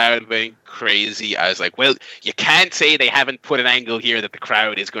 crowd went crazy. I was like, well, you can't say they haven't put an angle here that the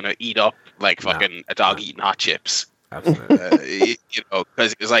crowd is going to eat up like fucking a dog eating hot chips. Absolutely.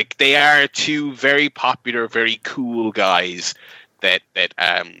 Because it's like they are two very popular, very cool guys that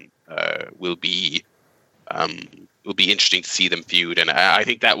will be interesting to see them feud. And I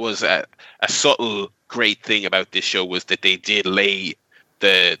think that was a subtle great thing about this show, was that they did lay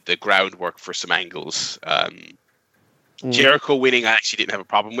the groundwork for some angles. Jericho winning, I actually didn't have a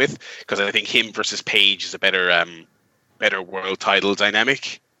problem with, because I think him versus Page is a better world title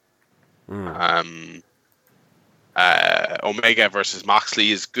dynamic. Omega versus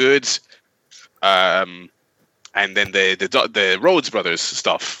Moxley is good, and then the Rhodes brothers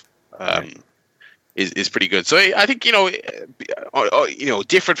stuff is pretty good. So I think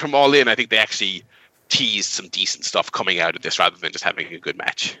different from All In, I think they actually teased some decent stuff coming out of this rather than just having a good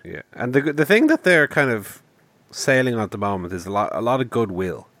match. Yeah, and the thing that they're kind of sailing on at the moment is a lot of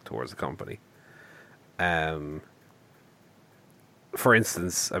goodwill towards the company. For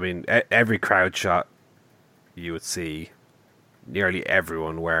instance, I mean, every crowd shot you would see nearly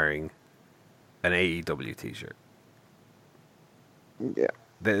everyone wearing an AEW t-shirt. Yeah.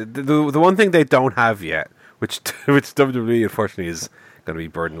 The one thing they don't have yet, which WWE unfortunately is going to be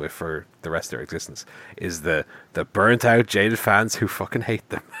burdened with for the rest of their existence, is the burnt out, jaded fans who fucking hate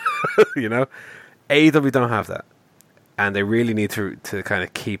them. AEW don't have that, and they really need to kind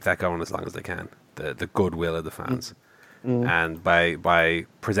of keep that going as long as they can. The goodwill of the fans, and by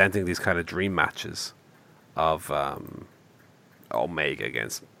presenting these kind of dream matches of Omega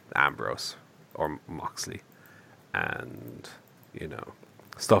against Ambrose or Moxley, and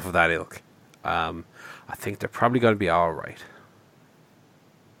stuff of that ilk. I think they're probably going to be all right.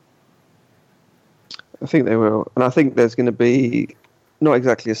 I think they will, and I think there's going to be not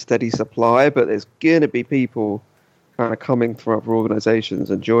exactly a steady supply, but there's going to be people kind of coming from other organisations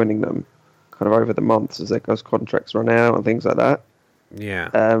and joining them kind of over the months as those contracts run out and things like that. Yeah.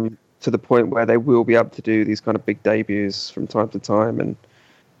 To the point where they will be able to do these kind of big debuts from time to time and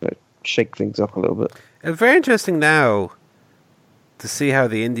shake things up a little bit. It's very interesting now to see how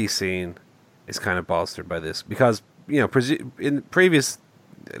the indie scene is kind of bolstered by this, because in previous,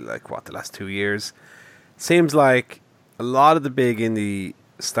 the last 2 years, seems like a lot of the big indie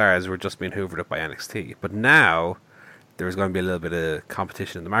stars were just being hoovered up by NXT, but now there's going to be a little bit of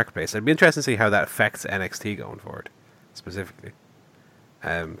competition in the marketplace. It'd be interesting to see how that affects NXT going forward, specifically,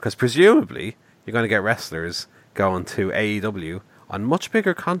 because presumably you're going to get wrestlers going to AEW on much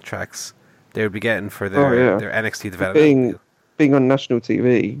bigger contracts they would be getting for their NXT development. Being on national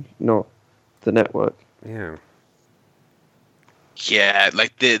TV, not the network. Yeah. Yeah,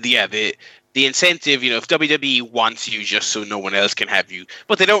 like the incentive, if WWE wants you just so no one else can have you,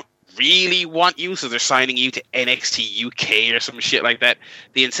 but they don't really want you, so they're signing you to NXT UK or some shit like that.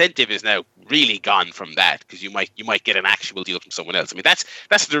 The incentive is now really gone from that, because you might get an actual deal from someone else. I mean,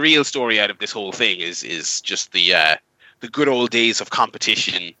 that's the real story out of this whole thing is just the good old days of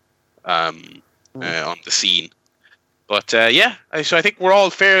competition on the scene. But so I think we're all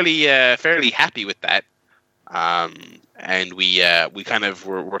fairly happy with that. And we're kind of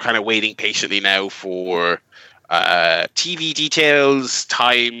waiting patiently now for TV details,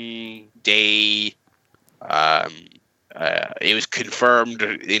 time, day. It was confirmed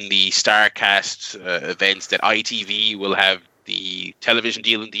in the Starcast events that ITV will have the television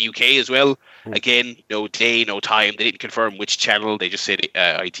deal in the UK as well. Again, no day, no time. They didn't confirm which channel. They just said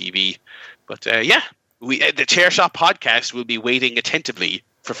ITV. But the Chair Shot podcast will be waiting attentively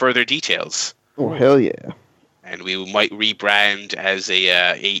for further details. Oh, hell yeah. And we might rebrand as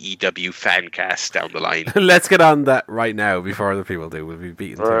a AEW fan cast down the line. Let's get on that right now before other people do. We'll be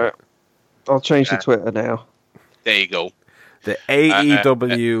beaten to it. I'll change the Twitter now. There you go. The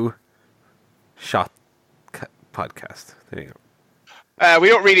AEW Shot podcast. There you go. We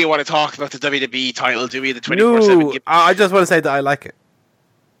don't really want to talk about the WWE title, do we? The 24/7. No, I just want to say that I like it.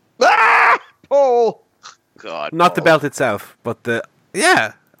 Ah! Paul! God. Not the belt itself, but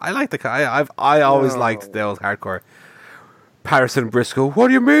I like the. I always liked the old hardcore. Patterson Briscoe. What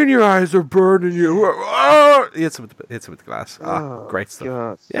do you mean your eyes are burning you? Hits him with the glass. Great stuff.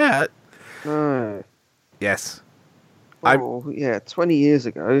 God. Yeah. No. Yes. 20 years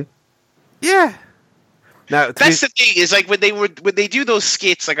ago. Yeah. Now that's the thing, is like when they do those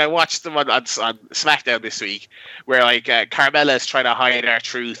skits, like I watched them on SmackDown this week, where like Carmella is trying to hide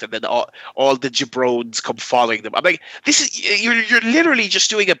R-Truth, and then all the jabrones come following them. I'm like, this is you're literally just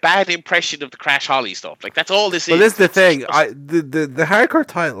doing a bad impression of the Crash Holly stuff. Like that's all this is. Well, this is the thing. The hardcore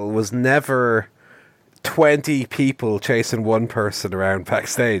title was never 20 people chasing one person around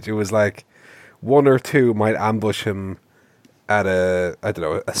backstage. It was like one or two might ambush him at a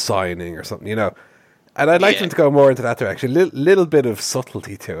signing or something, And I'd like them to go more into that direction. Little bit of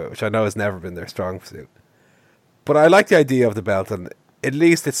subtlety to it, which I know has never been their strong suit. But I like the idea of the belt, and at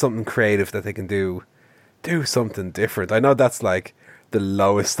least it's something creative that they can do something different. I know that's like the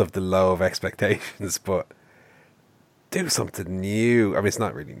lowest of the low of expectations, but do something new. I mean, it's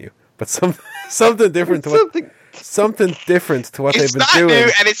not really new, but something different something different to what they've been doing. It's not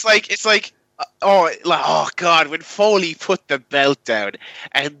new, and it's like. Oh God! When Foley put the belt down,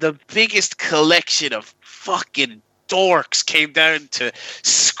 and the biggest collection of fucking dorks came down to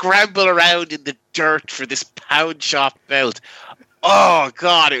scramble around in the dirt for this pound shop belt. Oh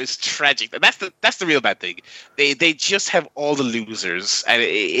God, it was tragic. And that's the real bad thing. They just have all the losers, and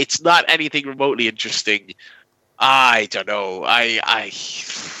it's not anything remotely interesting. I don't know.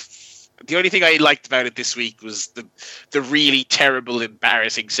 The only thing I liked about it this week was the really terrible,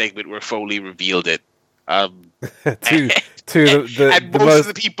 embarrassing segment where Foley revealed it. And most of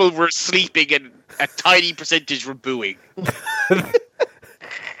the people were sleeping, and a tiny percentage were booing.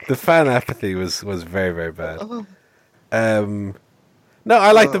 The fan apathy was very, very bad. No,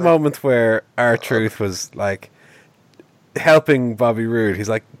 I like the moment where R-Truth was like helping Bobby Roode. He's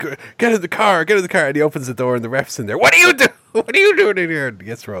like, "Get in the car, and he opens the door, and the ref's in there. What are you doing? What are you doing in here? And he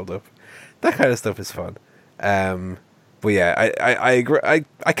gets rolled up. That kind of stuff is fun. But yeah, I agree. I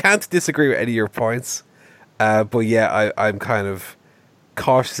can't disagree with any of your points. But yeah, I'm kind of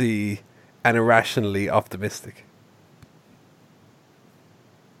cautiously and irrationally optimistic.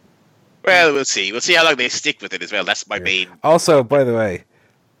 Well, we'll see. We'll see how long they stick with it as well. That's my main. Also, by the way,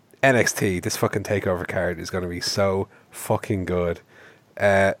 NXT, this fucking takeover card is going to be so fucking good.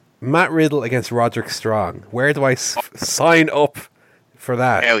 Matt Riddle against Roderick Strong. Where do I sign up for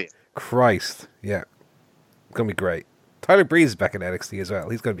that? Hell yeah. Christ. Yeah. It's going to be great. Tyler Breeze is back in NXT as well.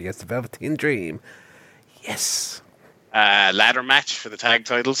 He's going to be against the Velveteen Dream. Yes. Ladder match for the tag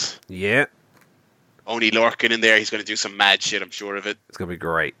titles. Yeah. Only Lorcan in there. He's going to do some mad shit, I'm sure of it. It's going to be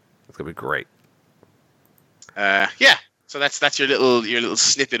great. Yeah. So that's your little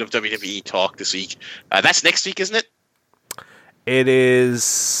snippet of WWE talk this week. That's next week, isn't it? It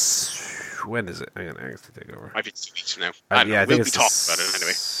is. When is it? Hang on, NXT Takeover. Might be 2 weeks from now. I We'll think be it's talking about it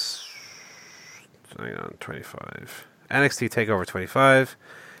anyway. Hang on, 25. NXT Takeover 25.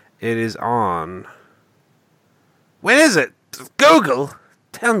 It is on. When is it? Google,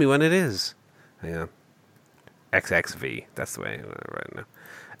 tell me when it is. Hang on. XXV. That's the way right now.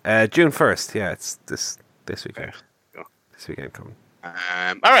 June 1st. Yeah, it's this weekend. Yeah. This weekend coming.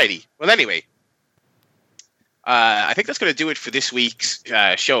 Alrighty. Well, anyway. I think that's going to do it for this week's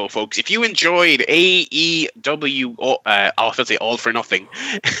show, folks. If you enjoyed AEW, I was going to say All for Nothing.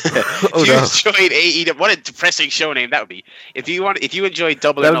 Enjoyed AEW, what a depressing show name that would be. If you enjoyed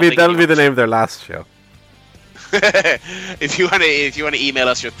Double or Nothing, that'll be the name of their last show. if you want to email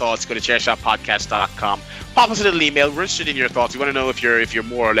us your thoughts, go to chairshotpodcast.com. Pop us a little email. We're interested in your thoughts. We want to know if you're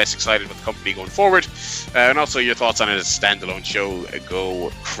more or less excited with the company going forward, and also your thoughts on it as a standalone show. Go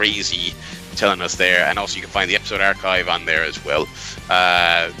crazy telling us there, and also you can find the episode archive on there as well.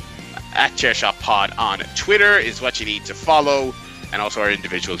 At ChairShotPod on Twitter is what you need to follow, and also our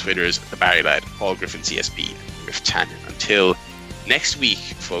individual Twitters: the Barry Lad, Paul Griffin CSB, Riff Tannen. Until next week,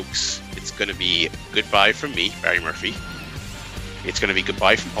 folks. It's going to be goodbye from me, Barry Murphy. It's going to be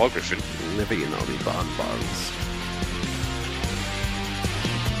goodbye from Paul Griffin. Never you know me bonbons.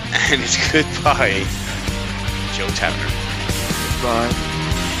 And it's goodbye, Joe Taverner. Bye.